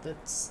 Hey,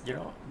 that's, you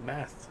know,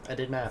 math. I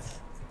did math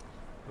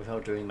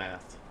without doing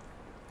math.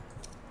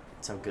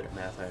 That's how good at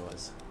math I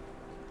was.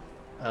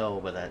 Oh,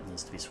 but that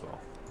needs to be swirl.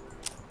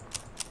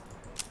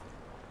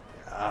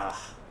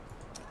 Ah.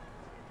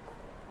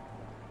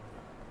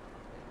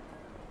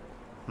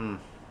 Hmm.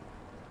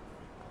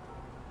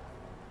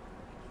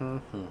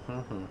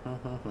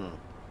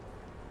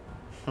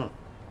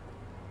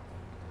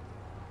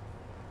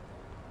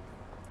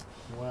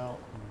 Well,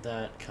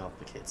 that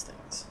complicates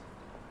things.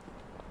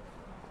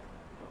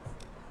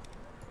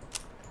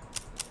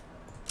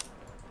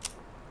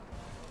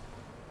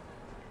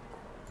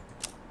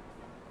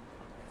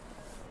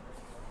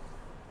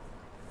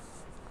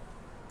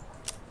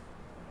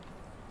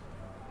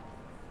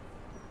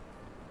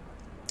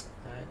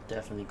 That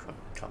definitely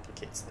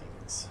complicates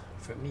things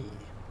for me.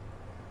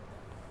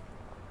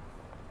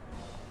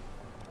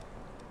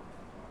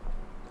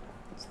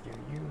 Let's do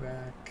you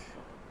rack.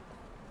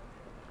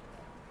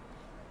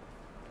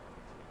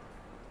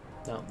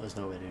 No, there's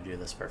no way to do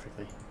this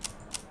perfectly.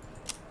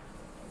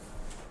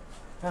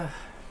 Ah.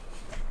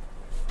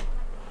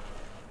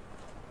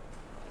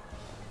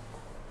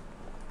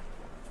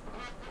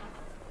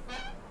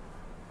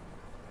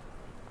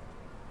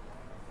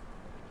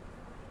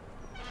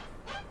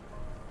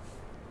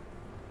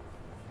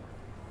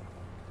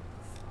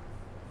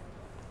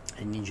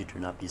 I need you to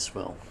not be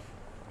swill.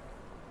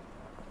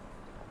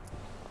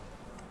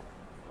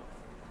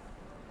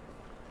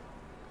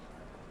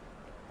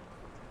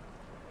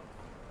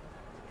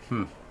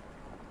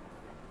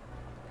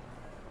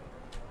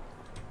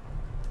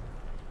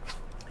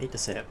 Hate to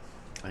say it,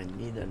 I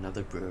need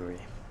another brewery.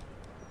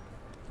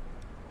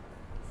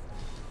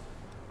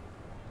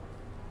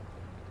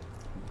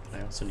 But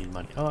I also need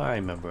money. Oh, I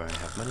remember I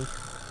have money.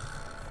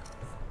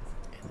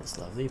 In this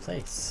lovely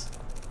place.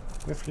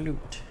 With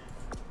loot.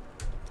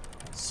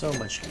 So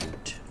much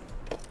loot.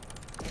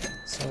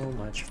 So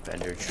much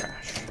vendor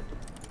trash.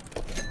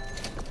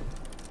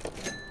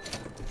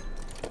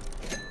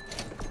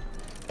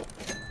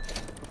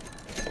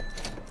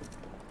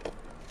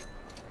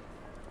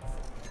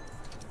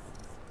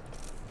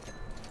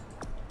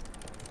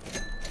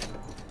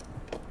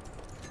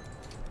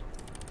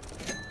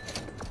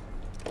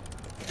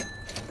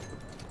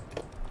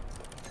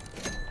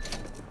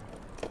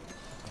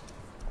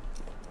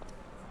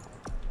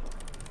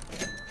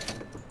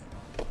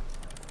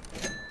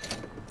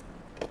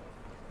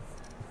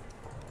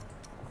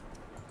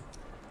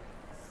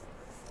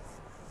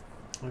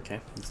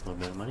 Okay, that's a little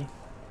bit of money.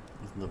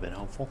 It's a little bit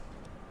helpful.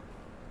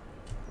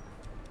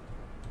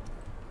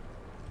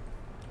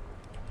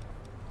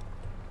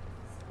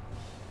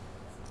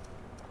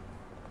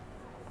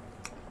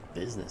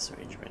 Business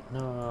arrangement.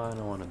 No, I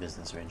don't want a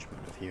business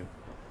arrangement with you.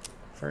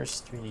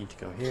 First, we need to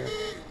go here.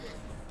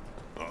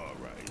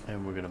 Alright.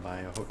 And we're gonna buy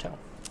a hotel.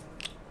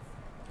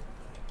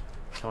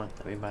 Come on,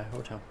 let me buy a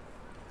hotel.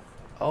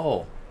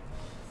 Oh!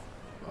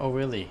 Oh,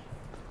 really?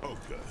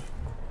 Okay.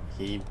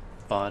 He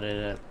bought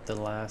it at the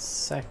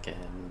last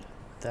second.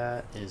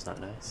 That is not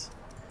nice.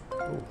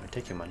 Oh, I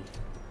take your money.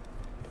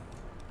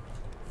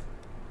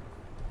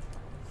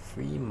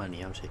 Free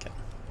money, I'll take it.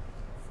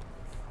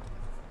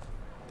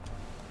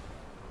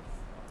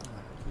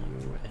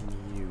 You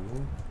and you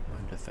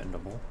are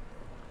defendable.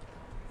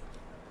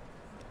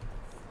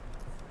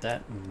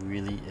 That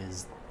really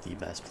is the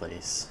best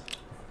place.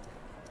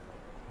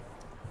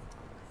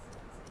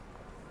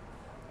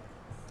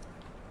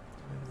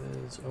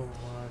 There's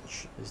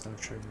Overwatch, there's no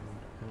trigger,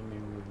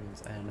 enemy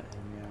movements, and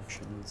enemy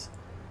actions.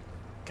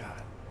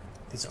 God,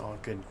 these are all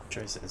good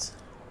choices.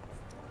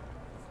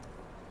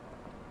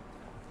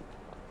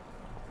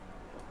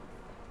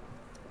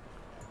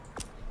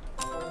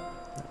 I'm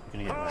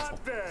gonna get a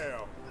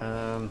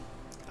rifle.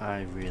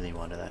 I really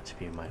wanted that to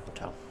be my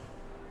hotel.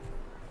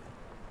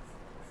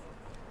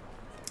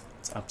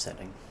 It's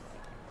upsetting.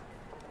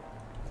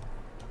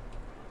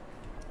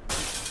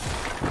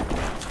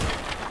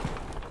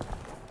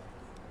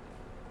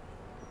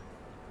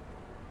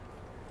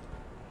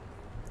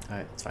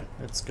 Alright, it's fine.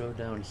 Let's go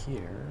down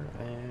here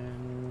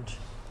and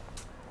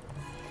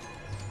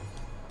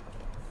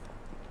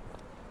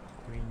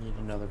we need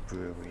another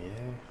brewery,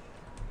 eh?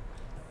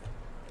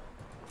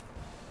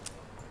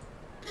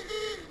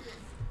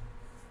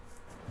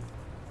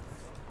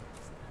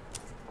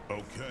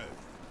 Okay.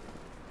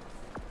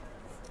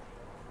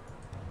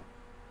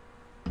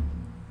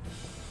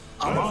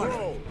 I'm on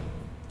it.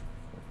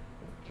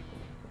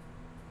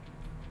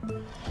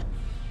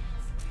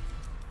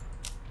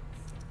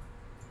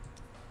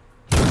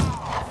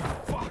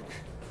 Fuck!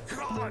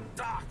 Come on,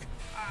 Doc!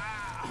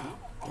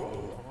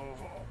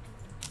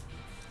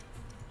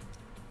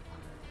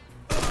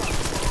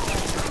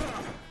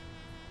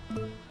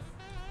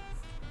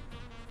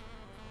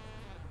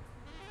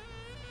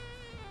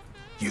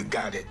 You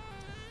got it.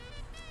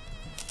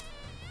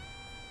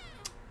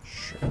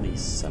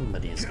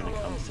 somebody is gonna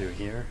come through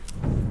here.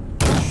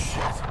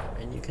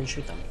 And you can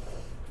shoot them.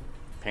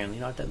 Apparently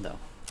not dead though.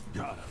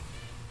 Got him.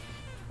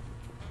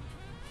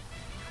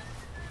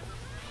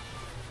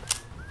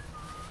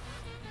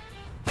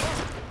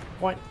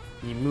 What?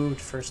 He moved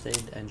first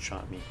aid and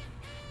shot me.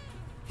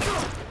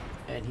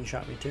 And he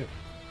shot me too.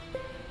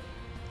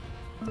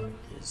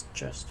 Is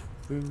just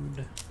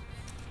rude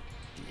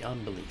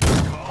beyond belief.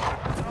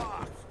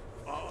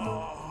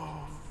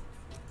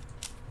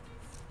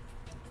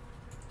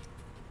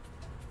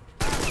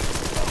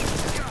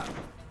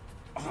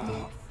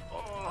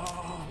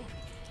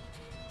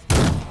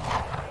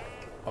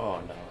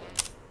 Oh no.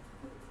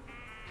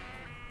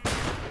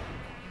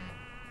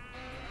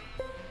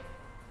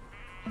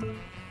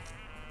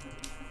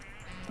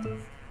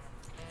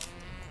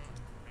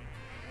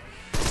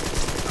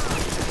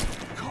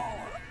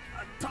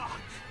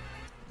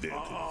 There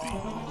could be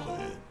no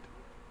end.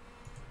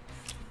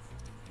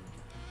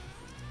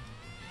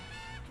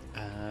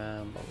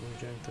 What were we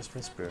doing with this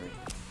first brewery?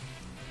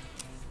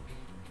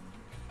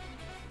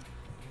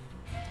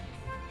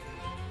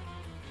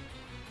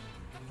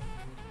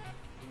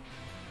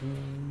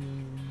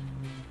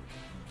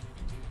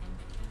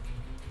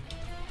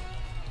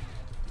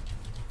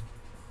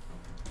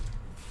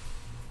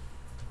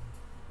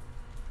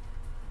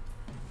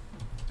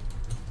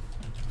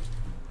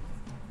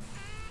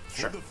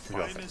 Sure, For the we'll go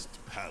for it. finest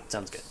palate.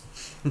 Sounds good.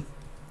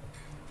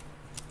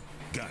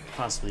 Got it.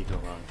 Possibly go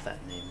wrong with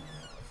that name.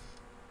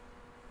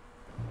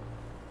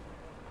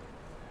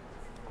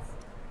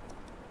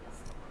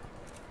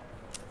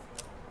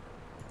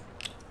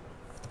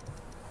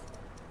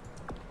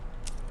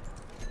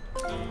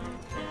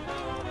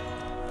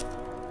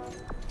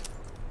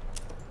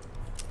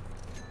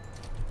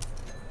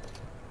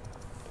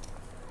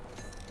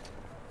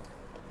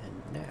 And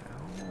now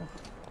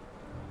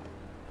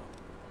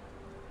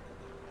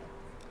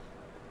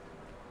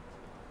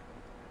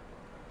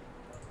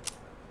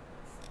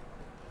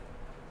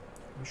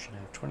we should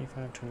have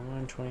 25,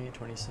 21, 28,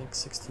 26,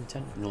 16,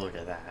 10. Look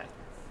at that.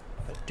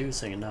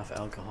 Producing enough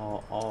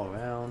alcohol all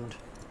around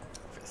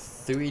for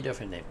 3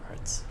 different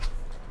neighborhoods.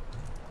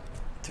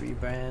 3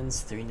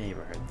 brands, 3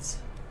 neighborhoods.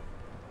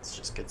 It's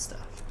just good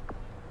stuff.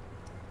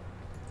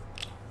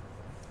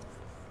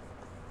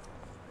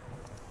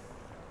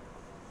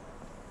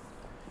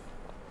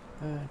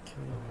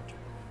 Activity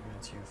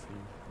grants you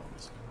freedom of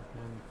bonus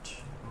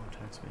movement. All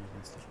attacks made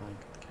against the flank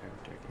of the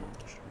character gain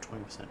additional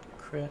 20%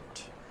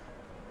 crit.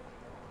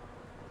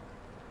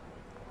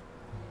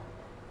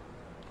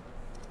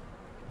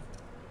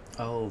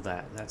 Oh,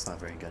 that's not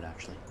very good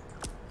actually.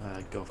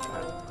 Go for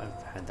it.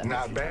 I've had that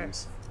a few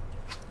times.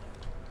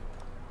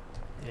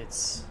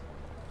 It's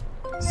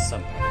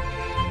subpar.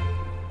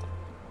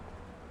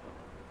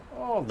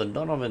 Oh, the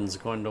Donovans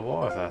going to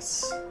war with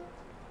us.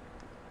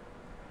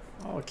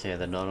 Okay,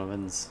 the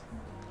Donovans.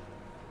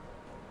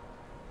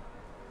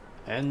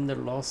 And the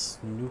Los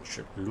Luchos.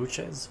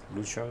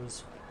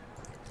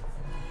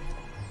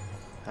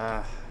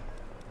 Ah.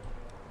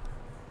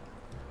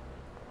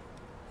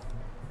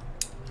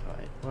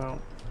 Alright, well.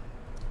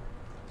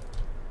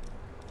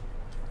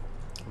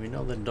 We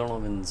know the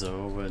Donovans are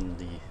over in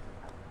the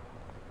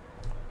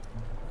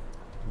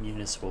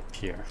municipal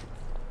pier.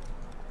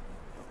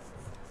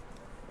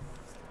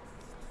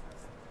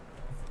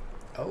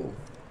 Oh.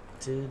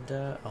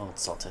 Oh,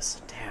 it's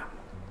Saltis. Damn.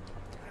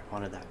 I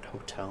wanted that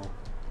hotel.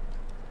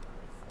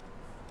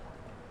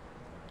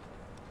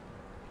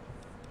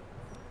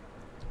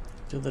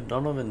 Do the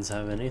Donovans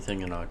have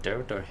anything in our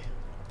territory?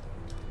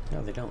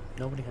 No, they don't.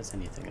 Nobody has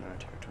anything in our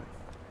territory.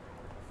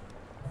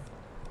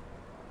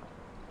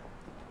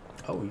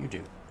 Oh, you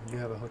do. You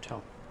have a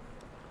hotel.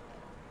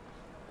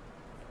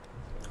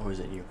 Or is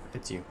it you?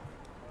 It's you.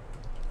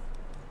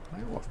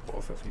 Am I war with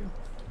both of you?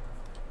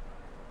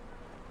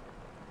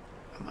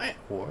 Am I at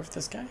war with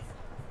this guy?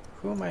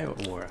 Who am I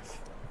at war with?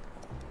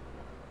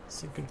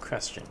 It's a good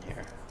question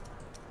here.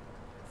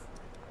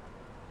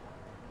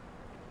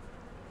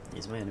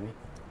 He's my enemy.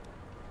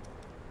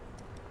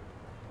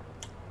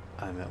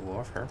 I'm at war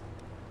with her.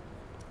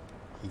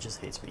 He just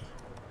hates me.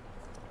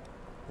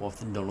 War with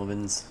the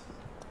Donovans.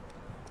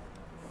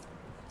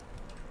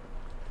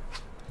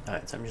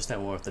 Alright, so I'm just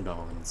at war with the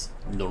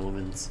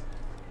Donovans.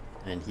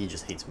 And he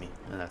just hates me.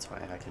 And that's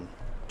why I can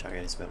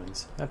target his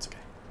buildings. That's okay.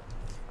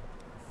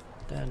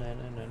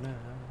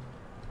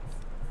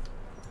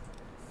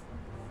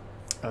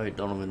 Alright,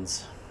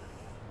 Donovans.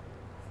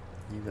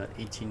 You got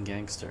 18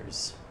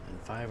 gangsters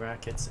and 5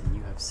 rackets, and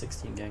you have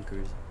 16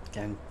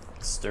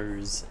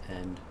 gangsters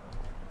and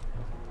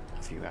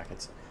a few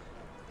rackets.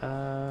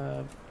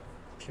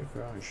 Pure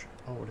garage.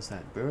 Oh, what is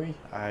that? Brewery?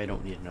 I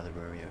don't need another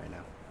brewery right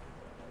now.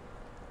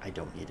 I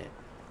don't need it.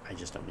 I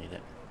just don't need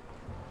it.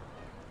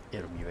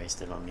 It'll be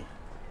wasted on me.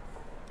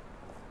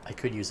 I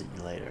could use it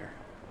later.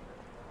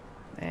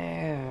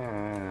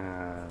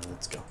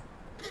 Let's go.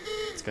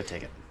 Let's go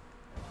take it.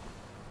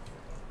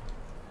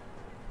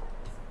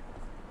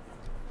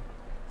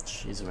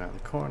 She's around the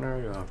corner.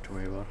 You don't have to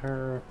worry about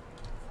her.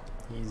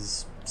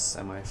 He's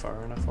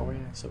semi-far enough away,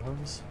 I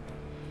suppose.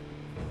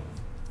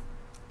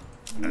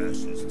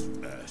 Ashes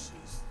to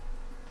ashes.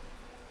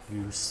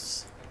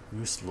 Use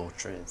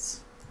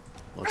Lotres.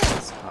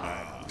 Lotres.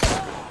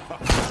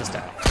 Just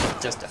die.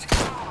 Just die.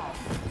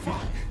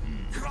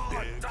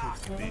 There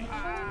could be no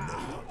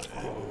other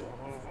end.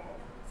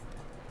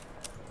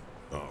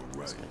 All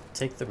right.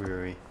 Take the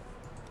brewery.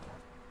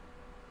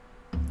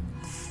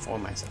 For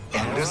myself.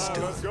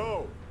 Understood. Let's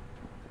go.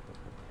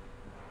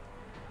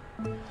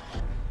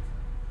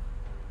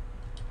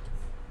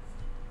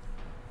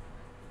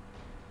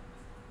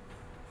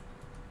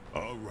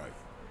 All right.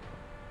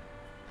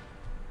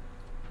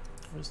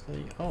 Where's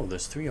the... Oh,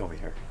 there's 3 over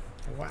here.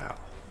 Wow.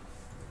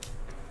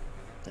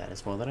 That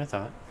is more than I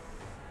thought.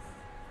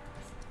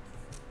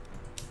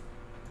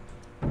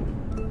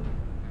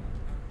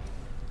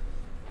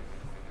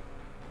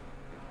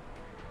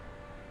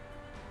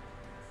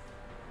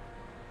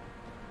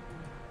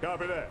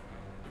 Copy that.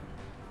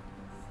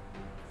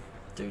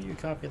 Do you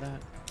copy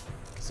that?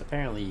 Because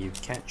apparently you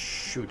can't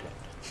shoot it.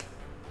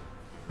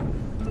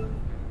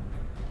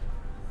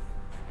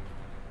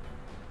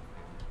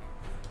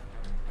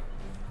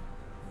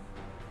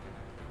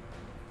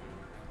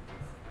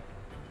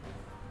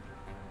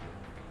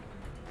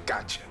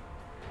 Gotcha.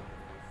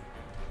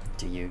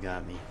 Do you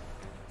got me?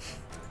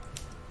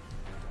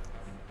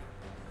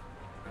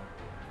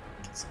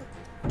 Guess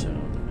I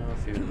don't know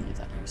if you're really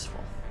that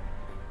useful.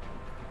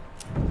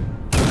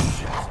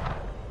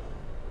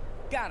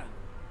 Got him.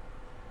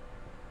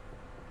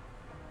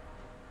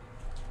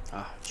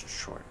 Ah, it's just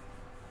short.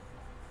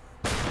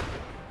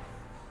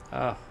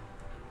 Oh.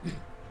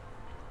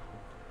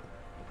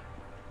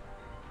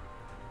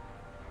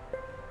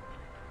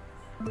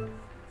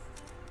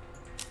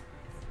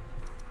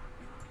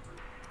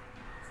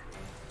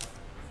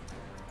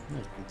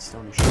 It's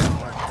only short.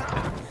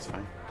 Okay, it's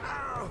fine.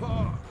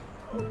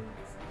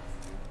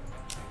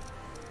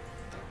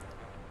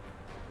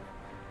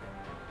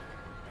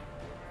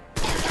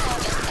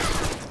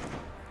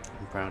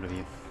 I'm proud of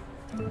you.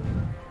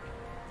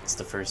 It's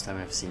the first time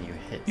I've seen you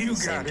hit the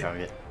same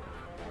target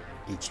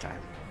each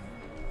time.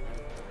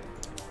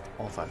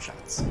 All 5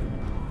 shots.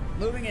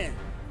 Moving in.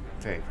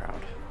 Very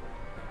proud.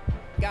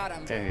 Got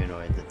him. Very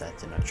annoyed that that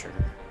did not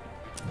trigger.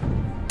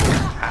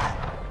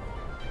 Ah.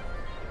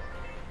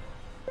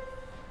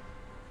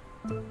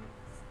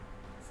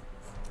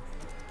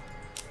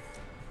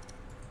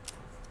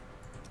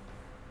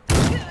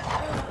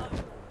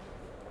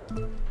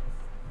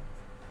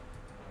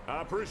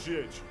 I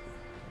appreciate you.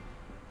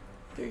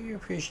 Do you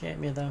appreciate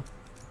me though?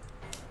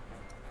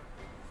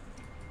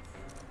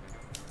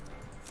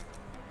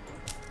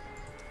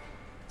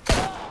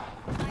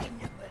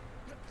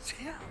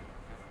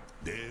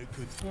 There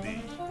could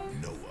be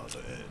no other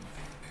end.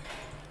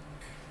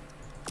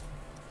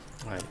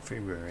 Alright, free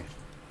brewery.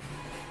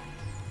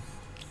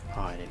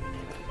 Oh, I didn't need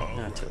it. All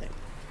Not too right.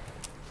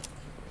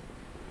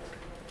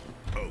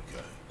 late.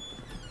 Okay.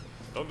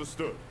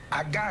 Understood.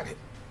 I got it.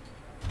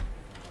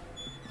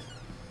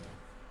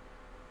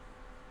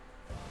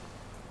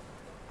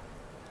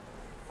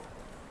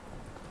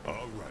 All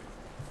right.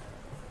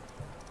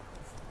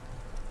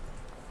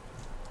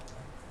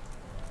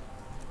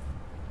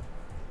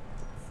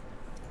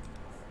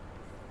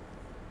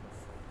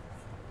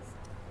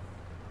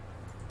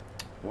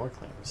 War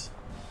claims.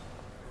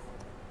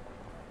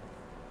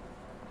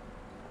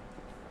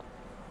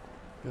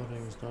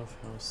 Buildings,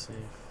 Safehouse, safe.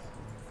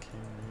 Okay.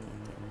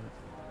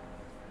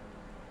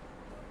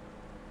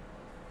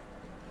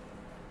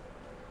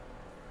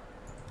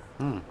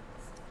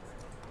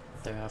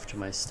 They're after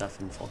my stuff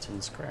in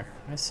Fulton Square.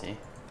 I see.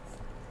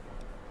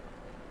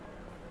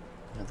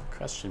 Now the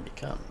question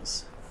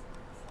becomes,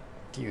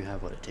 do you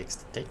have what it takes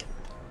to take it?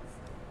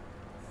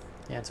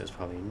 The answer is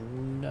probably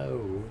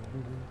no.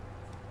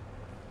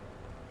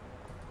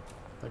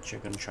 But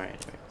you're gonna try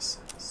anyways.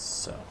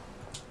 So.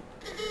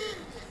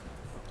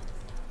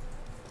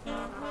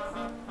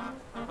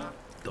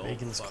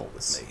 Reagan's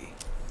Colts.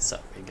 What's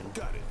up, Reagan?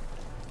 Got it.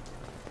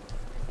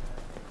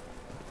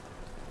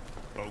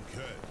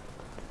 Okay.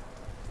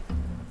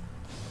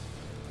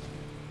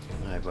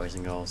 Alright, boys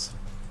and girls.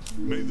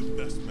 May the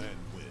best man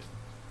win.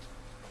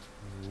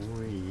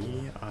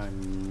 We are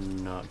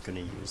not gonna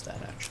use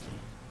that actually.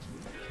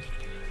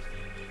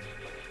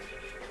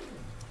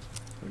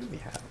 Who do we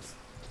have?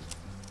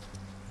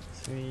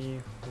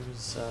 3.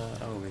 Who's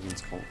oh,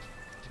 Reagan's Colt.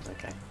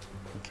 Okay.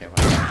 Okay,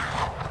 well.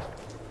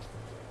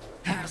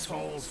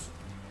 Assholes.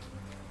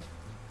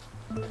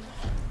 We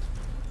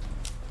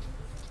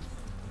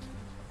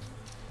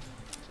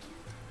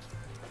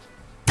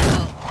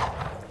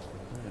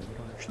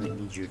don't actually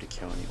need you to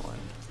kill anyone.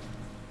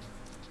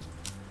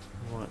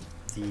 We want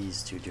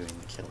these two doing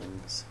the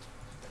killings.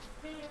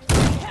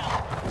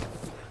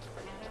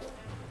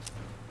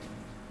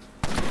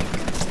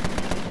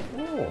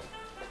 Oh!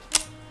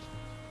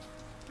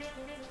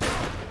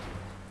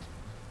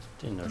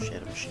 Didn't know she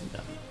had a machine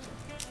gun.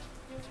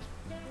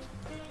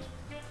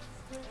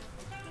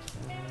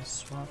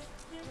 Swap.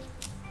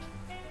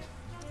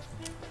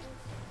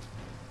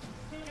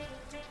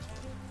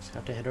 Just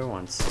have to hit her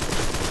once.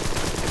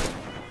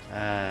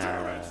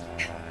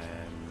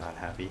 I'm not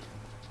happy.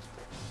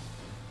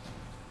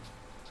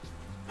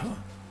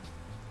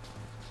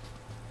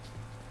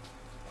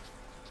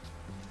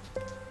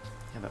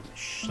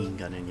 machine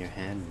gun in your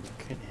hand and you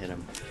couldn't hit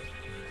him.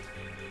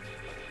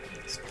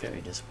 It's very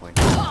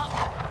disappointing.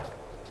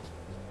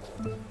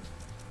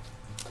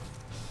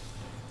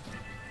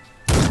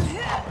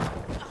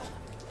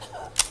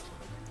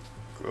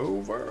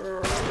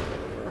 Grover!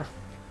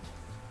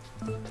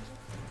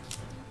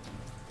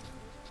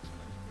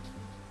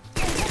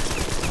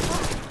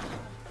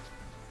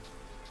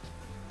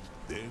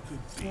 There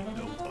could be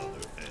no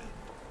other end.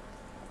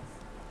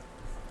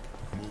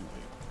 Moving.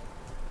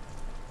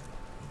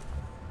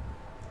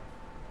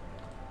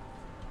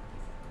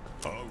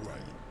 All right.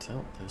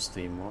 So, there's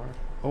 3 more.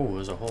 Oh,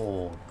 there's a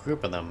whole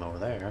group of them over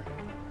there.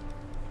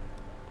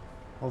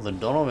 Oh, the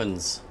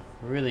Donovans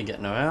really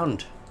getting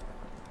around.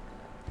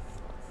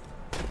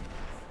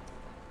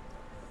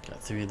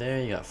 Got 3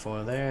 there, you got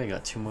 4 there, you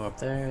got 2 more up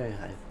there,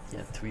 you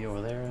got 3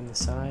 over there on the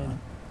side.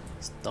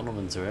 These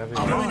Donovans are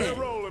everywhere. Get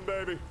rolling,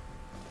 baby.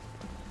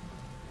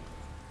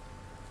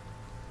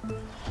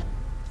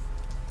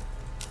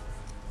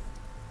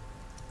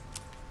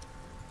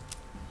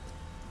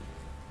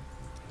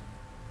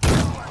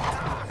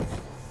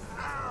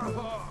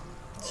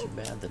 Too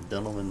bad the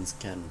Donovans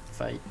can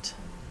fight.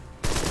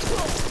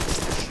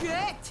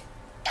 Shit!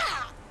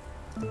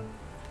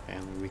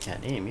 And we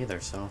can't aim either,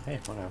 so hey,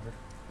 whatever.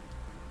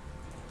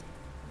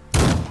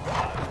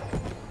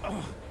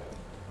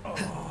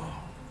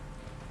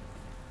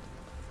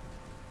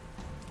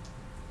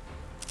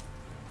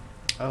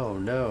 Oh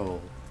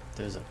no,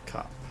 there's a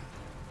cop.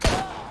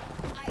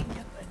 I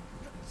knew it.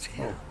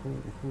 Oh,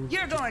 who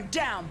You're going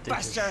down, did you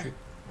Buster. shoot?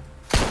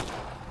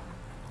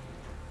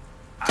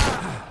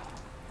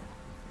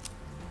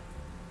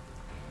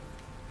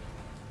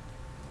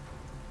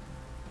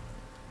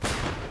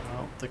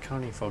 Well, the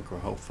county folk will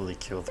hopefully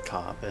kill the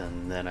cop,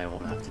 and then I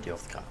won't have to deal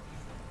with the cop.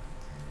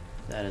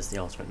 That is the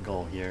ultimate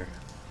goal here,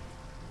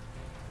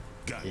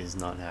 Got it. is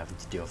not having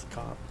to deal with the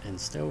cop,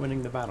 and still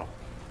winning the battle.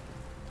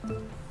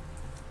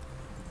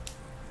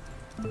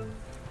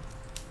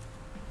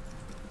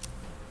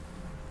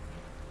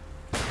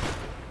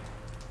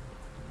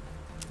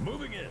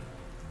 Moving in.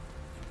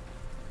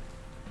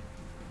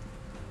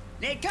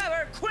 Need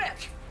cover,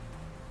 quick!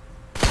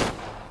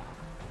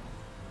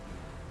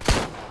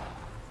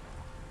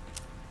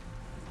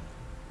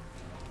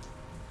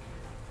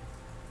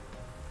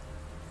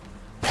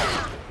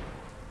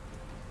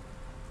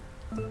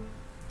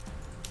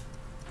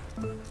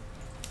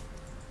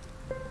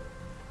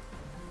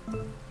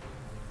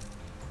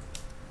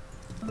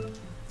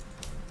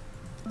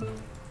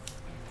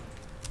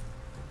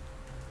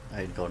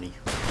 Alright, Goni.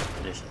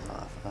 Finish this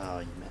off. Oh,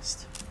 you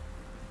missed.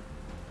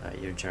 Alright,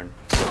 your turn.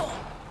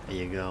 There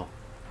you go.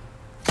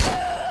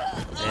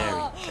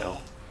 There we go.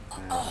 I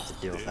don't have to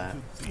deal with that.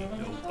 Could be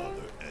no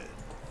other end.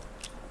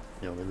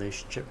 No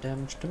relationship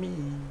damage to me.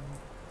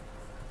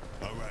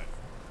 All right.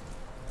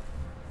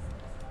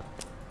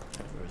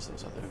 Okay, where's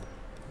those other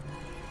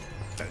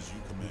As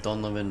you command.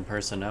 Donovan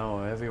personnel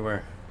are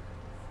everywhere.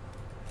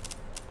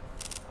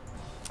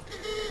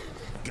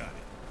 Got it.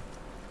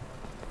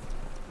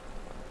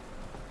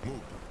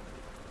 Move.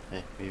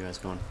 Hey, where you guys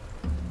going?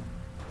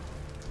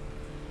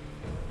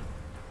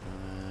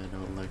 I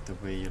don't like the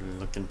way you're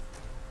looking.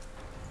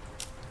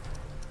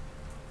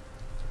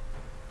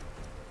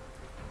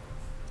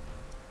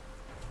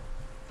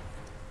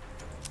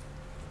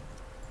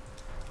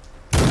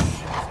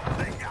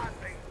 They got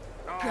me.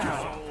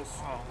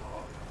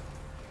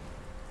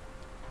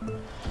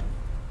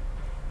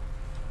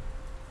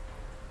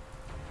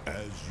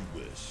 As you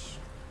wish.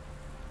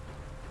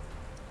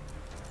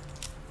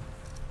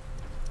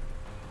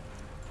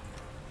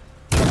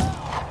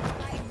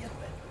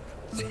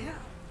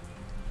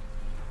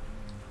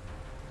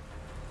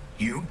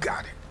 You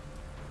got it.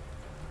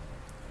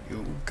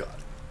 You got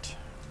it.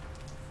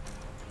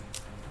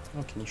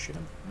 Oh, can you shoot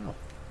him? Oh.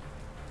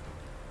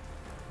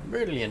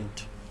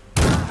 Brilliant.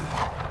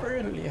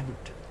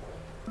 Brilliant.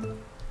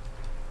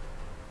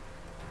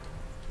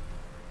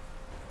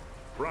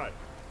 Right.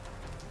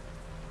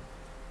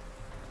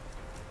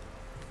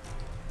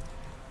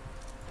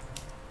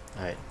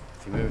 Alright,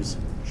 if he moves,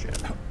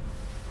 shoot him.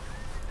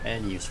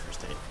 And use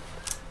first aid.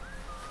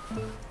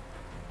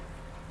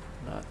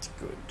 Not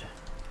good.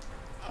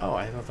 Oh,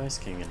 I have a Vice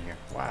King in here.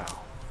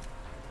 Wow.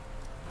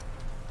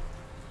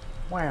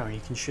 Wow,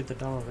 you can shoot the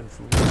Donovan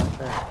from way up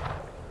there.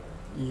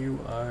 You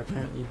are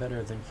apparently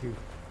better than Hugh.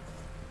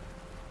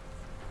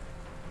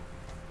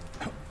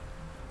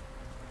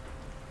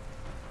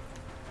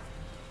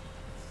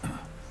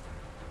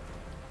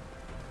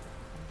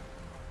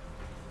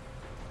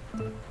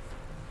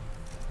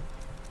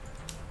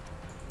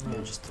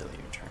 Yeah, just delete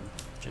your turn.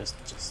 Just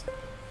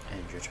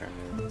end your turn,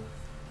 really.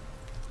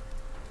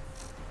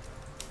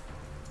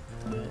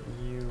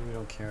 You we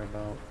don't care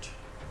about.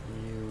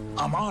 You.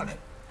 I'm on it.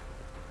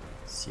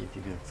 See if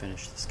you can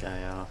finish this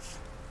guy off.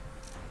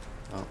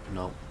 Oh,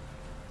 no.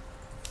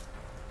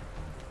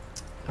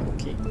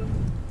 Okay.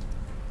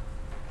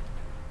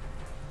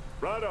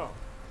 Right on.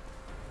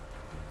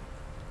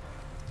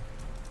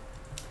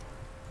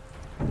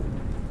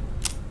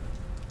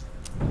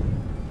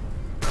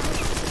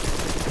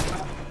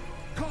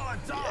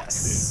 Yes.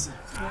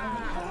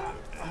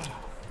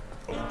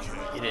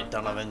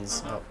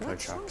 Donovans. Oh, tow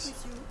What's wrong trucks.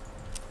 with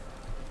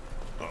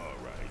you? All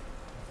right.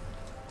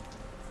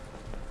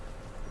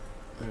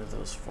 Look at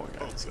those 4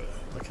 guys. Okay.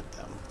 Look at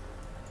them.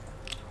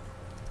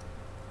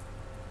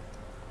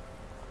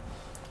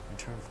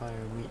 Return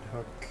fire, meat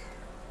hook.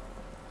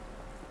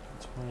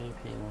 20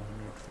 AP, 100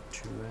 for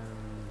 2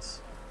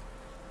 rounds.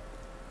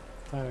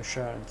 Fire a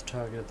shot at the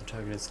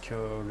target is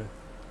killed.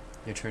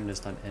 Your turn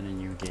does not end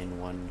and you gain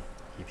 1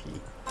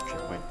 AP.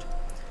 Checkpoint.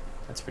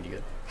 That's pretty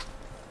good.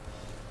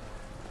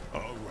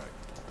 All right.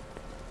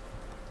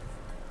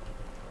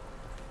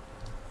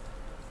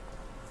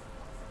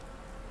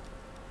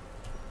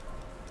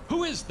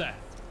 Who is that?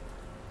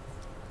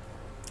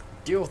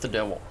 Deal with the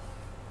devil.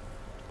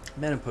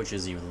 Man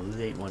approaches you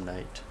late one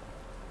night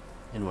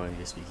in one of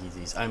your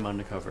speakeasies. I'm on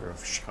the cover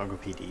of Chicago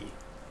PD.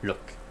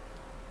 Look,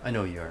 I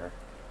know you are,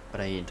 but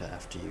I ain't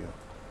after you.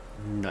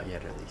 Not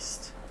yet, at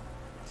least.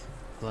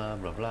 Blah,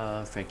 blah,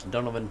 blah. Frankie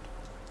Donovan.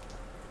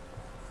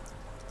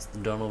 It's the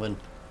Donovan.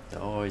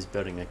 They're always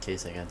building a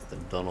case against the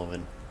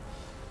Donovan.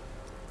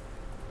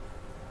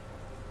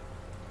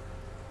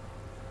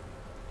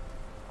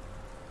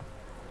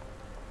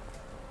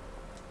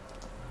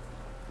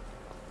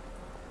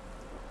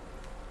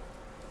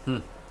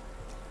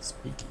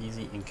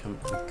 Speakeasy income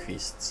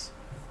increased.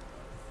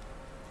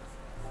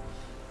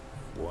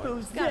 What?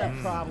 Who's got a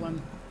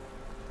problem?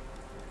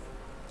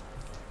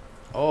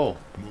 Oh,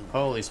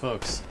 holy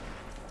smokes.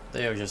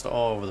 They are just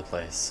all over the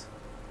place.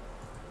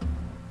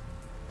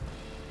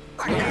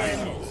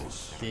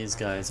 These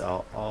guys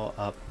are all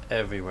up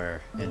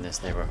everywhere in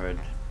this neighborhood.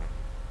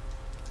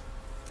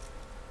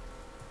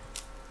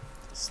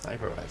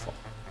 Sniper rifle.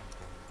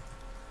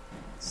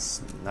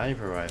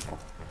 Sniper rifle.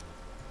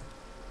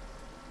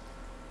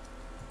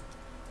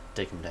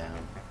 Take him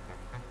down.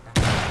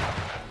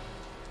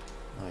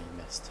 Oh, you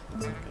missed.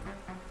 That's not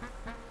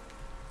good.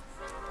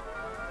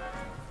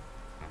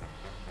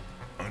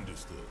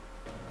 Understood.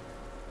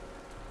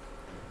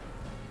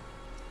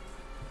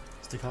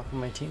 Is the cop on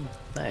my team?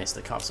 Nice,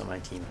 the cop's on my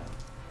team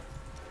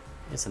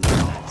now. Isn't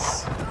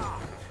that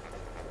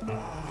nice?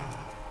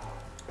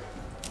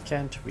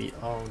 Can't we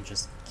all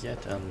just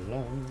get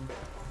along?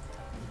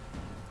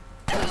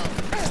 I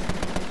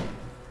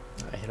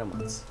hit him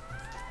once.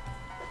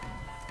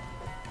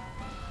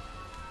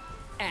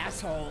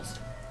 Assholes.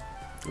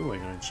 Ooh, I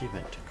got an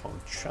achievement called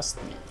Trust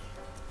Me.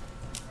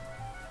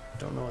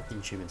 Don't know what the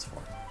achievement's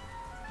for.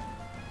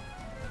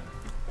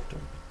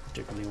 Don't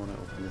particularly want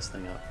to open this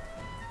thing up.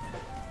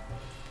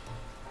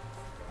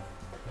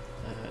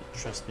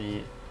 Trust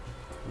me,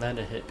 land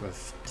a hit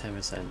with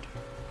 10%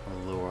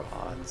 or lower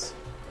odds.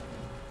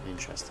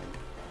 Interesting.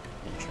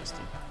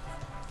 Interesting.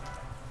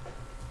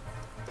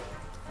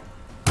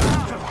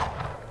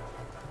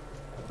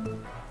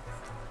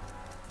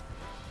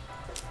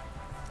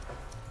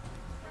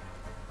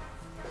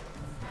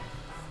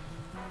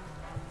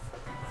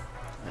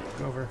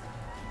 Go over.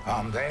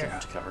 I'm Get there.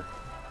 into cover.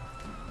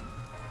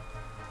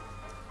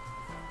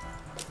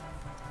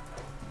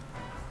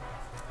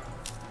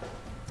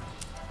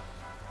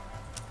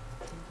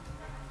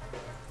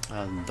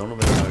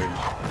 Donovan mode.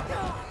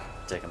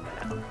 Take him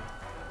down. There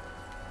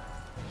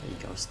you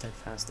go,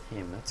 steadfast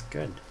aim. That's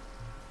good.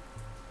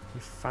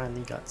 You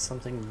finally got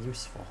something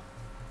useful.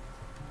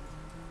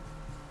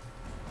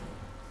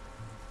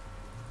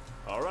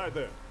 All right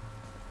then.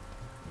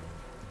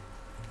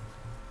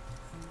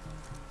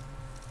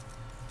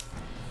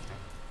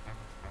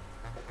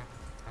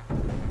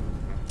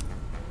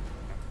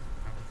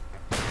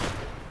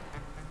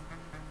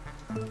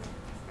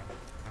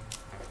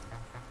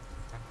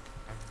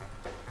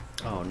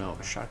 Oh no,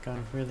 a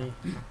shotgun? Really?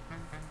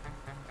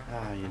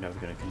 Ah, you're never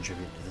gonna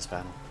contribute to this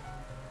battle.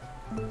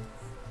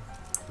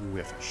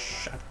 With a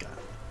shotgun.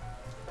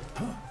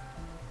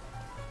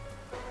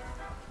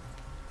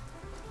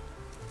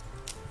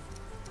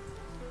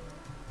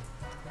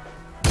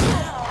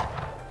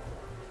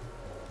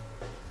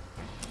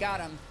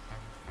 Got him.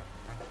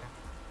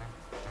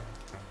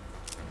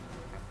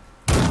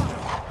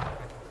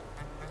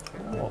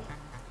 Oh.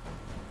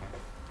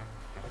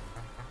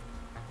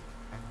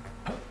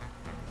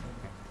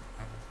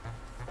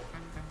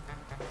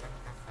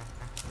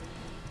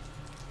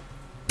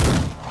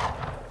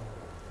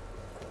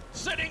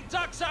 Sitting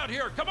ducks out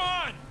here, come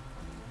on!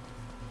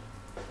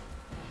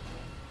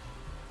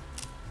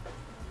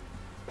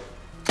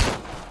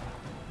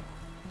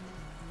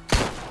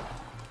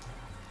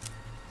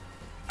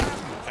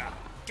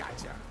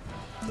 Gotcha.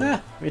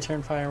 Ah,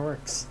 return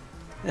fireworks.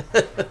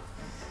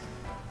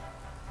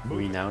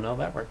 We now know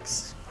that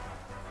works.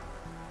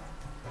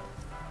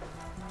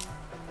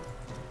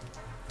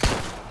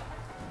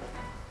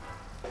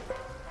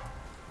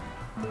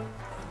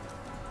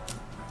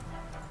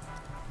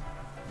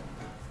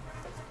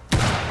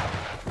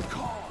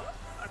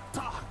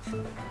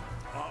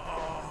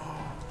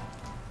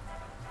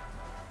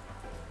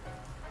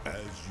 As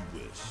you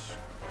wish.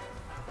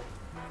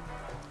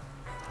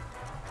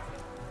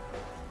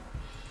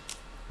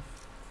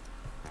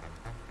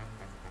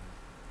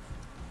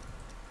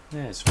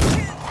 Yeah, it's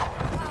fine.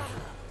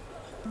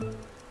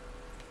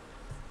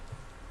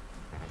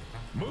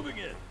 Move Moving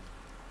in.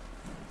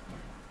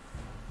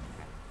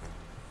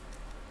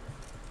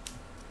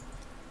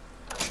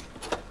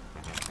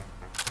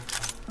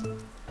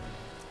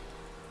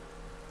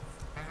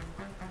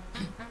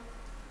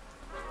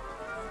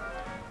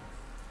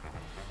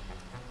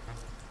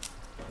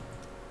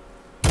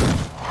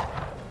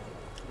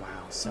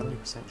 Wow,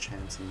 70%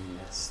 chance he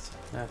missed.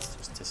 That's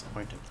just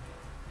disappointing.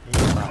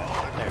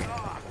 85. There we go.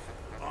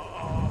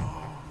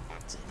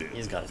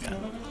 He's got it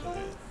down.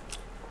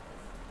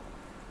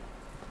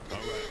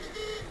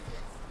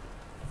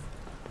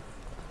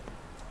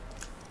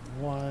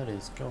 What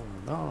is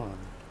going on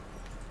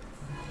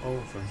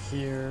over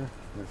here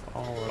with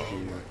all of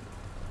you?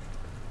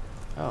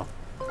 Oh.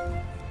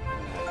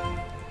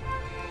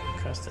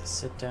 Press to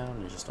sit down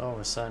and just all of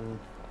a sudden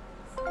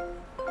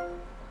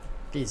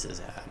beats his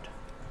head.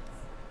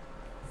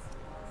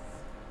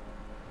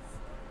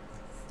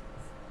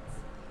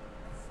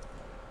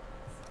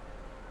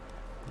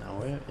 Now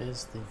where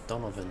is the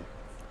Donovan?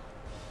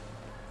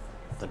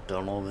 The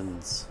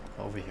Donovans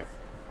over here.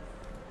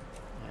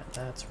 And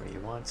that's where he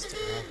wants to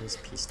have his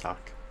peace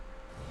talk.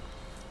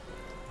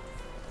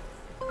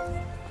 As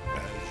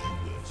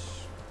you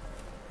wish.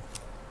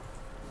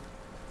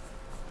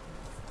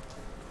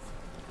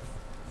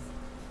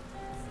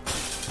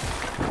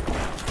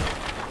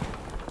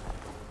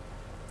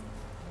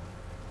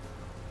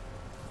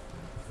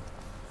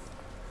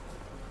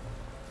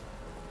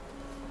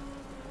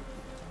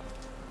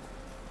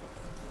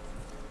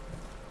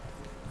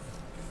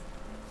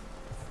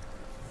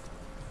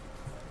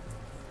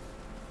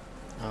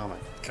 Oh my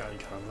god, you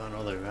gotta run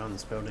all the way around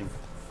this building.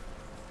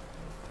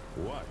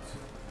 What?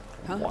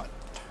 Huh? What?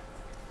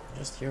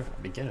 Just here for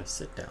the beginner,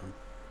 sit down.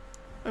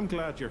 I'm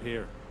glad you're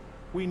here.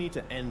 We need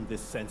to end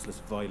this senseless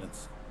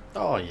violence.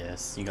 Oh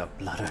yes, you got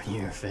blood on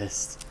your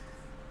fist.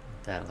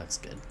 That looks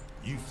good.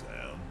 You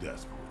sound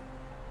desperate.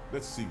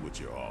 Let's see what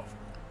you're offering.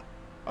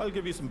 I'll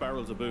give you some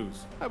barrels of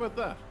booze. How about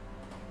that?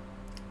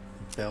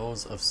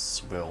 Bells of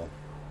Swill.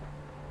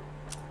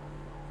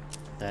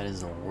 That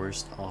is the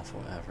worst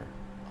awful ever.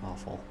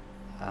 Awful.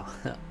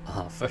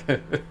 Offer. All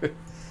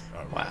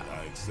right, Wow.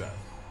 I accept.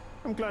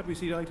 I'm glad we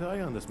see eye to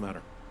eye on this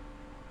matter.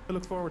 I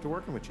look forward to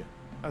working with you,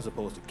 as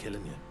opposed to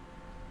killing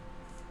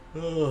you.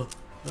 Oh,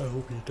 I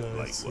hope he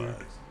dies.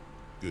 Likewise.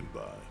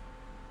 Goodbye.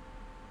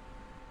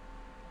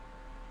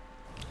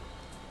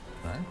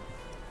 Right?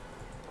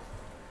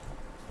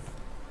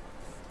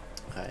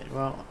 Alright,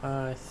 well,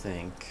 I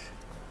think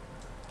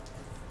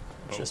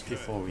just Okay.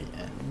 before we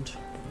end,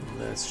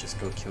 let's just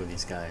go kill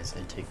these guys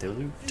and take their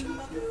loot.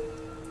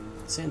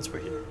 Since we're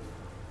here.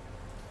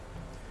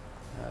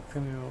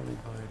 Premium only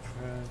by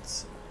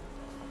France.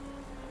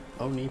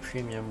 Only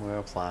premium will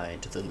apply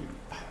to the loot.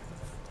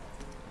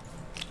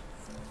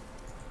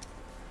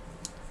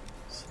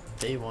 So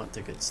they want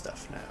the good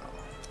stuff now.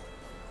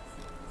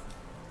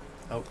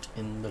 Out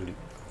in the loop.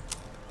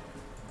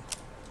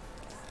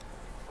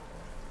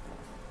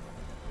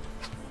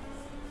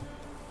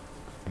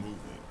 Moving.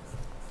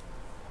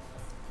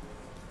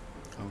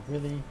 Oh,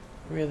 really?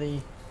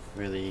 Really?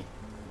 Really?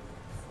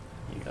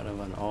 You gotta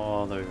run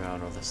all the way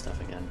around all this stuff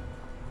again.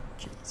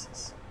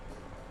 Jesus.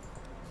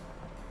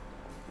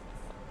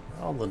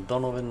 All the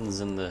Donovans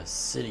and the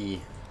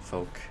city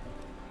folk.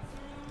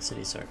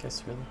 City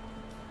circus, really?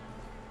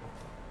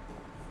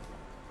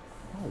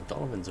 Oh, the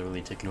Donovans are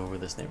really taking over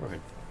this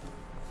neighborhood.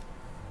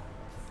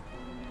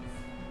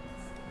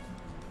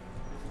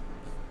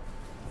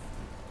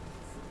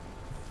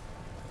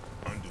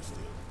 Understood.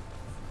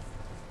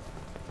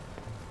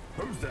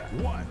 Who's that?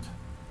 What?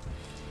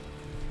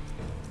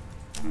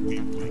 We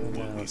And bring now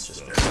what we let's just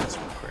sell. fix this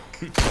real quick.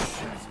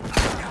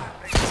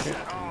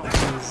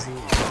 Easy,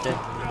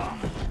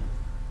 deadly.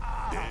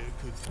 There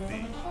could be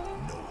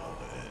no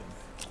other end.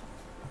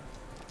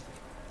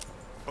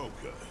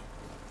 Okay.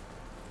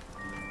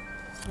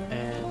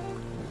 And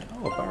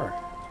oh, a bar.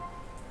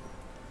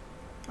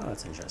 Oh,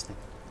 that's interesting.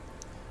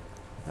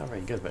 Not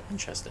very good, but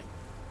interesting.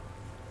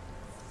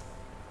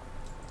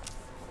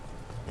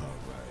 All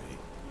right.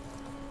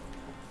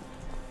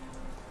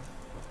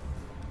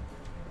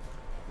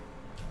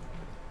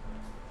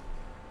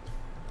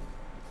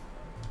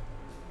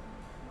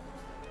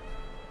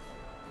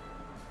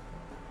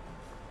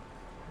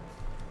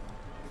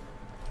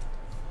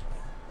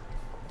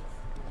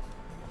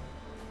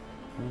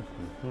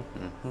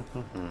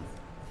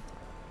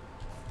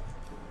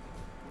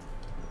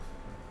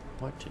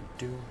 What to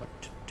do, what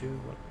to do,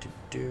 what to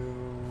do.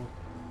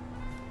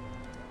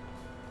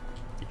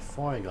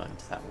 Before I got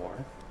into that war.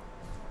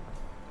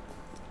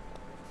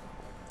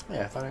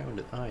 Yeah, I thought I owned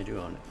it. Oh, I do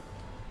own it.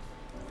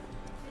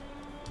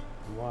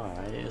 Why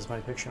is my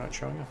picture not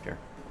showing up here?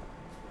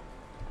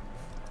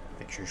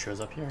 Picture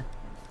shows up here.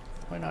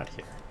 Why not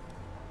here?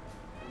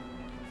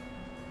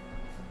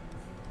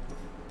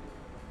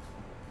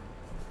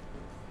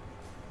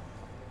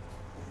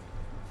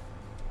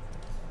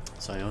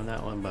 So I own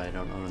that one, but I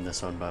don't own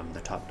this one, but I'm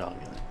the top dog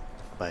in it.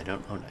 But I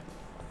don't own it.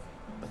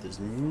 But there's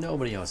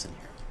nobody else in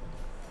here.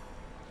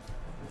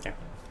 Okay.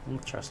 I'm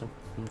trust him.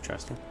 I'm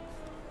trust him.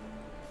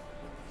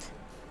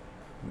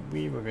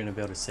 we were going to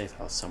build a safe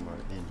house somewhere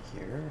in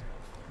here.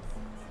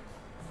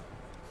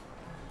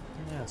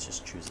 Yeah, let's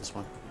just choose this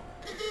one.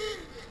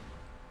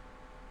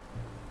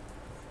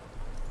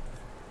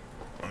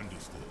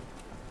 Understood.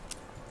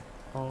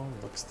 All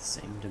looks the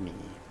same to me.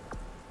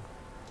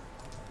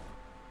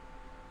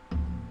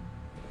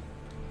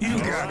 You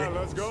got it.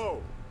 Let's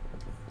go.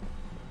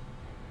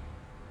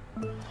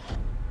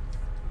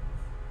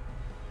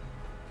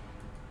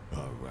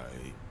 All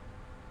right.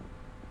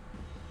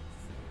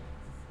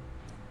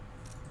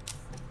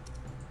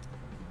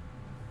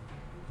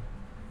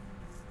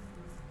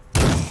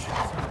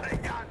 They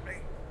got me.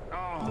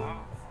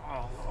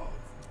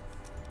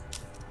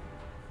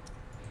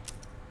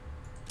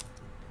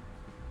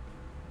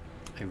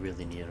 I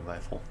really need a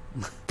rifle.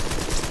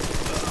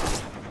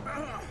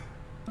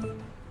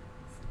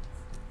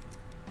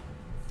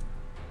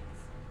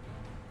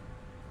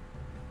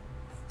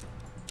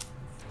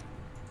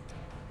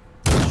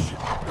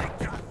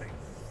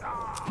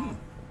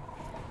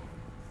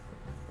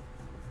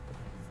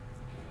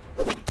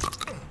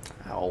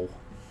 Ow.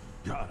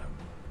 Got him.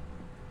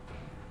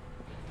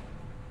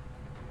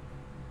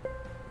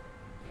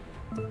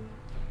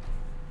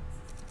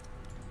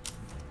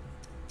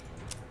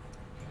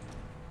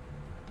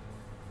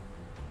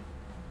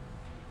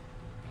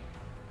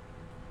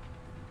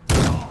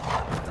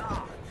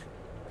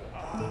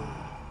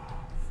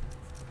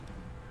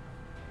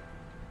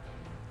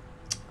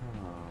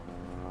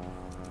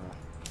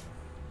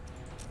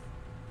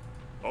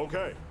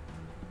 Okay.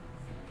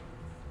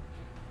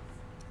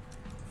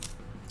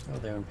 Oh,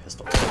 they're in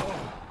pistol.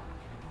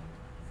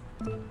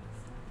 Didn't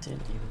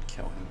even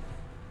kill him.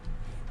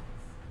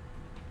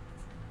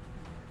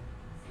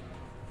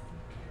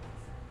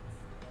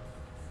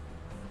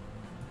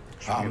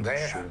 I'm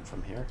there. Shoot him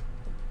from here.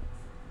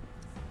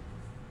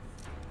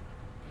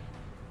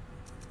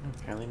 No,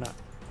 apparently not.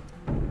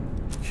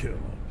 Kill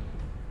him.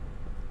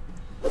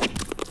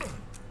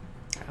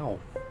 Ow.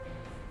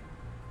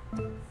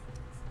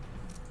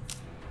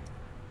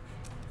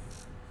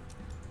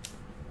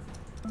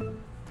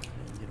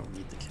 You don't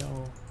need the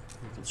kill.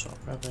 You can swap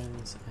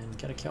weapons and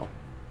get a kill.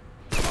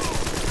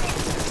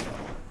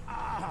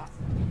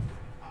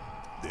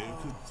 There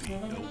could be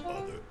no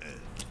other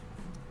end.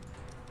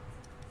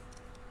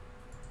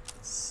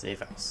 Safe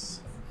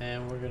house.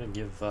 And we're gonna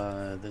give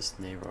this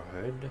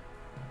neighborhood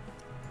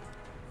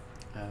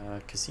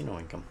casino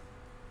income.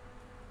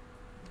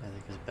 I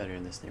think it's better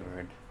in this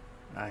neighborhood.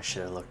 I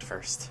should have looked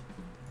first.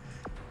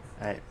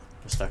 Alright,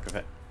 we're stuck with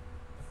it.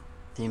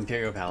 The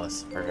Imperial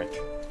Palace. Perfect.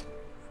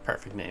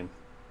 Perfect name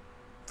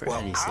for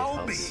any safe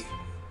house.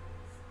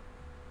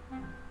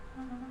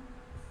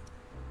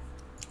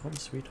 Home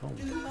sweet home.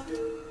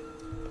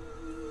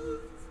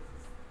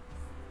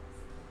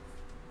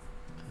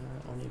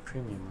 Only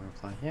premium will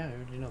apply. Yeah, I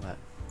already know that.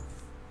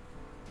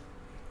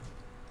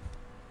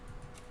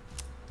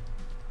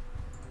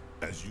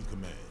 As you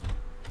command.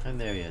 And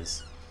there he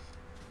is.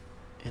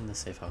 In the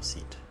safe house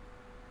seat.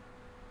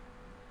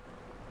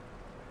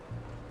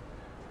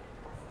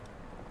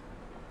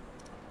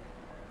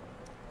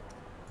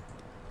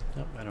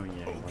 Nope, I don't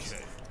need any more.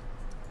 Okay.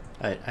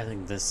 Alright, I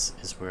think this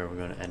is where we're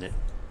going to end it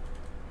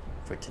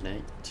for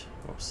tonight.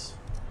 Oops.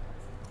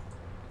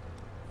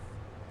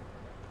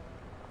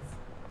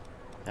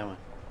 That one.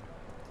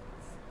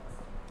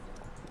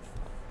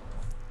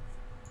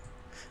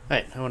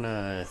 Alright, I want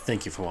to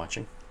thank you for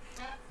watching.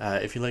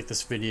 If you like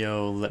this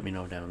video, let me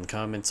know down in the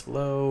comments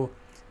below.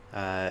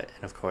 And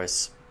of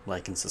course,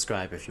 like and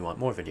subscribe if you want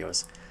more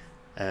videos.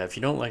 If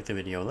you don't like the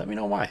video, let me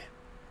know why.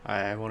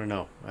 I want to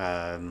know.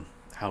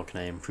 How can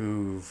I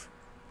improve?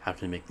 How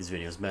can I make these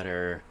videos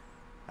better?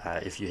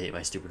 If you hate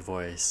my stupid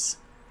voice,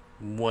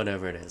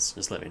 whatever it is,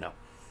 just let me know.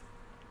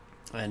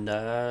 And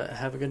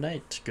have a good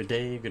night, good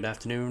day, good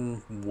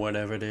afternoon,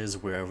 whatever it is,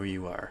 wherever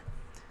you are.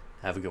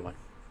 Have a good one.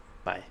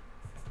 Bye.